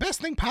make it the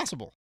best thing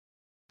possible.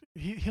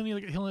 He'll need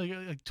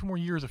like 2 more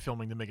years of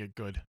filming to make it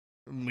good.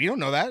 We don't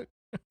know that.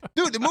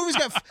 Dude, the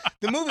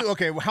movie,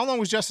 okay, how long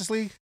was Justice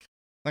League?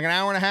 Like an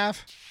hour and a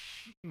half?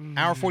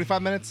 Hour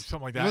 45 minutes?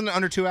 Something like that. Wasn't it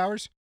under 2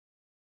 hours?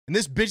 And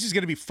this bitch is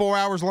going to be 4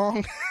 hours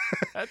long?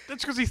 That's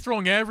because he's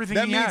throwing everything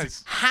he has. That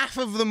means half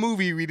of the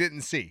movie we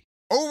didn't see.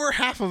 Over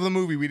half of the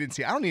movie we didn't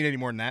see. I don't need any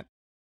more than that.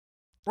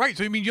 Right,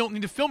 so you mean you don't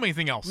need to film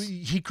anything else?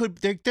 He could.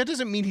 That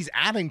doesn't mean he's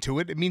adding to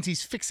it. It means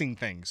he's fixing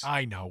things.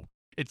 I know.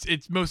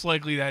 It's most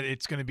likely that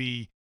it's going to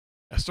be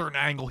a certain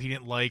angle he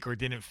didn't like or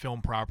didn't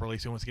film properly,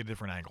 so he wants to get a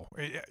different angle.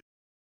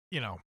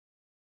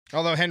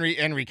 Although Henry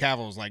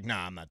Cavill was like,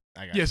 nah, I'm not.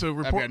 I've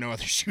got no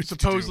other shoots.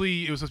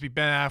 Supposedly, it was supposed to be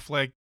Ben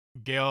Affleck,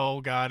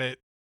 Gail got it,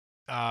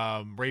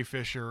 Ray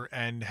Fisher,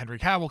 and Henry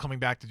Cavill coming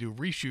back to do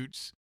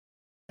reshoots.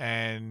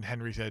 And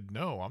Henry said,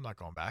 no, I'm not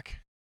going back.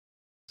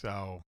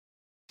 So,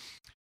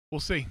 we'll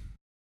see.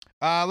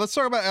 Let's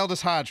talk about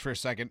Aldis Hodge for a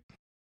second.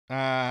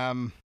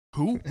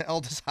 Who?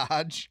 Aldis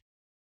Hodge.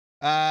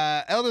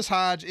 Aldis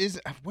Hodge is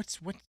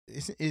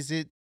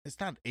it? It's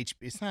not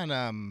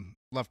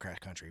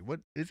Lovecraft Country. What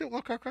is it?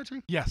 Lovecraft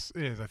Country? Yes,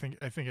 it is. I think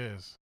it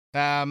is.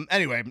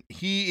 Anyway,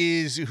 he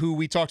is who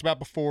we talked about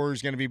before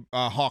is going to be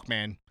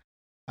Hawkman.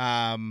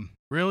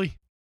 Really?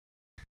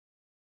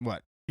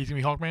 What? He's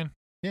gonna be Hawkman?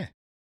 Yeah.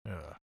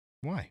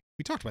 Why?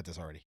 We talked about this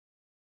already.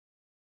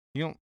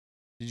 You don't?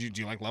 Do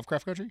you like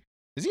Lovecraft Country?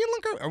 Is he in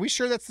Lovecraft? Are we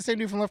sure that's the same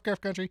dude from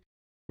Lovecraft Country?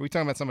 Or are we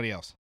talking about somebody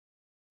else?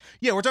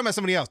 Yeah, we're talking about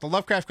somebody else. The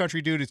Lovecraft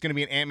Country dude is going to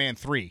be in Ant-Man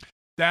 3.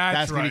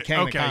 That's right. Going to be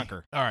Kang the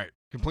Conqueror. All right.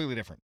 Completely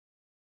different.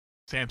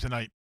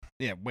 Samsonite.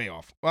 Yeah, way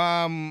off.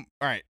 All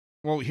right.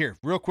 Well, here,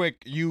 real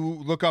quick, you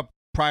look up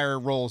prior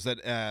roles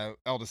that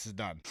Aldis has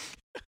done.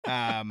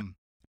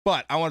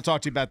 But I want to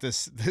talk to you about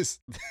this.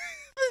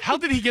 How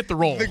did he get the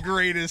role? The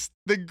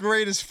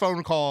greatest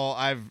phone call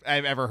I've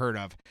ever heard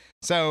of.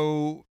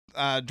 So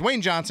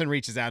Dwayne Johnson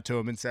reaches out to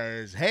him and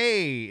says,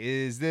 "Hey,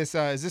 is this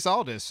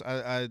Aldis?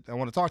 I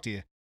want to talk to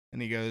you."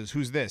 And he goes,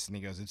 "Who's this?" And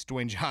he goes, "It's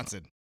Dwayne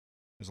Johnson."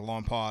 There's a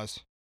long pause,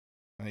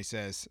 and he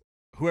says,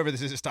 "Whoever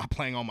this is, stop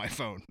playing on my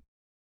phone."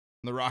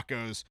 And The Rock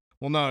goes,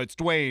 "Well, no, it's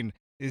Dwayne.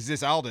 Is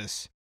this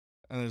Aldis?"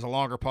 And there's a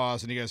longer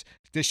pause, and he goes,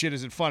 "This shit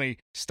isn't funny.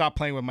 Stop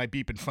playing with my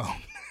beeping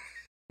phone."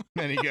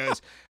 And he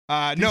goes,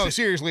 "No,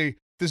 seriously,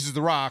 this is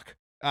The Rock.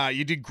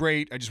 You did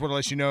great. I just want to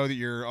let you know that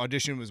your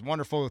audition was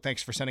wonderful.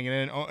 Thanks for sending it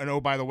in.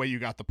 Oh, by the way, you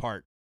got the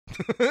part."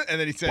 And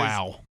then he says,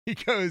 "Wow." He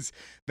goes,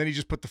 then he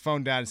just put the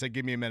phone down and said,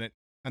 "Give me a minute,"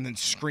 and then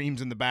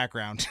screams in the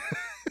background.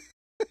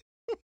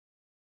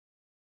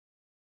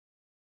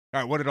 All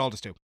right, what did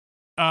Aldis do?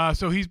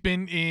 So he's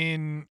been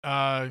in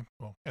an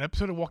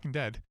episode of Walking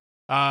Dead.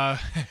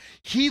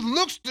 He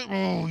looks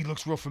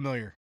real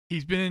familiar.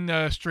 He's been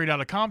in Straight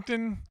Outta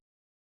Compton.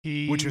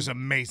 Which was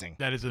amazing.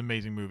 That is an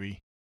amazing movie.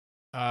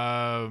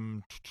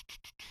 Man,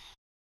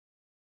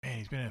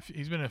 he's been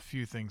in a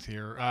few things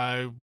here.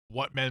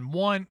 What Men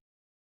Want.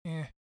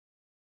 I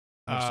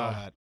saw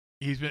that.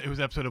 It was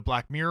an episode of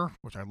Black Mirror,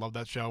 which I love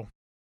that show.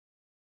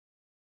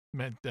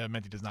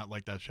 Menti does not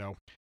like that show.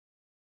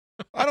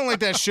 I don't like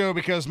that show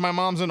because my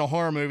mom's into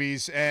horror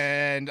movies,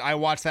 and I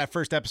watched that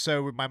first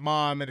episode with my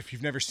mom. And if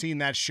you've never seen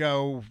that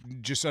show,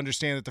 just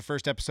understand that the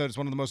first episode is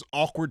one of the most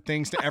awkward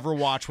things to ever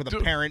watch with a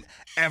parent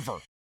ever.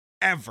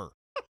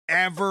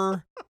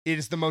 ever. It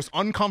is the most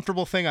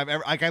uncomfortable thing I've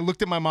ever. Like I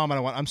looked at my mom and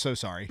I went, "I'm so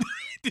sorry."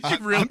 Did you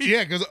really?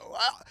 Yeah, because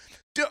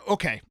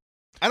okay,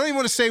 I don't even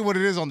want to say what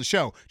it is on the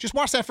show. Just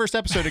watch that first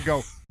episode and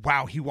go,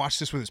 "Wow, he watched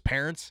this with his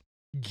parents."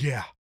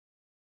 Yeah.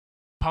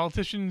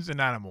 Politicians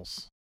and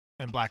animals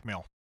and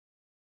blackmail.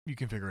 You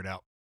can figure it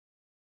out.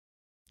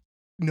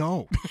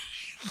 No,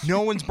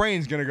 no one's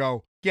brain's gonna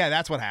go. Yeah,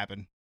 that's what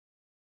happened.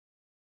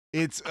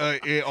 It's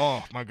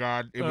oh my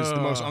god, it was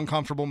the most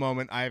uncomfortable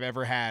moment I've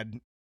ever had.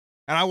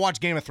 And I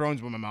watched Game of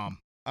Thrones with my mom.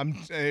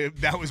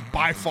 That was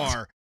by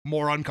far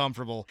more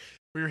uncomfortable.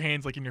 Were your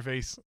hands like in your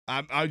face?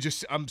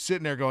 I'm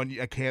sitting there going,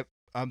 I can't.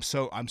 I'm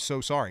so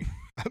sorry.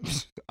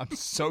 I'm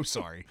so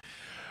sorry.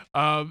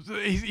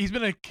 He's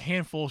been a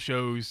handful of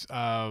shows. So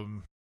I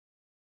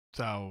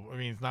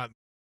mean, it's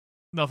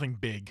nothing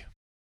big.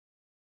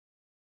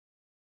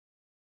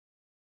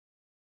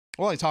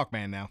 Well, he's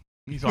Hawkman now.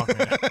 He's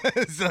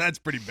Hawkman. So that's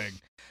pretty big.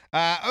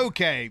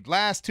 Okay,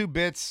 last two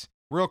bits,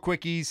 real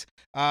quickies.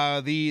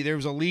 There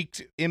was a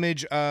leaked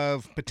image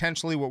of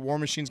potentially what War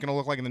Machine's going to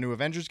look like in the new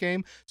Avengers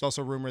game. It's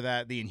also a rumor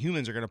that the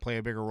Inhumans are going to play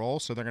a bigger role,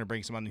 so they're going to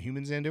bring some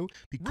Inhumans into it.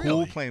 Be cool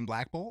Really? playing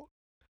Black Bolt.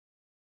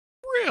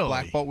 Really?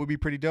 Black Bolt would be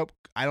pretty dope.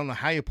 I don't know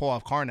how you pull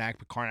off Karnak,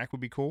 but Karnak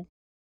would be cool.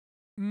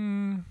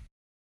 Mm,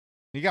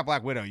 You got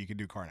Black Widow, you could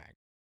do Karnak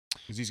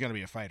because he's going to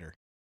be a fighter.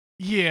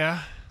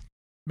 yeah.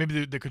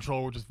 Maybe the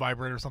controller will just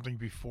vibrate or something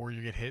before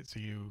you get hit, so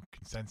you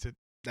can sense it.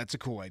 That's a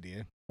cool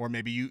idea. Or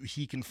maybe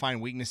he can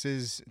find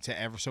weaknesses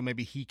so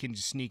maybe he can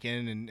just sneak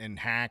in and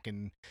hack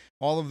and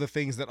all of the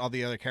things that all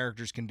the other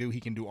characters can do.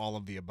 He can do all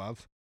of the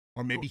above.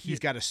 Or maybe he's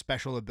got a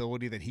special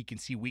ability that he can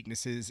see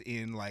weaknesses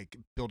in like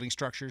building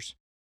structures.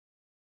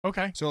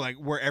 Okay. So like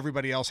where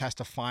everybody else has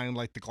to find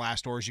like the glass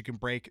doors you can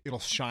break, it'll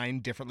shine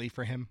differently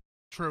for him.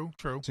 True.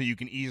 So you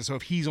can so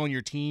if he's on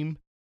your team,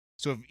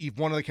 so if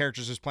one of the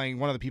characters is playing,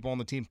 one of the people on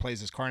the team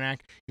plays as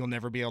Karnak, you'll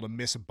never be able to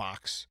miss a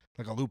box,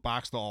 like a loot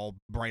box. They'll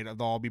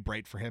all be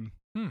bright for him.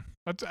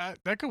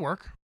 That could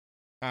work.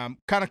 Kind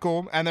of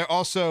cool. And they're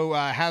also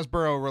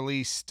Hasbro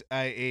released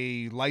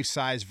a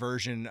life-size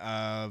version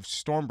of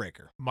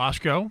Stormbreaker.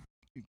 Moshko,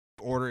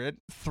 Order it.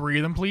 3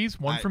 of them, please.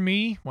 One for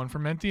me, one for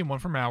Menti, and one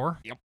for Mauer.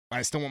 Yep.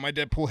 I still want my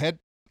Deadpool head.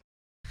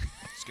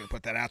 Just gonna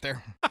put that out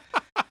there.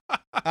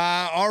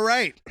 All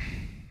right.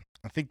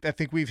 I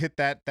think we've hit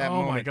that oh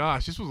moment. my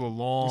gosh, this was a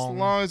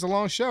long. It's a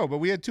long show, but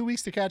we had 2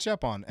 weeks to catch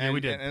up on. And, Yeah, we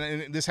did.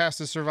 And this has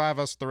to survive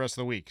us the rest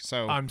of the week.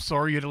 So I'm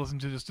sorry you had to listen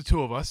to just the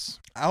 2 of us.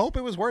 I hope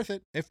it was worth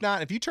it. If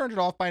not, if you turned it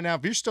off by now,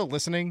 if you're still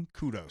listening,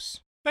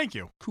 kudos. Thank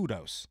you.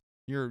 Kudos.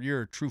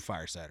 You're a true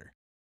firesider.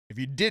 If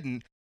you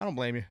didn't, I don't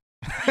blame you.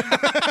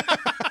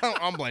 I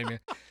don't blame you.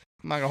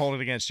 I'm not gonna hold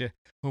it against you.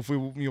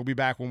 Hopefully you'll be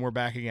back when we're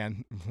back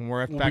again.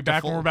 We'll be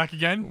back when we're back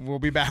again. We'll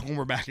be back when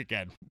we're back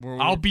again.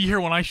 I'll be here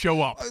when I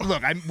show up.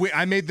 Look,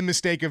 I made the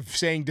mistake of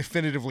saying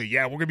definitively,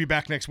 yeah, we're gonna be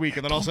back next week,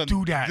 and then all of a sudden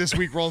do that. this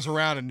week rolls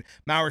around and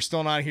Mauer's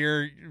still not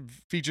here.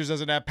 Features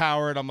doesn't have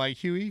power, and I'm like,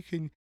 Huey,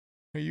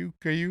 are you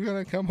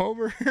gonna come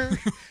over?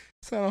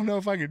 So I don't know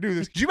if I can do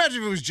this. Could you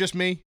imagine if it was just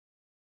me?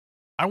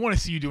 I want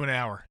to see you do an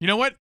hour. You know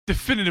what?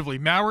 Definitively,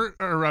 Mauer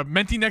or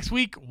Menti next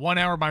week, 1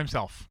 hour by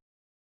himself.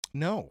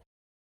 No.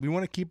 We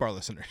want to keep our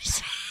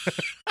listeners.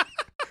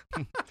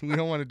 We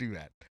don't want to do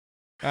that.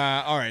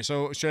 All right,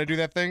 so should I do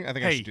that thing? I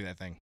think I should do that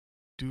thing.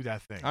 Do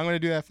that thing. I'm going to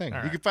do that thing. All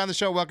You right. can find the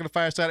show Welcome to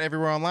Fireside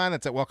everywhere online.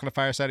 That's at Welcome to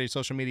Fireside, your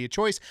social media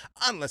choice,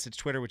 unless it's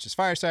Twitter, which is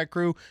Fireside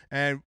Crew.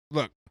 And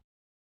look,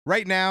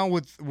 right now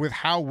with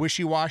how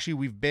wishy-washy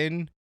we've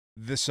been,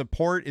 the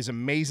support is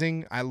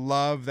amazing. I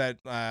love that.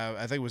 I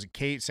think it was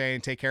Kate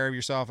saying, "Take care of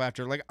yourself."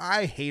 After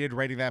I hated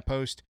writing that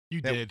post.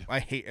 You did. I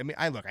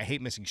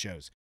hate missing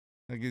shows.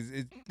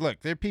 Look,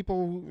 there are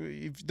people.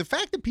 The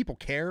fact that people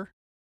care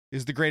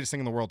is the greatest thing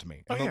in the world to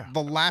me. Oh, And yeah.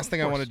 the last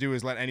thing I course. want to do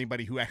is let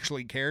anybody who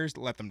actually cares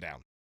let them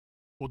down.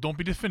 Well, don't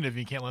be definitive.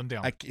 You can't let him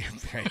down. Right,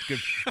 good.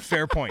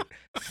 Fair point.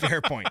 Fair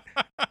point.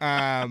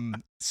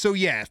 So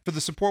yeah, for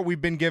the support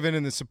we've been given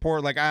and the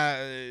support,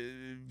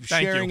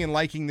 sharing you. and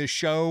liking this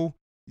show,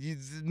 it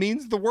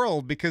means the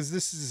world because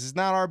this is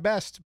not our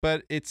best,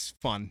 but it's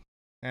fun,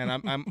 and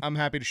I'm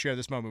happy to share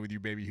this moment with you,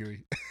 baby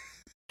Huey.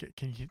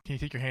 Can you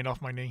take your hand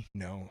off my knee?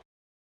 No.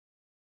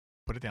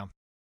 Put it down.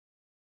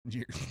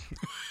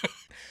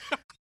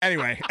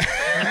 Anyway.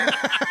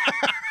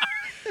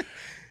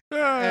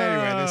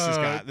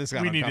 Anyway, this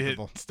got we need to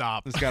uncomfortable. hit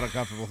stop. This got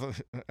uncomfortable.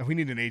 We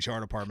need an HR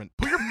department.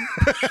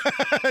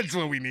 That's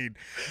what we need.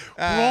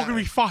 We're all gonna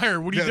be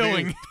fired. What are you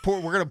doing?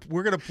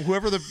 We're gonna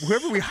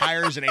whoever we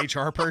hire as an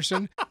HR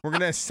person, we're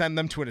gonna send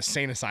them to an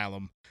insane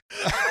asylum.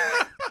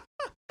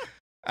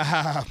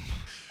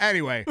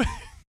 Anyway,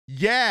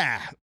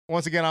 yeah.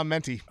 Once again, I'm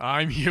Menti.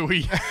 I'm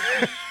Huey.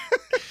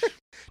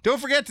 Don't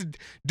forget to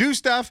do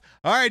stuff.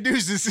 All right,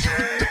 deuces.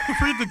 Don't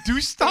forget to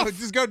do stuff.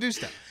 Just go do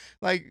stuff.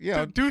 Like, you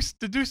know, Do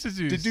stuff. do stuff.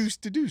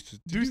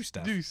 Do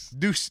stuff.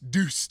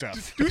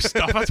 Do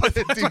stuff. That's what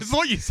I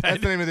thought you That's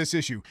said. the name of this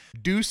issue.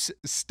 Deuce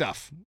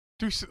stuff.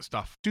 Do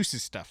stuff.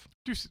 Deuces stuff.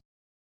 Do.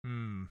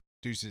 Hmm.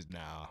 Deuces,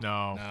 no.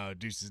 No. No,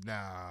 deuces, no.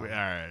 All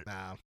right.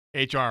 No.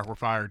 HR, we're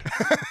fired.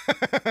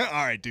 All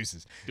right,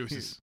 deuces.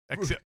 Deuces.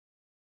 Except,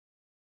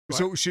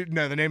 So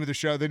the name of the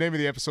show, the name of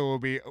the episode will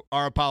be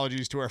 "Our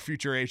Apologies to Our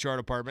Future HR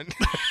Department."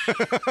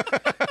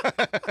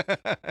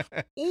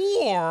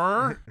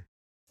 or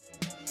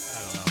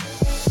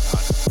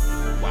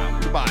Wow.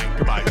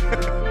 Goodbye.